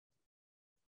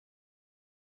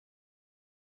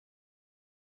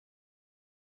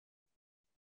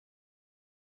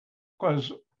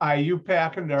 Because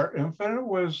IUPAC in their infinite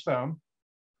wisdom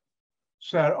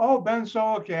said, oh,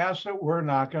 benzoic acid, we're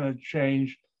not going to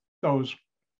change those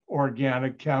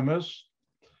organic chemists,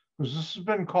 because this has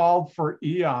been called for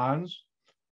eons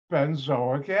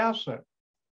benzoic acid.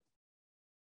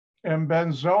 And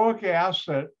benzoic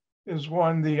acid is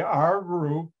when the R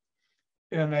group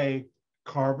in a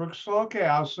carboxylic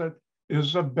acid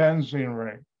is a benzene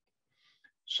ring.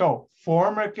 So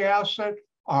formic acid,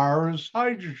 R is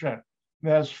hydrogen.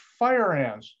 That's fire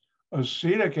ants.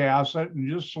 Acetic acid,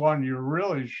 and this one you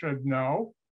really should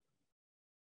know,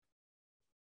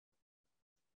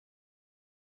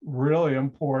 really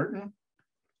important.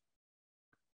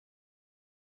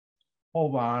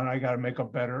 Hold on, I got to make a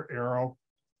better arrow.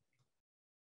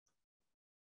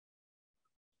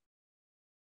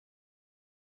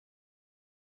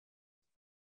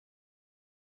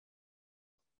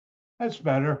 That's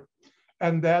better.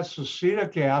 And that's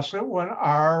acetic acid when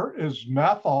R is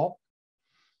methyl.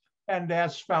 And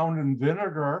that's found in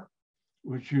vinegar,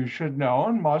 which you should know,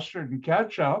 and mustard and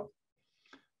ketchup.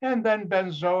 And then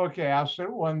benzoic acid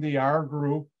when the R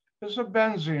group is a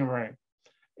benzene ring.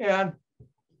 And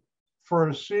for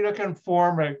acetic and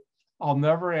formic, I'll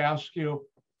never ask you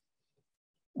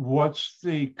what's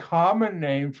the common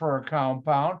name for a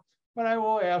compound, but I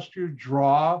will ask you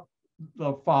draw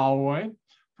the following.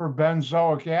 For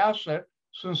benzoic acid,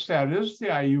 since that is the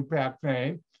IUPAC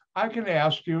name, I can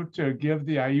ask you to give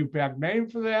the IUPAC name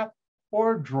for that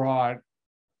or draw it.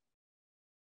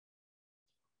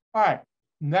 All right,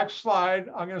 next slide.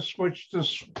 I'm going to switch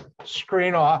this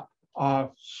screen off,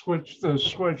 switch the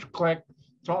switch, click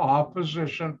to off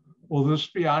position. Will this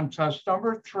be on test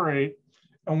number 3?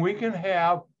 And we can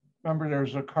have, remember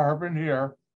there's a carbon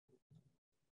here.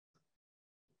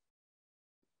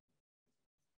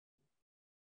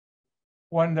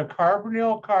 When the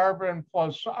carbonyl carbon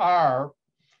plus R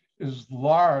is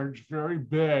large, very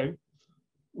big,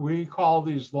 we call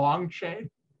these long chain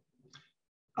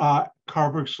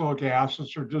carboxylic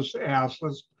acids or just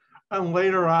acids. And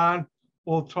later on,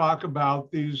 we'll talk about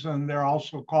these, and they're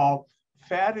also called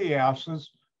fatty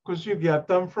acids because you get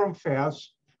them from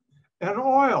fats and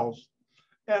oils.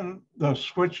 And the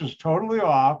switch is totally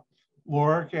off.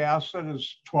 Lauric acid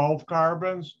is 12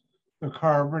 carbons. The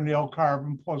carbonyl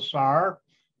carbon plus R.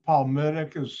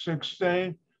 Palmitic is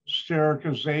 16. Stearic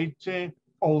is 18,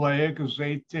 oleic is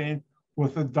 18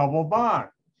 with a double bond.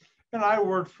 And I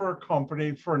worked for a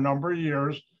company for a number of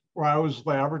years where I was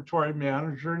laboratory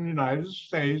manager in the United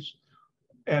States,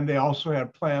 and they also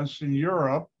had plants in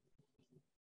Europe,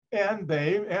 and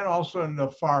also in the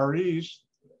Far East,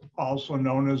 also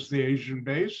known as the Asian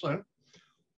Basin.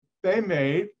 They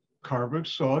made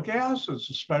carboxylic acids,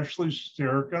 especially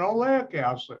stearic and oleic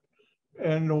acid.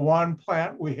 And the one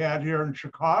plant we had here in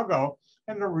Chicago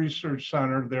and the research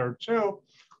center there too,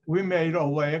 we made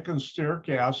oleic and stearic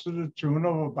acid to the tune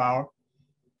of about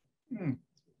a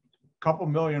couple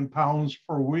million pounds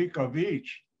per week of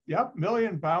each. Yep,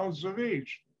 million pounds of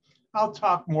each. I'll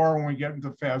talk more when we get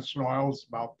into fats and oils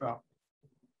about that.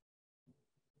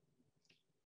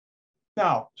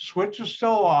 Now, switch is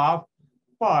still off,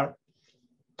 but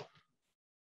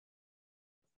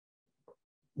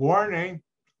warning,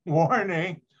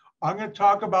 warning, I'm going to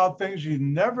talk about things you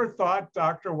never thought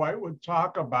Dr. White would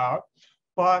talk about,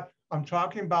 but I'm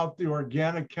talking about the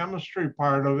organic chemistry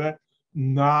part of it,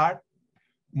 not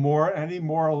any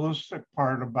moralistic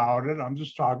part about it. I'm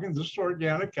just talking this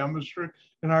organic chemistry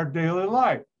in our daily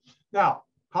life. Now,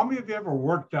 how many of you ever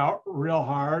worked out real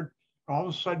hard? All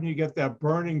of a sudden you get that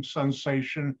burning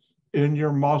sensation in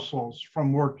your muscles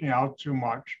from working out too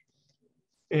much.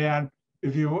 And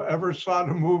if you ever saw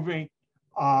the movie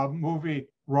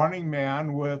Running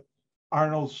Man with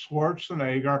Arnold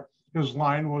Schwarzenegger, his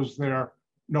line was there,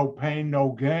 no pain,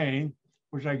 no gain,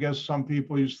 which I guess some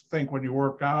people used to think when you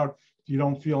work out, if you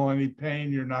don't feel any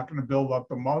pain, you're not going to build up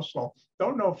the muscle.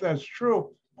 Don't know if that's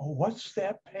true. Well, what's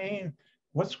that pain?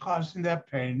 What's causing that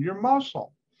pain in your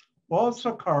muscle? Well, it's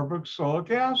a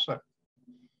carboxylic acid,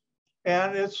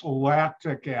 and it's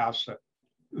lactic acid.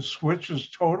 The switch is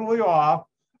totally off.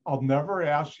 I'll never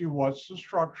ask you what's the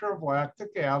structure of lactic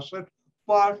acid,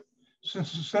 but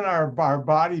since it's in our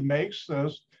body makes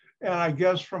this, and I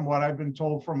guess from what I've been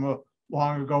told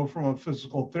long ago from a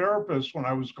physical therapist when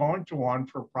I was going to one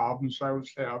for problems I was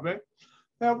having,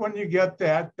 that when you get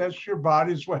that, that's your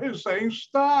body's way of saying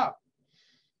stop.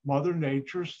 Mother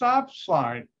Nature stop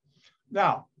sign.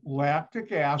 Now,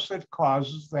 lactic acid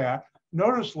causes that.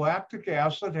 Notice lactic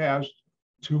acid has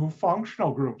two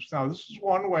functional groups. Now, this is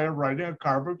one way of writing a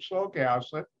carboxylic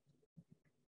acid.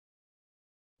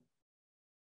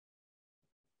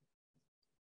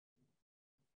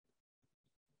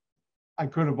 I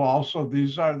could have also,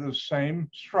 these are the same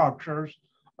structures.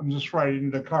 I'm just writing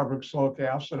the carboxylic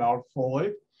acid out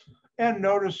fully. And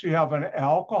notice you have an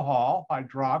alcohol,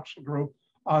 hydroxyl group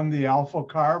on the alpha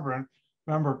carbon.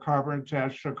 Remember, carbon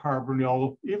attached to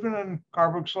carbonyl, even in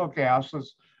carboxylic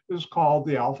acids, is called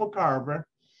the alpha carbon.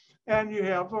 And you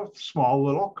have a small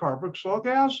little carboxylic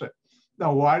acid.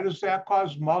 Now, why does that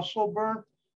cause muscle burn?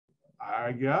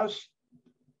 I guess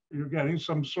you're getting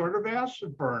some sort of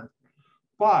acid burn.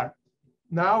 But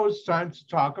now it's time to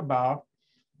talk about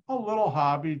a little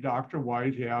hobby Dr.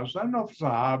 White has. I don't know if it's a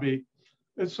hobby.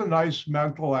 It's a nice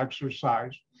mental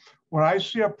exercise. When I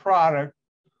see a product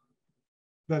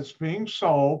that's being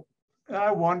sold, and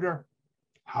I wonder,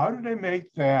 how did they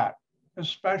make that?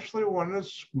 Especially when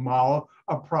it's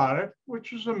a product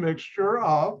which is a mixture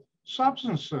of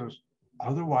substances,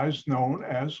 otherwise known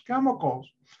as chemicals.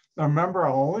 Now remember,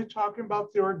 I'm only talking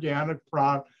about the organic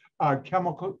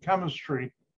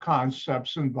chemistry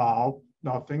concepts involved,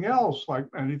 nothing else, like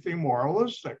anything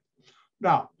moralistic.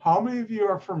 Now, how many of you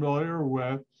are familiar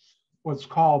with what's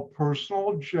called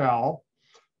personal gel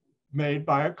made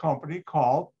by a company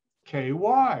called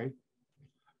KY?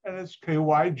 And it's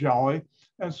KY jelly,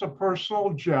 and it's a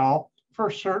personal gel for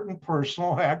certain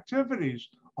personal activities.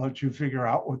 I'll let you figure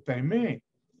out what they mean,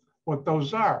 what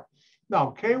those are. Now,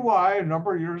 KY, a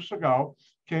number of years ago,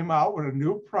 came out with a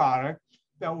new product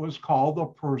that was called the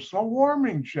personal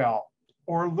warming gel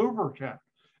or lubricant.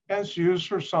 And it's used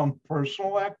for some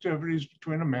personal activities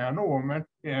between a man and a woman.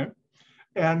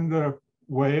 And the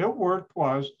way it worked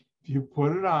was, if you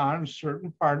put it on a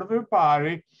certain part of your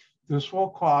body, this will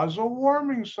cause a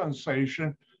warming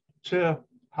sensation to,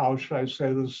 how should I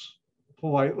say this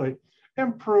politely,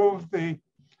 improve the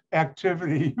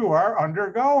activity you are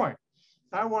undergoing.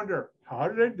 I wonder, how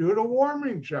did they do the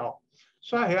warming gel?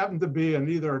 So I happened to be in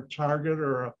either a Target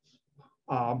or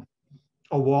a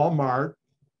Walmart,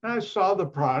 and I saw the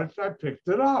product, I picked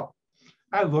it up.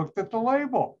 I looked at the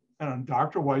label, and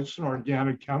Dr. White's an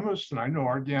organic chemist, and I know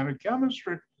organic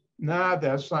chemistry. Nah,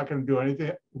 that's not going to do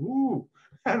anything. Ooh,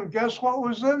 and guess what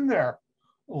was in there?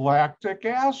 Lactic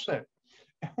acid.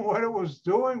 And what it was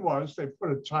doing was they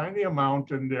put a tiny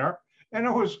amount in there, and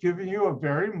it was giving you a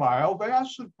very mild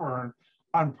acid burn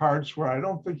on parts where I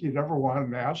don't think you'd ever want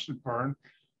an acid burn,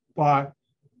 but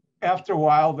after a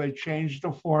while, they changed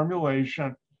the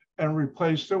formulation and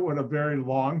replaced it with a very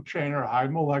long chain or high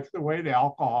molecular weight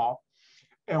alcohol.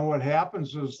 And what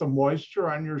happens is the moisture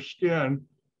on your skin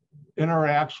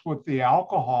interacts with the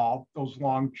alcohol, those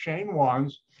long chain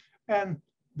ones, and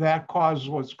that causes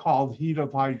what's called heat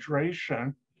of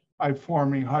hydration by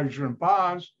forming hydrogen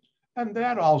bonds. And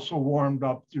that also warmed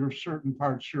up your certain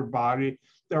parts of your body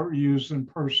that were used in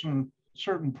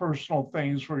certain personal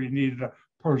things where you needed a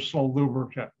personal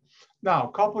lubricant. Now,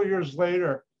 a couple of years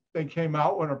later, they came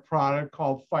out with a product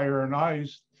called Fire and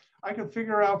Ice. I could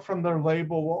figure out from their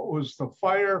label what was the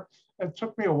fire. It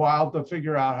took me a while to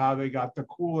figure out how they got the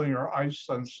cooling or ice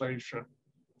sensation.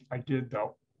 I did,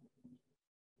 though.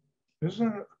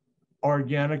 Isn't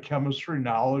organic chemistry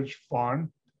knowledge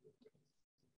fun?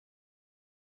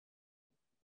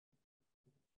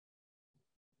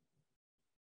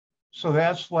 So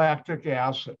that's lactic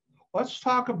acid. Let's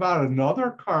talk about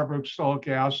another carboxylic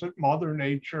acid Mother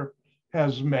Nature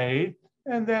has made,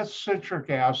 and that's citric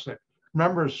acid.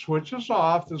 Remember, switches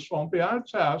off. This won't be on a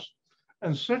test.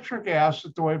 And citric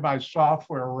acid, the way my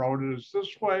software wrote it, is this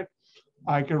way.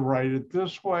 I could write it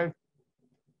this way.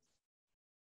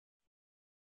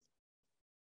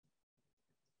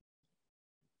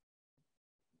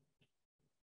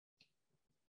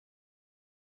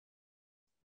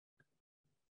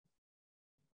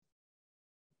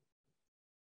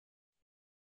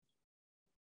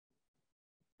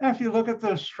 And if you look at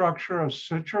the structure of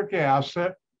citric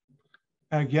acid,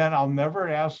 again, I'll never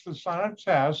ask this on a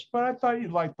test, but I thought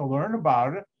you'd like to learn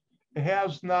about it. It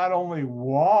has not only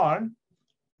 1,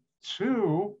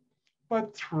 2,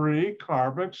 but 3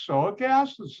 carboxylic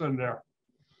acids in there.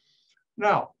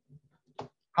 Now,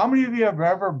 how many of you have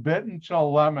ever bitten into a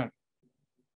lemon?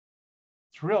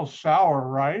 It's real sour,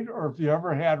 right? Or if you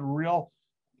ever had real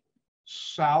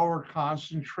sour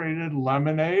concentrated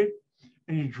lemonade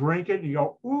and you drink it and you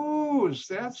go, ooh, is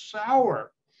that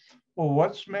sour? Well,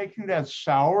 what's making that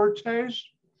sour taste?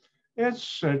 It's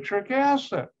citric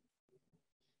acid.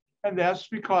 And that's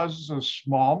because it's a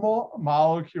small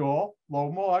molecule,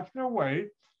 low molecular weight,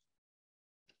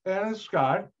 and it's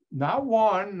got not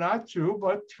 1, not 2,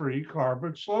 but 3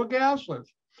 carboxylic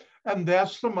acids. And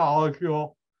that's the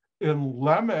molecule in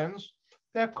lemons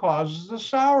that causes the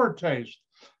sour taste.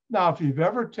 Now, if you've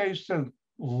ever tasted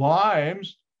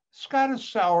limes, it's got a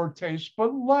sour taste,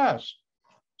 but less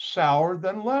sour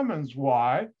than lemons.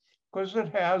 Why? Because it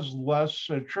has less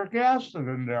citric acid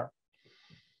in there.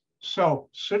 So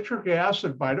citric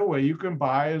acid, by the way, you can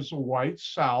buy as a white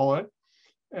solid.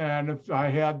 And if I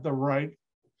had the right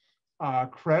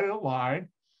credit line,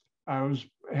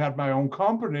 had my own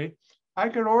company, I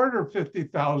could order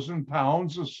 50,000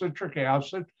 pounds of citric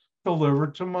acid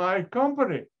delivered to my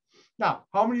company. Now,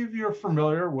 how many of you are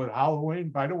familiar with Halloween?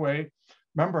 By the way,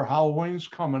 remember Halloween's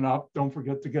coming up. Don't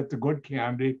forget to get the good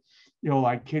candy,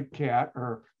 like Kit Kat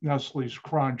or Nestle's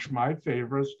Crunch, my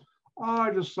favorites. Oh,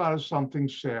 I just thought of something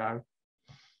sad.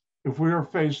 If we were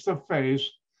face to face,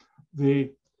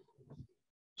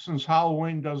 since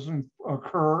Halloween doesn't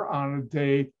occur on a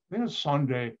day, I think it's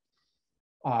Sunday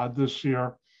this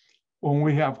year, when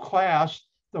we have class,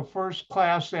 the first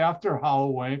class after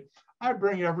Halloween, I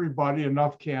bring everybody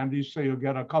enough candy so you'll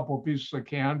get a couple pieces of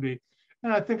candy.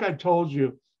 And I think I told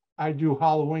you, I do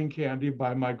Halloween candy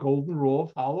by my golden rule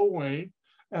of Halloween.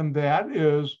 And that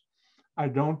is, I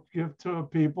don't give to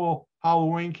people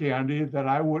Halloween candy that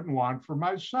I wouldn't want for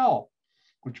myself,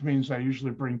 which means I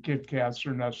usually bring Kit Kats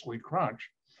or Nestle Crunch.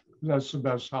 That's the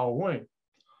best Halloween.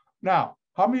 Now,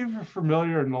 how many of you are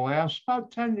familiar in the last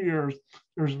about 10 years,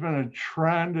 there's been a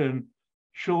trend in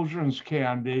children's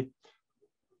candy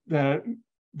that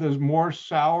the more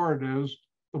sour it is,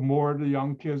 the more the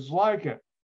young kids like it.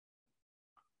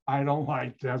 I don't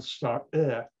like that stuff.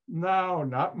 No,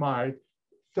 not my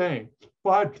thing.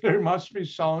 But they must be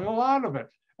selling a lot of it.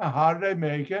 And how do they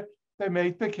make it? They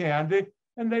make the candy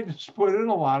and they just put in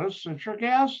a lot of citric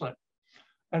acid.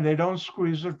 And they don't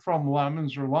squeeze it from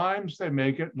lemons or limes. They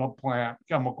make it in a plant,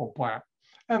 chemical plant.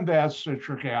 And that's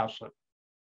citric acid.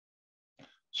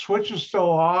 Switch is still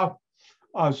off.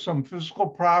 Some physical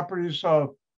properties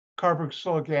of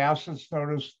carboxylic acids.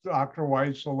 Notice Dr.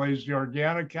 White's a lazy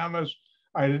organic chemist.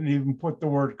 I didn't even put the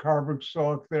word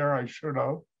carboxylic there. I should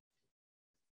have.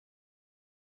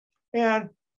 And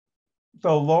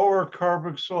the lower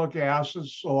carboxylic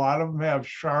acids, a lot of them have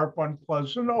sharp,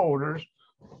 unpleasant odors,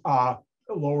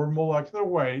 lower molecular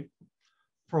weight.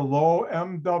 For low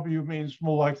MW means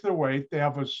molecular weight. They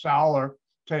have a sour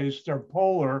taste. They're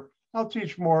polar. I'll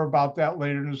teach more about that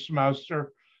later in the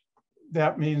semester.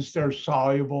 That means they're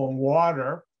soluble in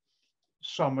water to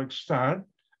some extent.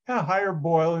 and higher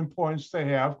boiling points they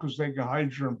have because they can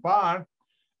hydrogen bond.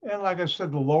 And like I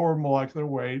said, the lower molecular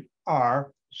weight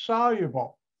are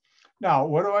soluble. Now,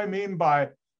 what do I mean by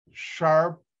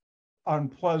sharp,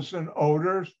 unpleasant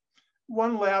odors?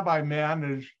 One lab I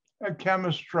managed, a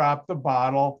chemist dropped the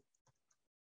bottle,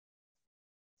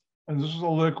 and this is a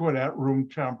liquid at room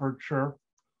temperature,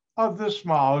 of this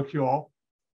molecule.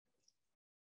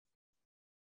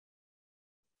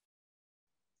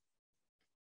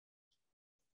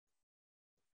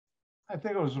 I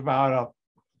think it was about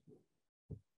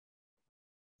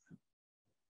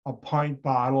a pint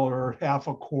bottle or half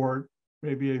a quart,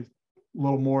 maybe a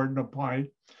little more than a pint,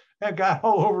 and got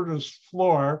all over this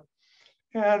floor.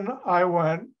 And I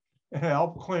went and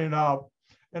helped clean up.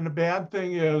 And the bad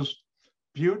thing is,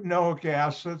 butanoic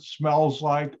acid smells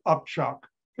like upchuck,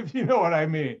 if you know what I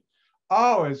mean.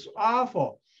 Oh, it's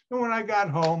awful. And when I got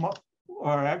home,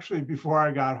 or actually before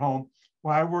I got home,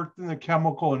 when I worked in the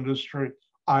chemical industry,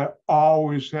 I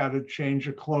always had a change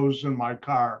of clothes in my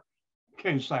car in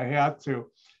case I had to.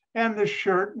 And the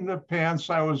shirt and the pants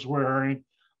I was wearing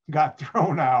got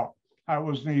thrown out. I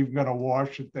wasn't even going to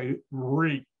wash it. They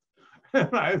reeked.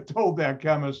 And I told that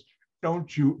chemist,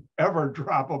 don't you ever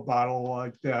drop a bottle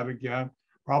like that again.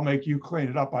 I'll make you clean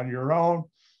it up on your own,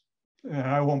 and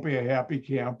I won't be a happy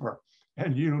camper.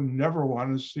 And you never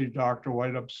want to see Dr.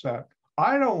 White upset.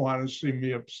 I don't want to see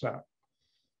me upset.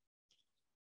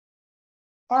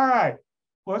 All right,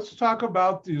 let's talk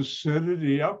about the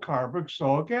acidity of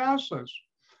carboxylic acids.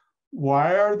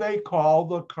 Why are they called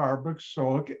the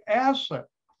carboxylic acid?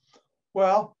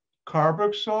 Well,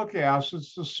 carboxylic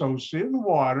acids associated in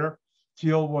water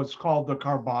deal what's called the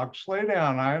carboxylate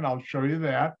anion. I'll show you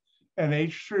that. And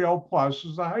H3O plus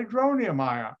is the hydronium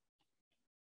ion.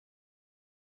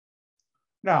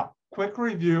 Now, quick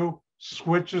review,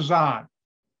 switches on.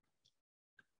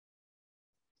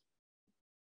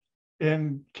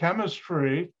 In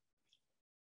chemistry,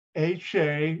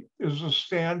 HA is a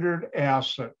standard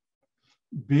acid.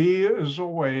 B is a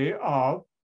way of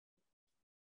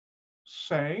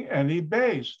saying any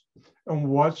base. And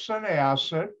what's an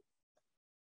acid?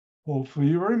 Hopefully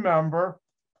you remember.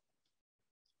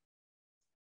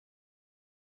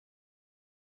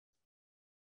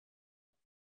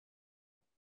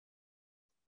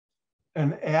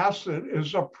 An acid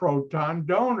is a proton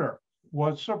donor.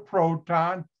 What's a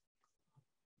proton?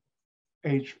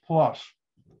 H plus.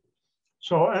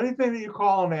 So anything that you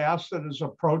call an acid is a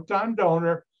proton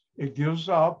donor. It gives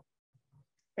up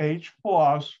H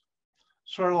plus.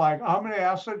 Sort of like, I'm an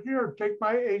acid, here, take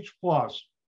my H plus.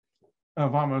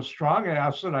 If I'm a strong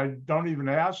acid, I don't even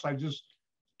ask, I just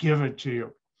give it to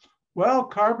you. Well,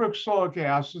 carboxylic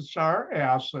acids are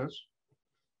acids.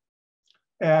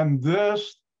 And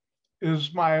this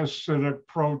is my acidic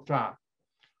proton.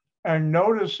 And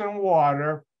notice in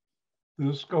water,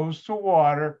 this goes to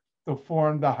water to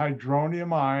form the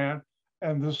hydronium ion,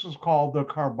 and this is called the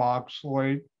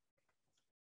carboxylate.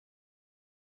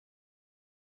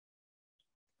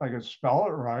 If I could spell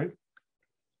it right.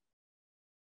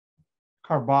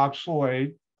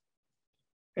 Carboxylate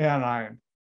anion.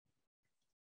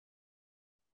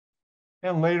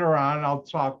 And later on, I'll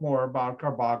talk more about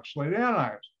carboxylate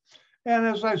anions. And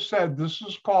as I said, this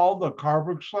is called the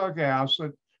carboxylic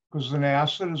acid because an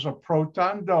acid is a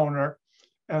proton donor,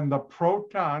 and the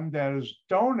proton that is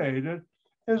donated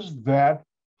is that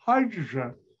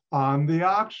hydrogen on the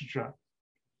oxygen.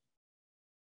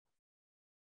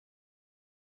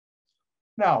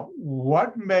 Now,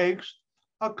 what makes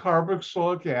a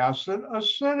carboxylic acid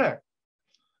acidic?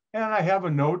 And I have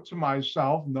a note to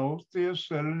myself, note the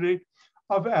acidity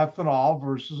of ethanol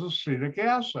versus acetic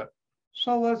acid.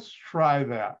 So let's try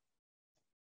that.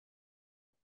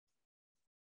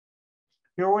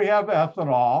 Here we have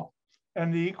ethanol,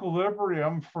 and the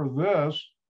equilibrium for this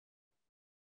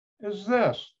is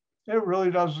this. It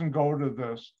really doesn't go to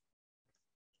this.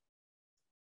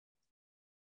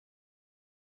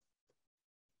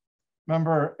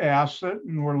 Remember acid,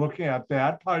 and we're looking at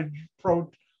that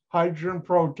hydrogen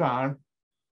proton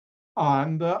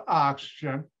on the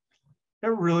oxygen. It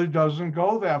really doesn't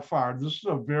go that far. This is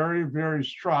a very, very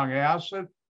strong acid.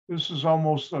 This is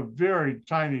almost a very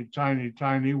tiny, tiny,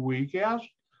 tiny weak acid.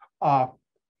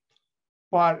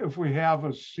 But if we have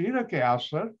acetic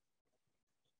acid,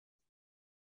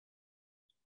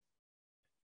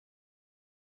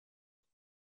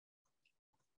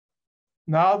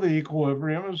 now the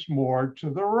equilibrium is more to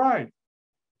the right.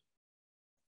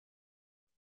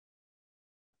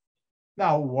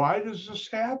 Now, why does this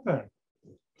happen?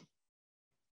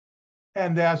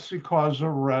 And that's because of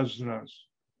resonance.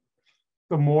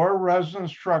 The more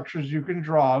resonance structures you can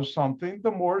draw of something,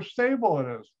 the more stable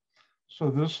it is. So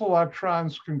this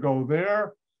electrons can go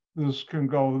there, this can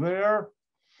go there,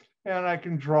 and I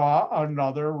can draw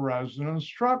another resonance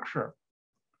structure.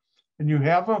 And you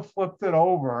haven't flipped it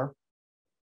over.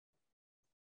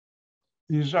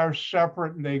 These are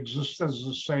separate and they exist at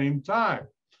the same time.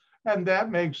 And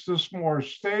that makes this more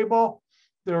stable.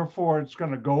 Therefore, it's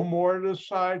going to go more to this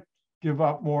side, give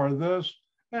up more of this.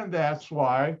 And that's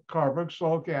why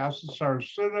carboxylic acids are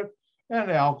acidic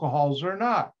and alcohols are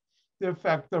not. The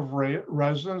effective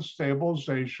resonance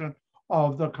stabilization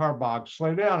of the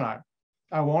carboxylate anion.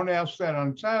 I won't ask that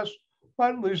on test,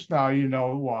 but at least now you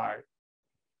know why.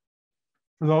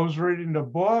 For those reading the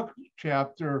book,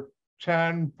 chapter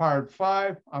 10, part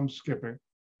 5, I'm skipping.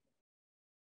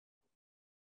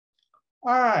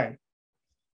 All right,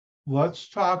 let's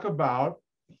talk about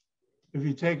if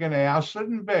you take an acid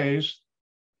and base.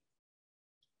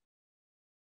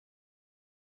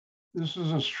 This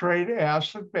is a straight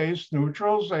acid-base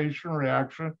neutralization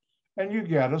reaction, and you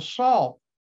get a salt.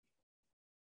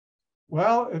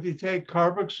 Well, if you take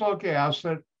carboxylic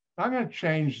acid, I'm going to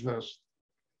change this.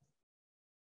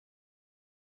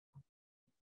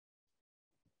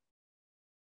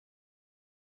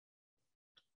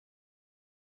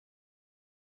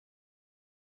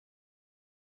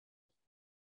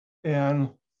 And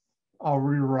I'll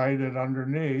rewrite it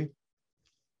underneath.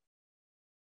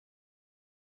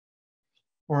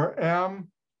 Where M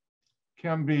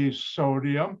can be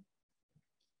sodium,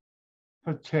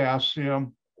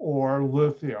 potassium, or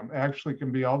lithium. Actually,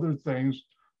 can be other things,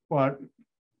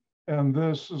 and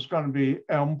this is going to be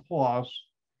M plus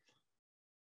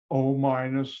O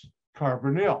minus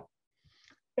carbonyl.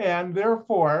 And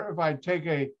therefore, if I take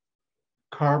a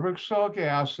carboxylic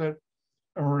acid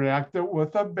and react it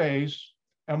with a base,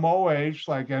 MOH,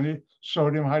 like any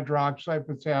sodium hydroxide,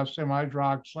 potassium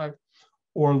hydroxide,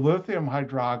 or lithium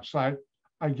hydroxide,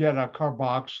 I get a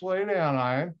carboxylate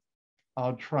anion.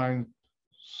 I'll try and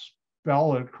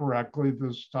spell it correctly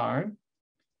this time.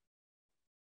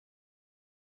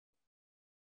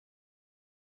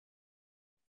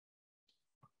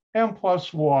 And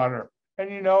plus water. And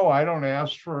you know, I don't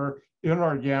ask for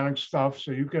inorganic stuff,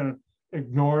 so you can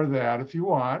ignore that if you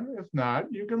want. If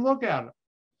not, you can look at it.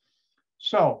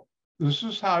 So this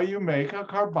is how you make a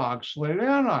carboxylate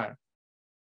anion.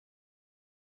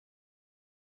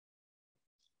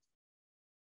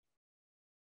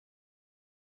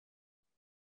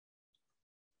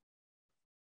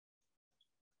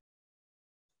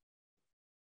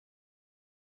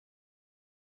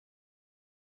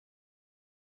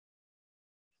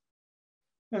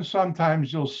 And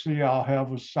sometimes you'll see I'll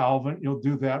have a solvent. You'll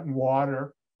do that in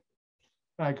water.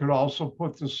 I could also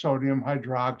put the sodium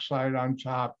hydroxide on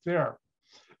top there.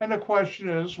 And the question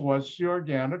is, what's the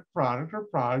organic product or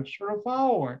products for the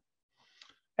following?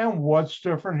 And what's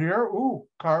different here? Ooh,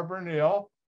 carbonyl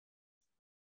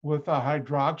with a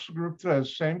hydroxyl group that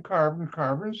has same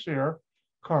carbons here,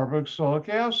 carboxylic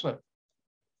acid.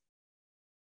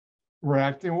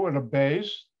 Reacting with a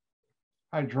base,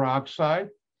 hydroxide.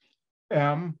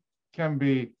 M can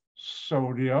be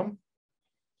sodium,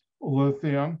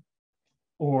 lithium,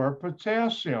 or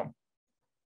potassium.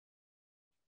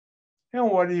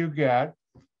 And what do you get?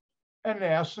 An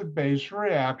acid-base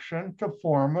reaction to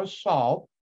form a salt.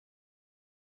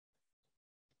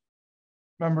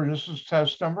 Remember, this is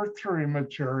test number 3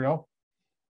 material.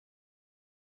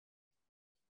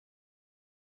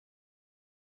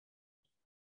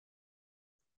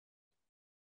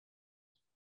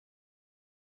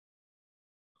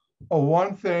 Oh,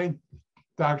 one thing,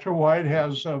 Dr. White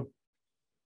has a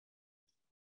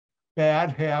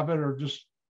bad habit or just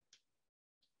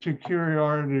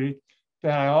peculiarity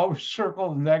that I always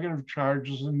circle the negative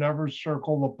charges and never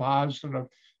circle the positive.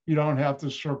 You don't have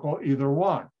to circle either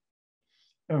one.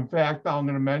 In fact, I'm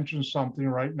going to mention something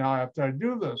right now after I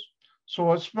do this. So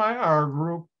what's my R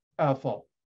group? Ethyl.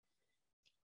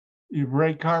 You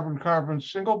break carbon-carbon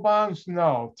single bonds?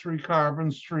 No, 3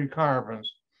 carbons, 3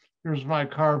 carbons. Here's my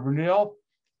carbonyl,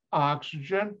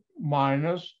 oxygen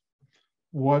minus,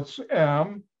 what's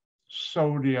M?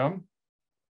 Sodium.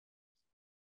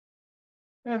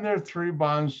 And there are 4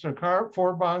 bonds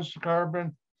to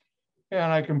carbon,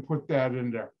 and I can put that in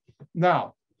there.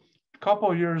 Now, a couple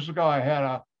of years ago, I had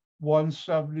a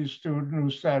 170 student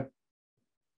who said,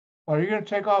 well, are you going to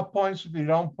take off points if you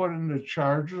don't put in the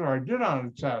charges? Or I did on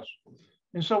the test.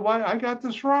 He said, why? I got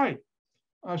this right.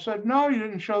 I said, no, you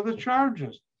didn't show the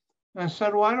charges. And I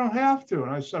said, well, I don't have to.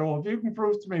 And I said, well, if you can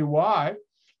prove to me why,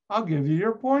 I'll give you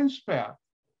your points back.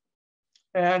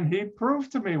 And he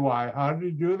proved to me why. How did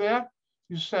he do that?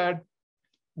 He said,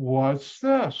 what's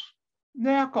this?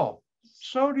 Nickel,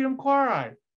 sodium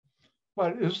chloride.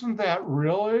 But isn't that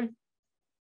really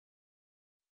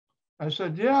I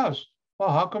said, yes. Well,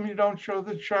 how come you don't show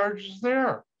the charges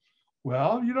there?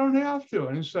 Well, you don't have to.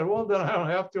 And he said, well, then I don't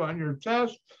have to on your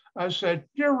test. I said,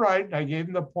 you're right. And I gave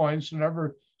him the points. And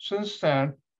ever since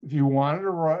then, if you wanted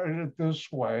to write it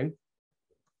this way,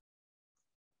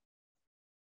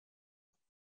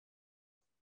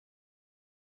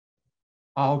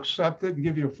 I'll accept it and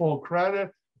give you full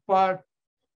credit, but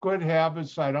good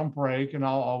habits I don't break, and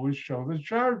I'll always show the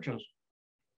charges.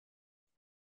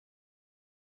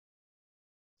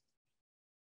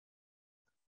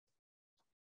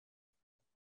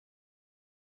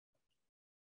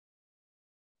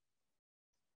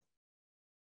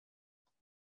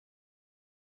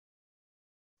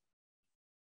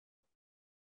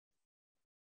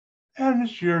 And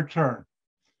it's your turn.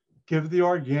 Give the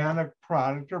organic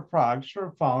product or products for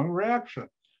the following reaction.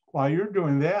 While you're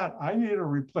doing that, I need a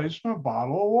replacement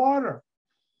bottle of water.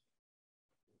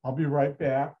 I'll be right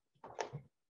back.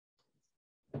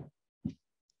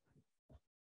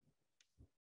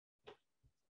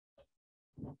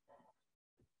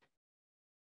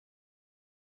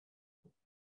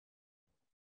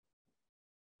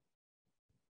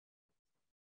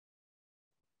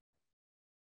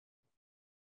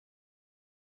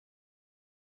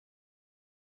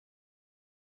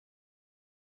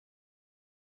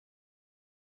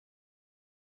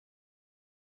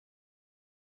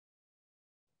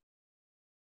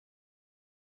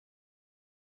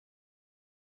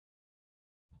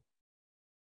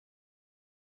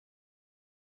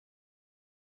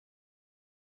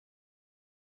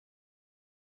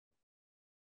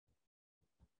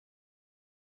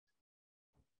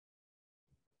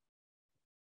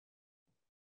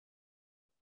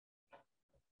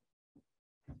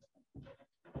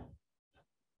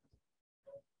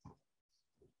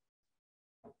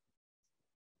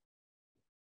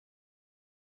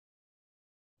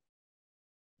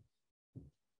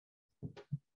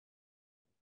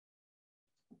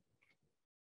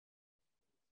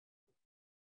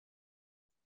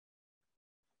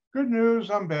 Good news,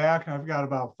 I'm back. I've got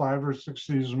about 5 or 6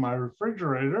 of these in my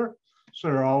refrigerator, so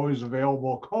they're always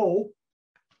available cold.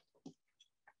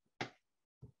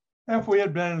 If we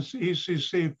had been in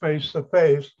ECC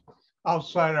face-to-face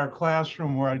outside our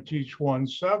classroom where I teach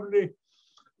 170,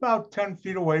 about 10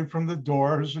 feet away from the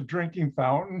door is a drinking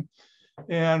fountain.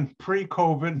 And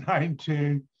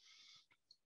pre-COVID-19,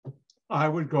 I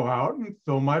would go out and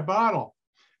fill my bottle.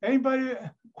 Anybody,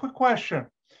 quick question.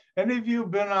 Any of you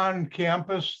been on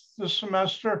campus this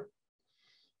semester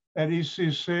at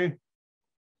ECC?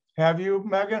 Have you,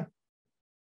 Megan?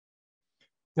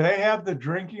 Do they have the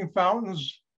drinking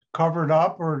fountains covered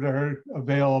up or they're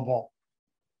available?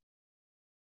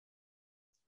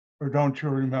 Or don't you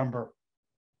remember?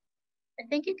 I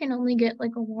think you can only get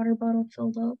like a water bottle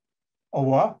filled up. A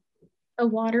what? A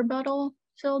water bottle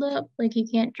filled up, like you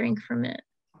can't drink from it.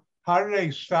 How do they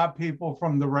stop people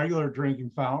from the regular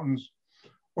drinking fountains?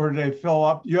 Or do they fill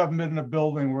up? You haven't been in a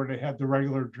building where they had the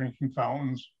regular drinking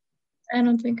fountains. I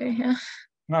don't think I have.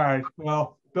 All right,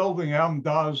 well, Building M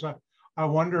does. I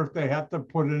wonder if they have to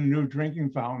put in new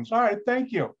drinking fountains. All right,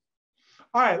 thank you.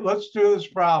 All right, let's do this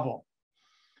problem.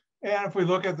 And if we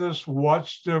look at this,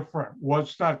 what's different?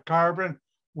 What's not carbon?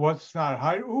 What's not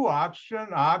hydrogen? Ooh, oxygen,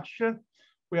 oxygen.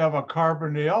 We have a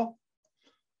carbonyl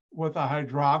with a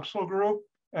hydroxyl group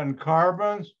and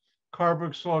carbons,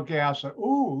 carboxylic acid.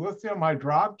 Ooh, lithium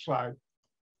hydroxide.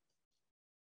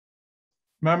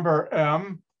 Remember,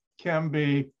 M can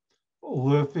be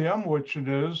lithium, which it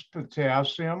is,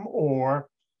 potassium, or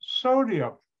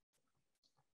sodium.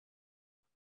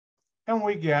 And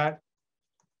we get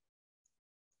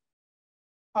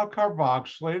a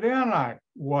carboxylate anion.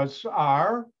 What's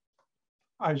our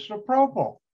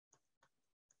isopropyl?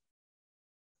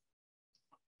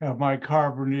 Have my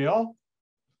carbonyl,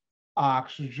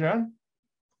 oxygen,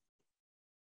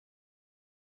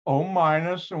 O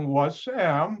minus, and what's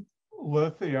M?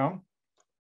 Lithium.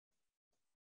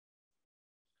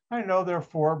 I know there are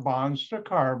 4 bonds to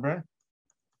carbon.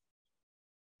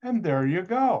 And there you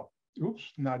go. Oops,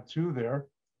 not 2 there.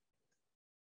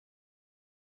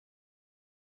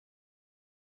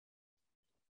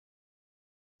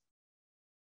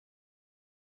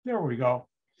 There we go.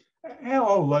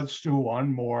 Oh, let's do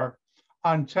one more.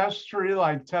 On test 3,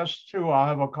 like test 2, I'll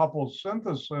have a couple of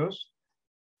synthesis.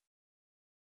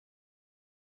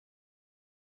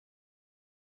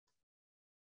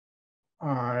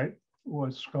 All right,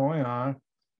 what's going on?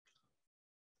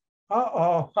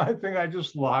 Uh-oh, I think I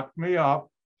just locked me up.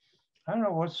 I don't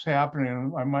know what's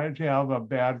happening. I might have a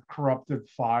bad corrupted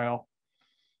file.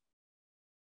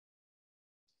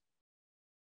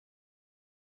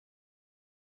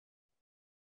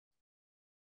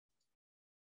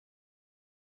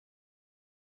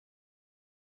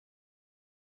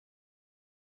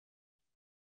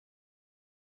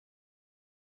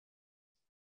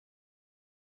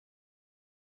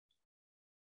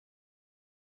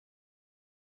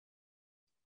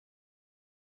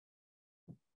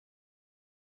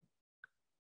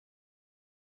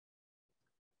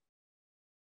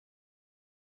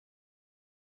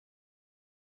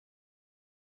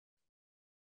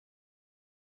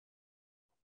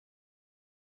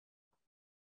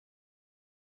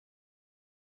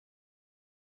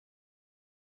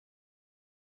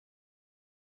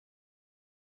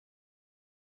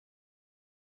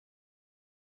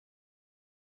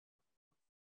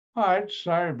 All right,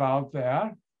 sorry about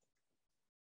that.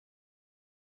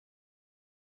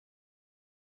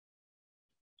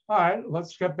 All right,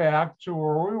 let's get back to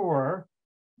where we were.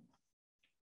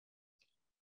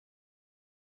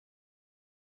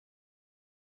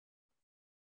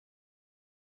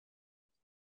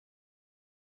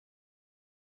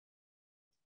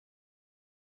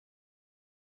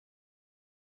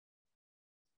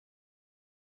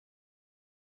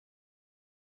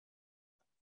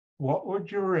 What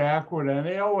would you react with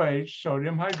NaOH,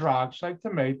 sodium hydroxide,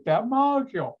 to make that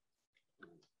molecule?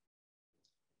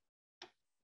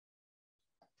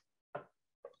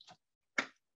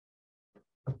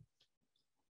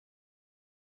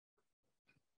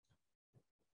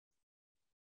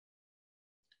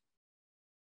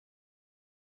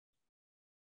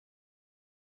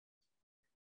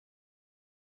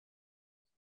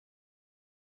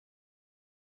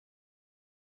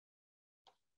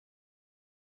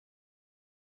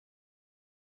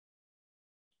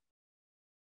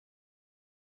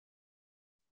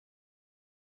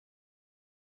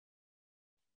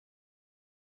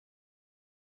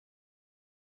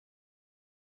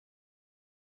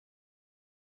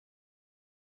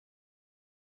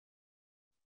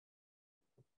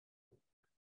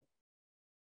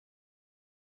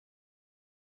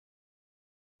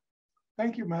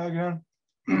 Thank you, Megan.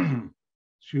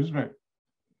 Excuse me.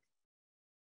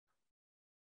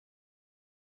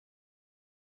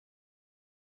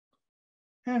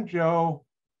 And Joe,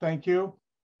 thank you.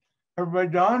 Everybody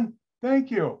done?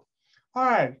 Thank you. All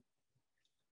right.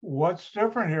 What's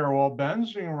different here? Well,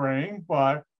 benzene ring,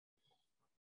 but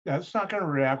that's not going to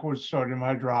react with sodium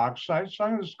hydroxide. So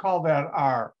I'm going to just call that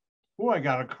R. Oh, I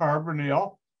got a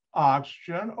carbonyl,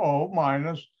 oxygen, O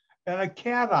minus, and a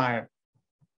cation,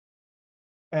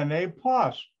 Na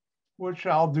plus, which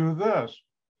I'll do this.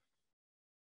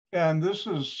 And this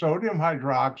is sodium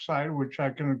hydroxide, which I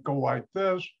can go like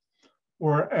this,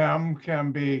 where M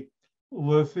can be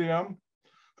lithium,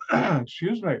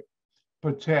 excuse me,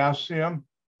 potassium,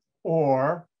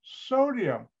 or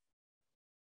sodium.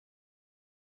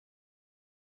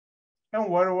 And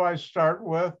what do I start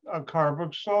with? A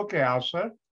carboxylic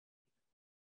acid.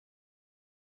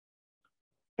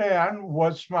 And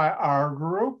what's my R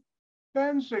group?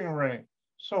 Benzene ring.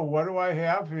 So what do I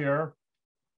have here?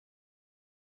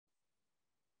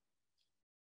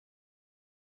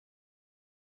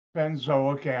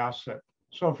 Benzoic acid.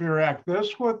 So if you react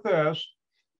this with this,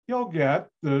 you'll get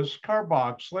this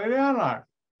carboxylate anion.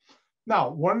 Now,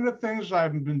 one of the things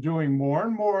I've been doing more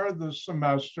and more this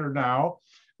semester now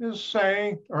is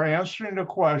saying or answering the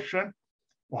question,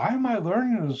 why am I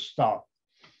learning this stuff?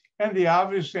 And the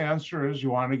obvious answer is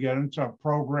you want to get into a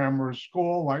program or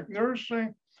school like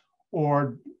nursing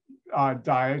or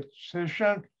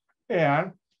dietitian,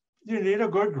 and you need a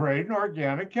good grade in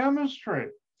organic chemistry.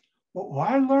 But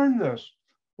why learn this?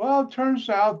 Well, it turns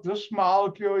out this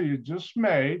molecule you just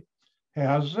made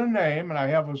has a name, and I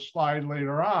have a slide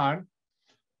later on,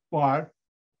 but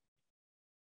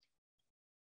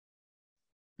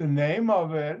the name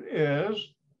of it is,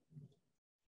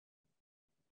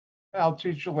 I'll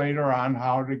teach you later on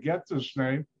how to get this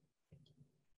name.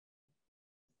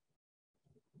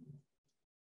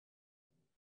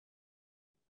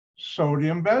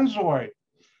 Sodium benzoate.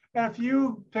 And if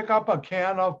you pick up a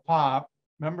can of pop,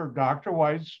 remember Dr.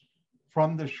 White's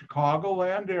from the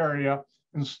Chicagoland area,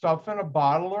 and stuff in a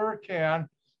bottle or a can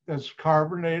that's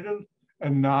carbonated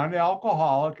and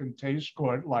non-alcoholic and tastes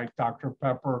good, like Dr.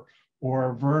 Pepper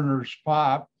or Werner's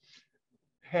Pop,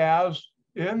 has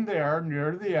in there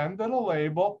near the end of the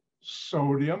label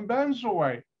sodium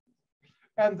benzoate.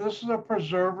 And this is a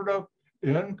preservative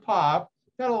in pop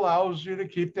that allows you to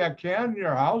keep that can in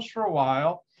your house for a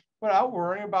while without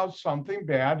worrying about something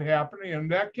bad happening in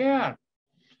that can.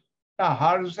 Now,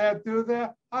 how does that do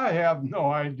that? I have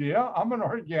no idea. I'm an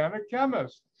organic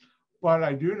chemist, but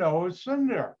I do know it's in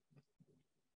there.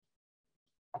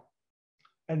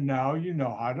 And now you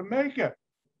know how to make it.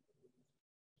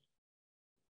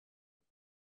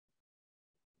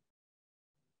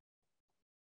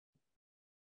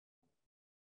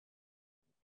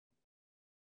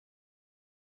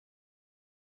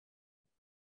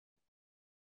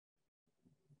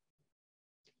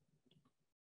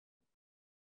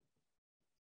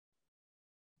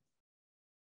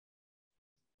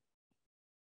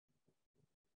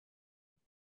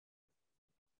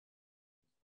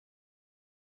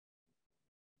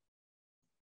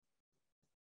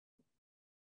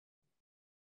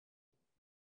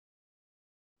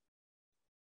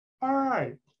 All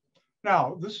right.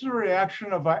 Now, this is a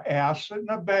reaction of an acid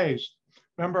and a base.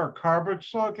 Remember,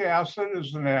 carboxylic acid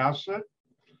is an acid.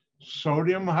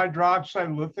 Sodium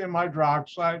hydroxide, lithium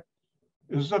hydroxide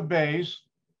is a base.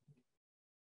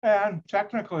 And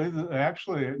technically,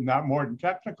 actually, not more than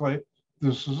technically,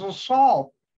 this is a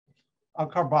salt. A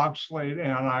carboxylate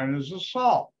anion is a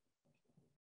salt.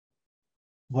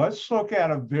 Let's look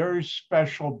at a very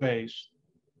special base.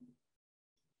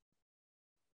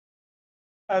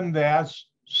 And that's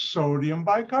sodium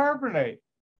bicarbonate,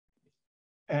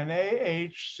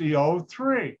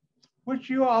 NaHCO3, which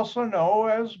you also know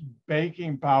as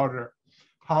baking powder.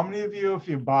 How many of you, if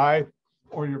you buy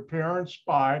or your parents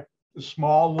buy the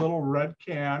small little red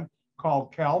can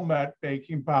called Calmet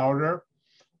baking powder,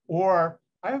 or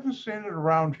I haven't seen it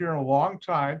around here in a long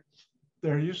time.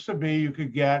 There used to be, you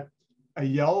could get a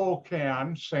yellow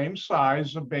can, same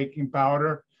size of baking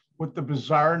powder with the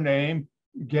bizarre name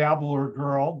Gabler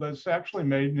Girl, that's actually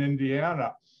made in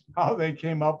Indiana. How they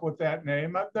came up with that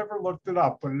name, I've never looked it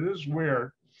up, but it is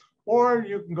weird. Or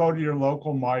you can go to your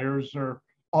local Myers or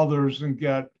others and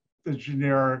get the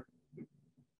generic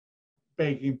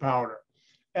baking powder.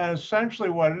 And essentially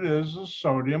what it is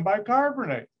sodium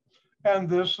bicarbonate. And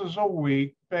this is a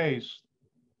weak base.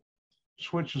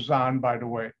 Switches on, by the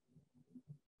way.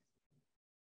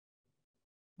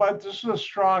 But this is a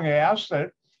strong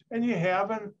acid, and you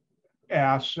have an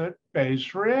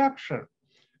acid-base reaction.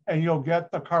 And you'll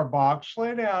get the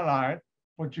carboxylate anion,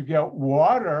 but you get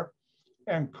water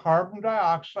and carbon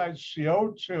dioxide,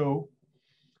 CO2.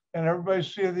 And everybody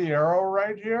see the arrow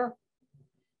right here?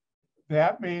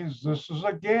 That means this is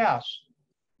a gas.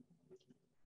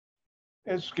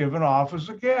 It's given off as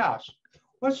a gas.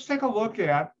 Let's take a look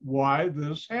at why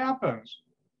this happens.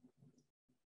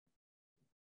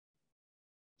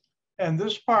 And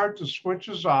this part, the switch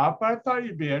is off, but I thought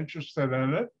you'd be interested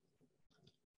in it.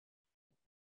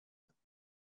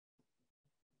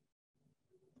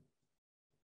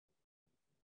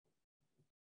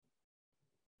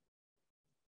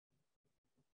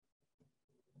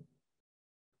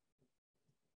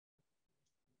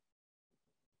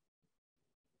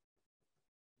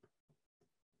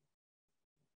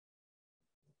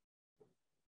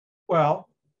 Well,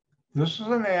 this is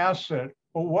an acid,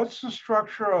 but what's the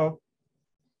structure of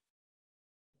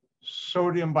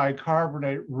sodium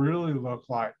bicarbonate really look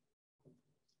like?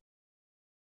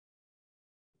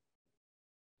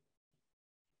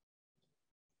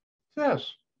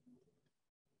 This.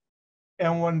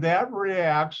 And when that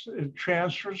reacts, it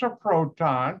transfers a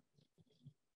proton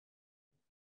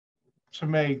to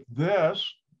make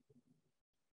this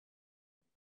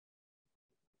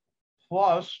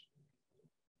plus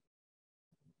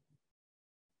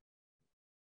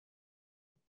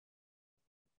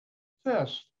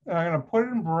this. And I'm going to put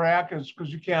it in brackets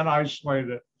because you can't isolate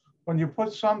it. When you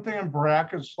put something in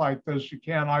brackets like this, you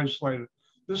can't isolate it.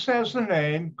 This has the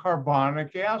name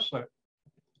carbonic acid,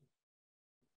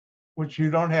 which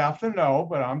you don't have to know,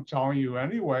 but I'm telling you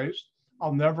anyways.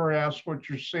 I'll never ask what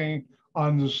you're seeing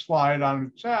on the slide on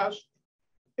the test.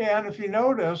 And if you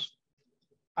notice,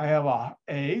 I have a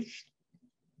H,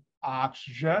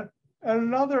 oxygen, and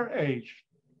another H.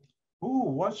 Ooh,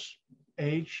 what's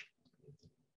H,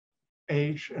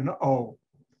 H, and O?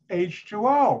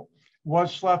 H2O.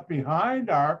 What's left behind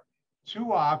are two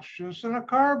oxygens and a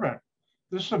carbon.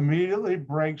 This immediately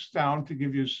breaks down to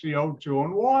give you CO2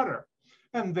 and water.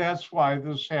 And that's why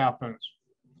this happens.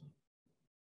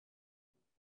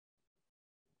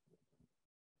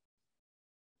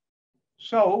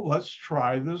 So let's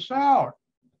try this out.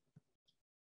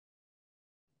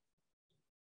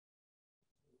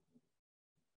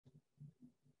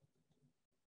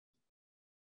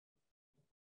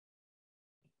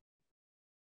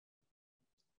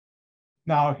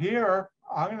 Now here,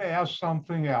 I'm going to ask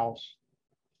something else.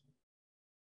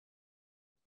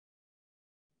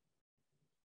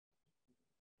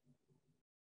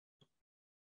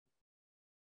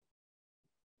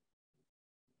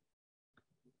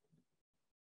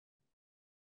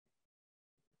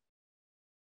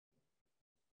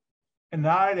 And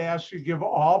now I'd ask you to give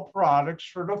all products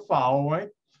for the following.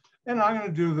 And I'm going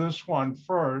to do this one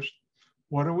first.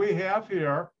 What do we have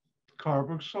here?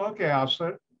 Carboxylic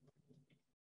acid,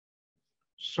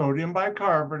 sodium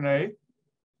bicarbonate.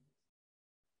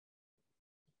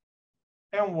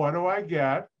 And what do I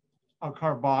get? A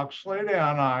carboxylate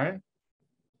anion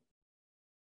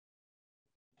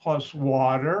plus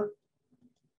water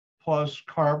plus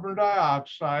carbon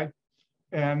dioxide.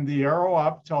 And the arrow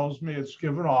up tells me it's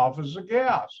given off as a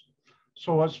gas.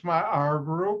 So what's my R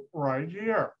group right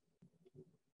here?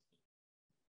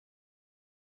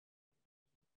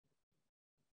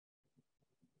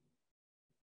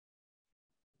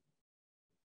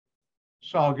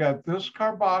 So I'll get this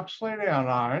carboxylate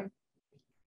anion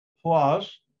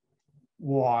plus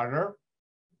water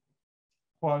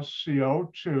plus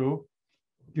CO2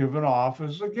 given off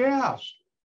as a gas.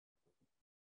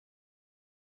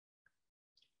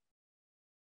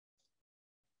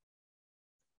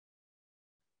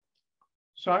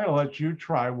 So I'm going to let you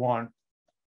try one.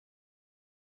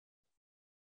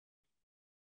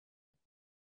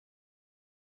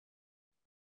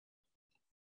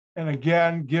 And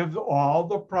again, give all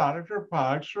the product or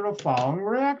products for the following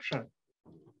reaction.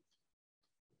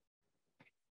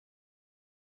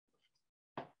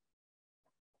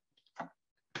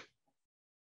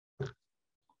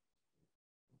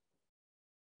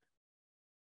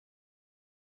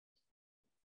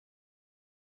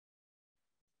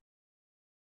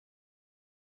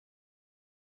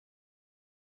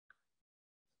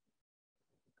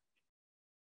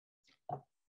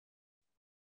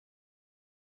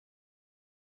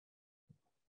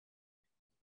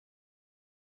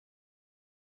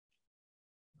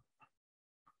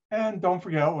 And don't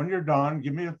forget, when you're done,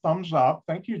 give me a thumbs up.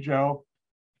 Thank you, Joe.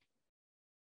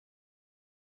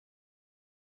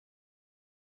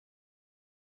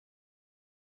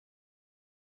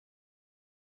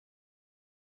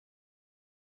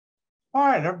 All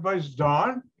right, everybody's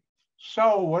done.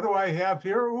 So what do I have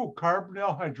here? Ooh,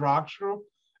 carbonyl hydroxy group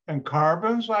and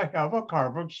carbons. I have a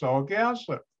carboxylic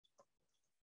acid.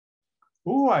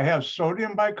 Ooh, I have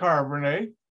sodium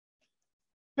bicarbonate,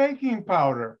 baking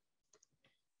powder,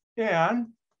 and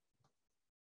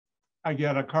I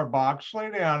get a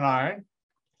carboxylate anion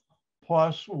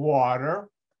plus water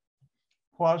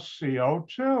plus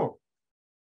CO2.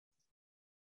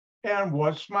 And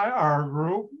what's my R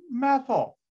group?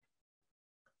 Methyl.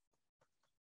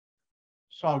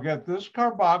 So I'll get this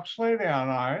carboxylate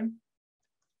anion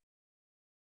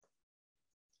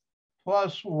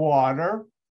plus water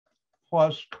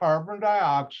plus carbon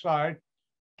dioxide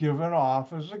given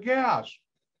off as a gas.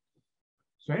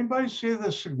 Does anybody see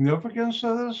the significance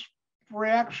of this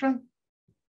reaction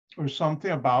or something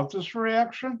about this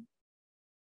reaction?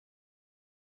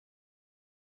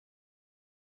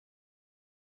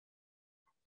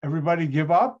 Everybody give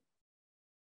up?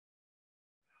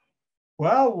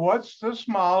 Well, what's this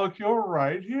molecule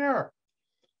right here?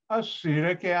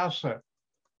 Acetic acid.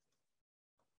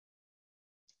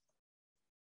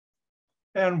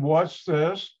 And what's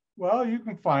this? Well, you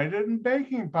can find it in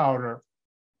baking powder.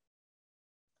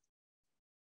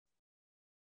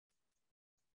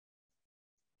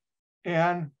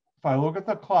 And if I look at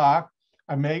the clock,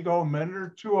 I may go a minute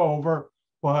or two over,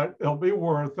 but it'll be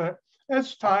worth it.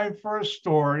 It's time for a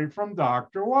story from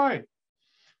Dr. White.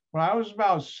 When I was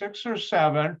about 6 or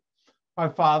 7, my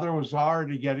father was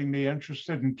already getting me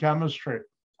interested in chemistry.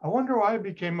 I wonder why I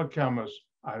became a chemist.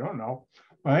 I don't know.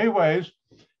 But anyways,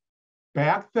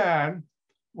 back then,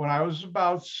 when I was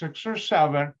about 6 or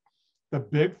 7, the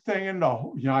big thing in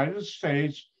the United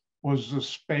States was the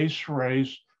space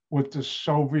race with the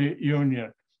Soviet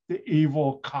Union, the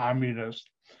evil communists.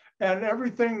 And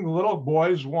everything little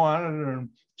boys wanted and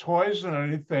toys and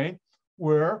anything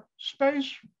were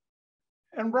space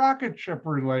and rocket ship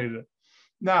related.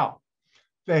 Now,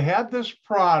 they had this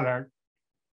product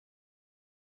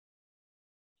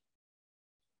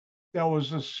that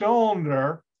was a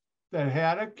cylinder that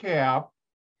had a cap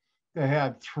that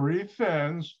had 3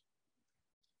 fins,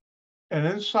 and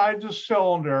inside the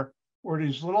cylinder were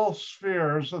these little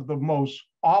spheres of the most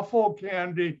awful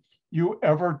candy you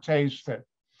ever tasted.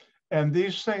 And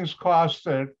these things cost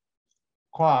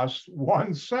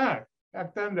 1 cent.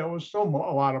 Back then, that was still a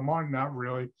lot of money, not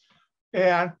really.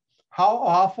 And how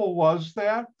awful was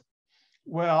that?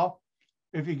 Well,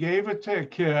 if you gave it to a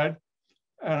kid,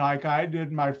 and like I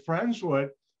did, my friends would,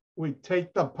 we'd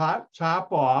take the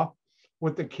top off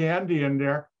with the candy in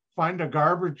there, find a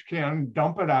garbage can,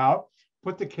 dump it out,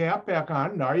 put the cap back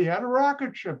on. Now you had a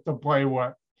rocket ship to play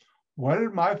with. What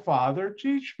did my father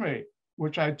teach me?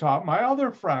 Which I taught my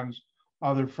other friends.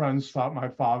 Other friends thought my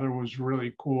father was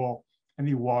really cool, and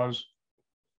he was.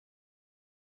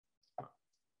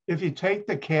 If you take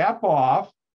the cap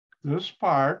off, this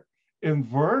part,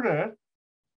 invert it,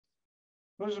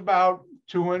 it was about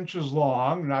 2 inches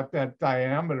long, not that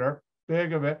diameter,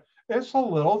 big of it. It's a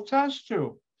little test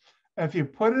tube. If you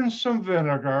put in some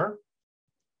vinegar,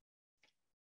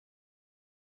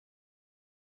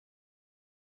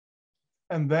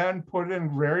 and then put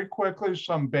in very quickly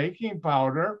some baking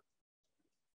powder,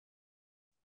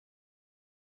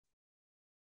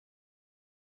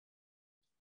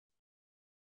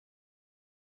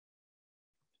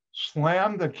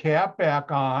 slam the cap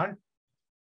back on.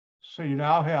 So you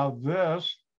now have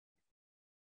this.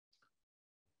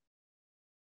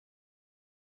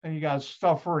 And you got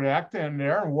stuff reacting in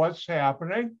there. And what's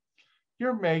happening?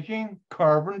 you're making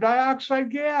carbon dioxide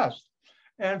gas.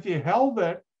 And if you held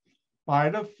it by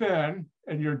the fin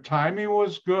and your timing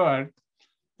was good,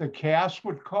 the gas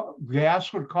would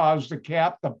cause the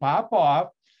cap to pop off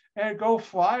and go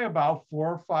fly about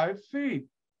 4 or 5 feet.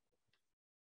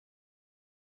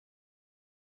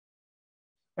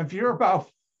 If you're about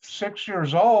 6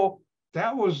 years old,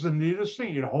 that was the neatest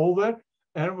thing. You'd hold it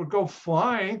and it would go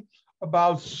flying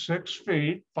about 6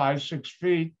 feet, 5, 6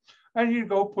 feet, and you'd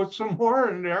go put some more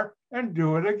in there and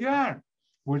do it again,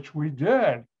 which we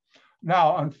did.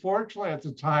 Now, unfortunately, at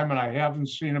the time, and I haven't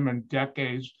seen him in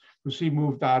decades because he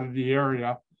moved out of the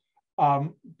area.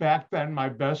 Back then, my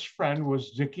best friend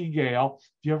was Dickie Gale. If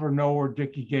you ever know where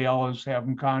Dickie Gale is, have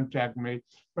him contact me.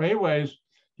 But anyways,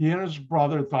 he and his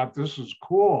brother thought this was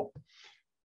cool.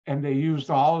 And they used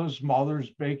all his mother's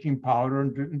baking powder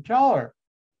and didn't tell her.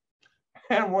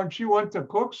 And when she went to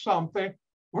cook something,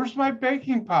 where's my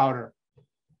baking powder?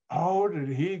 Oh, did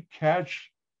he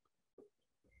catch?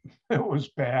 It was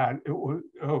bad. It was,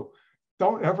 oh,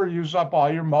 don't ever use up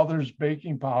all your mother's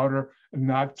baking powder and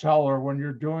not tell her when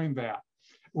you're doing that.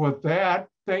 With that,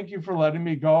 thank you for letting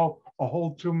me go a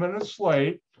whole 2 minutes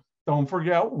late. Don't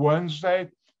forget Wednesday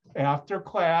after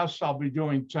class, I'll be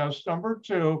doing test number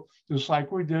 2, just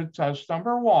like we did test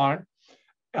number 1.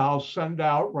 I'll send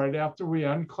out right after we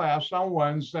end class on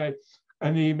Wednesday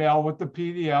an email with the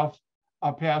PDF,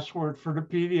 a password for the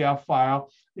PDF file.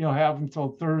 You'll have until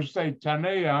Thursday, 10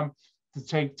 a.m. to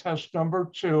take test number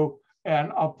 2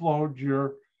 and upload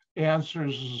your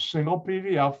answers as a single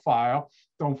PDF file.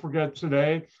 Don't forget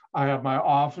today, I have my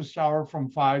office hour from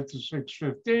 5 to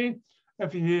 6:15.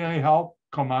 If you need any help,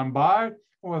 come on by.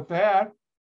 With that,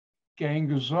 gang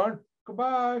gesund,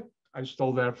 goodbye. I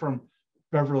stole that from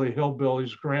Beverly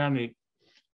Hillbillies' Granny.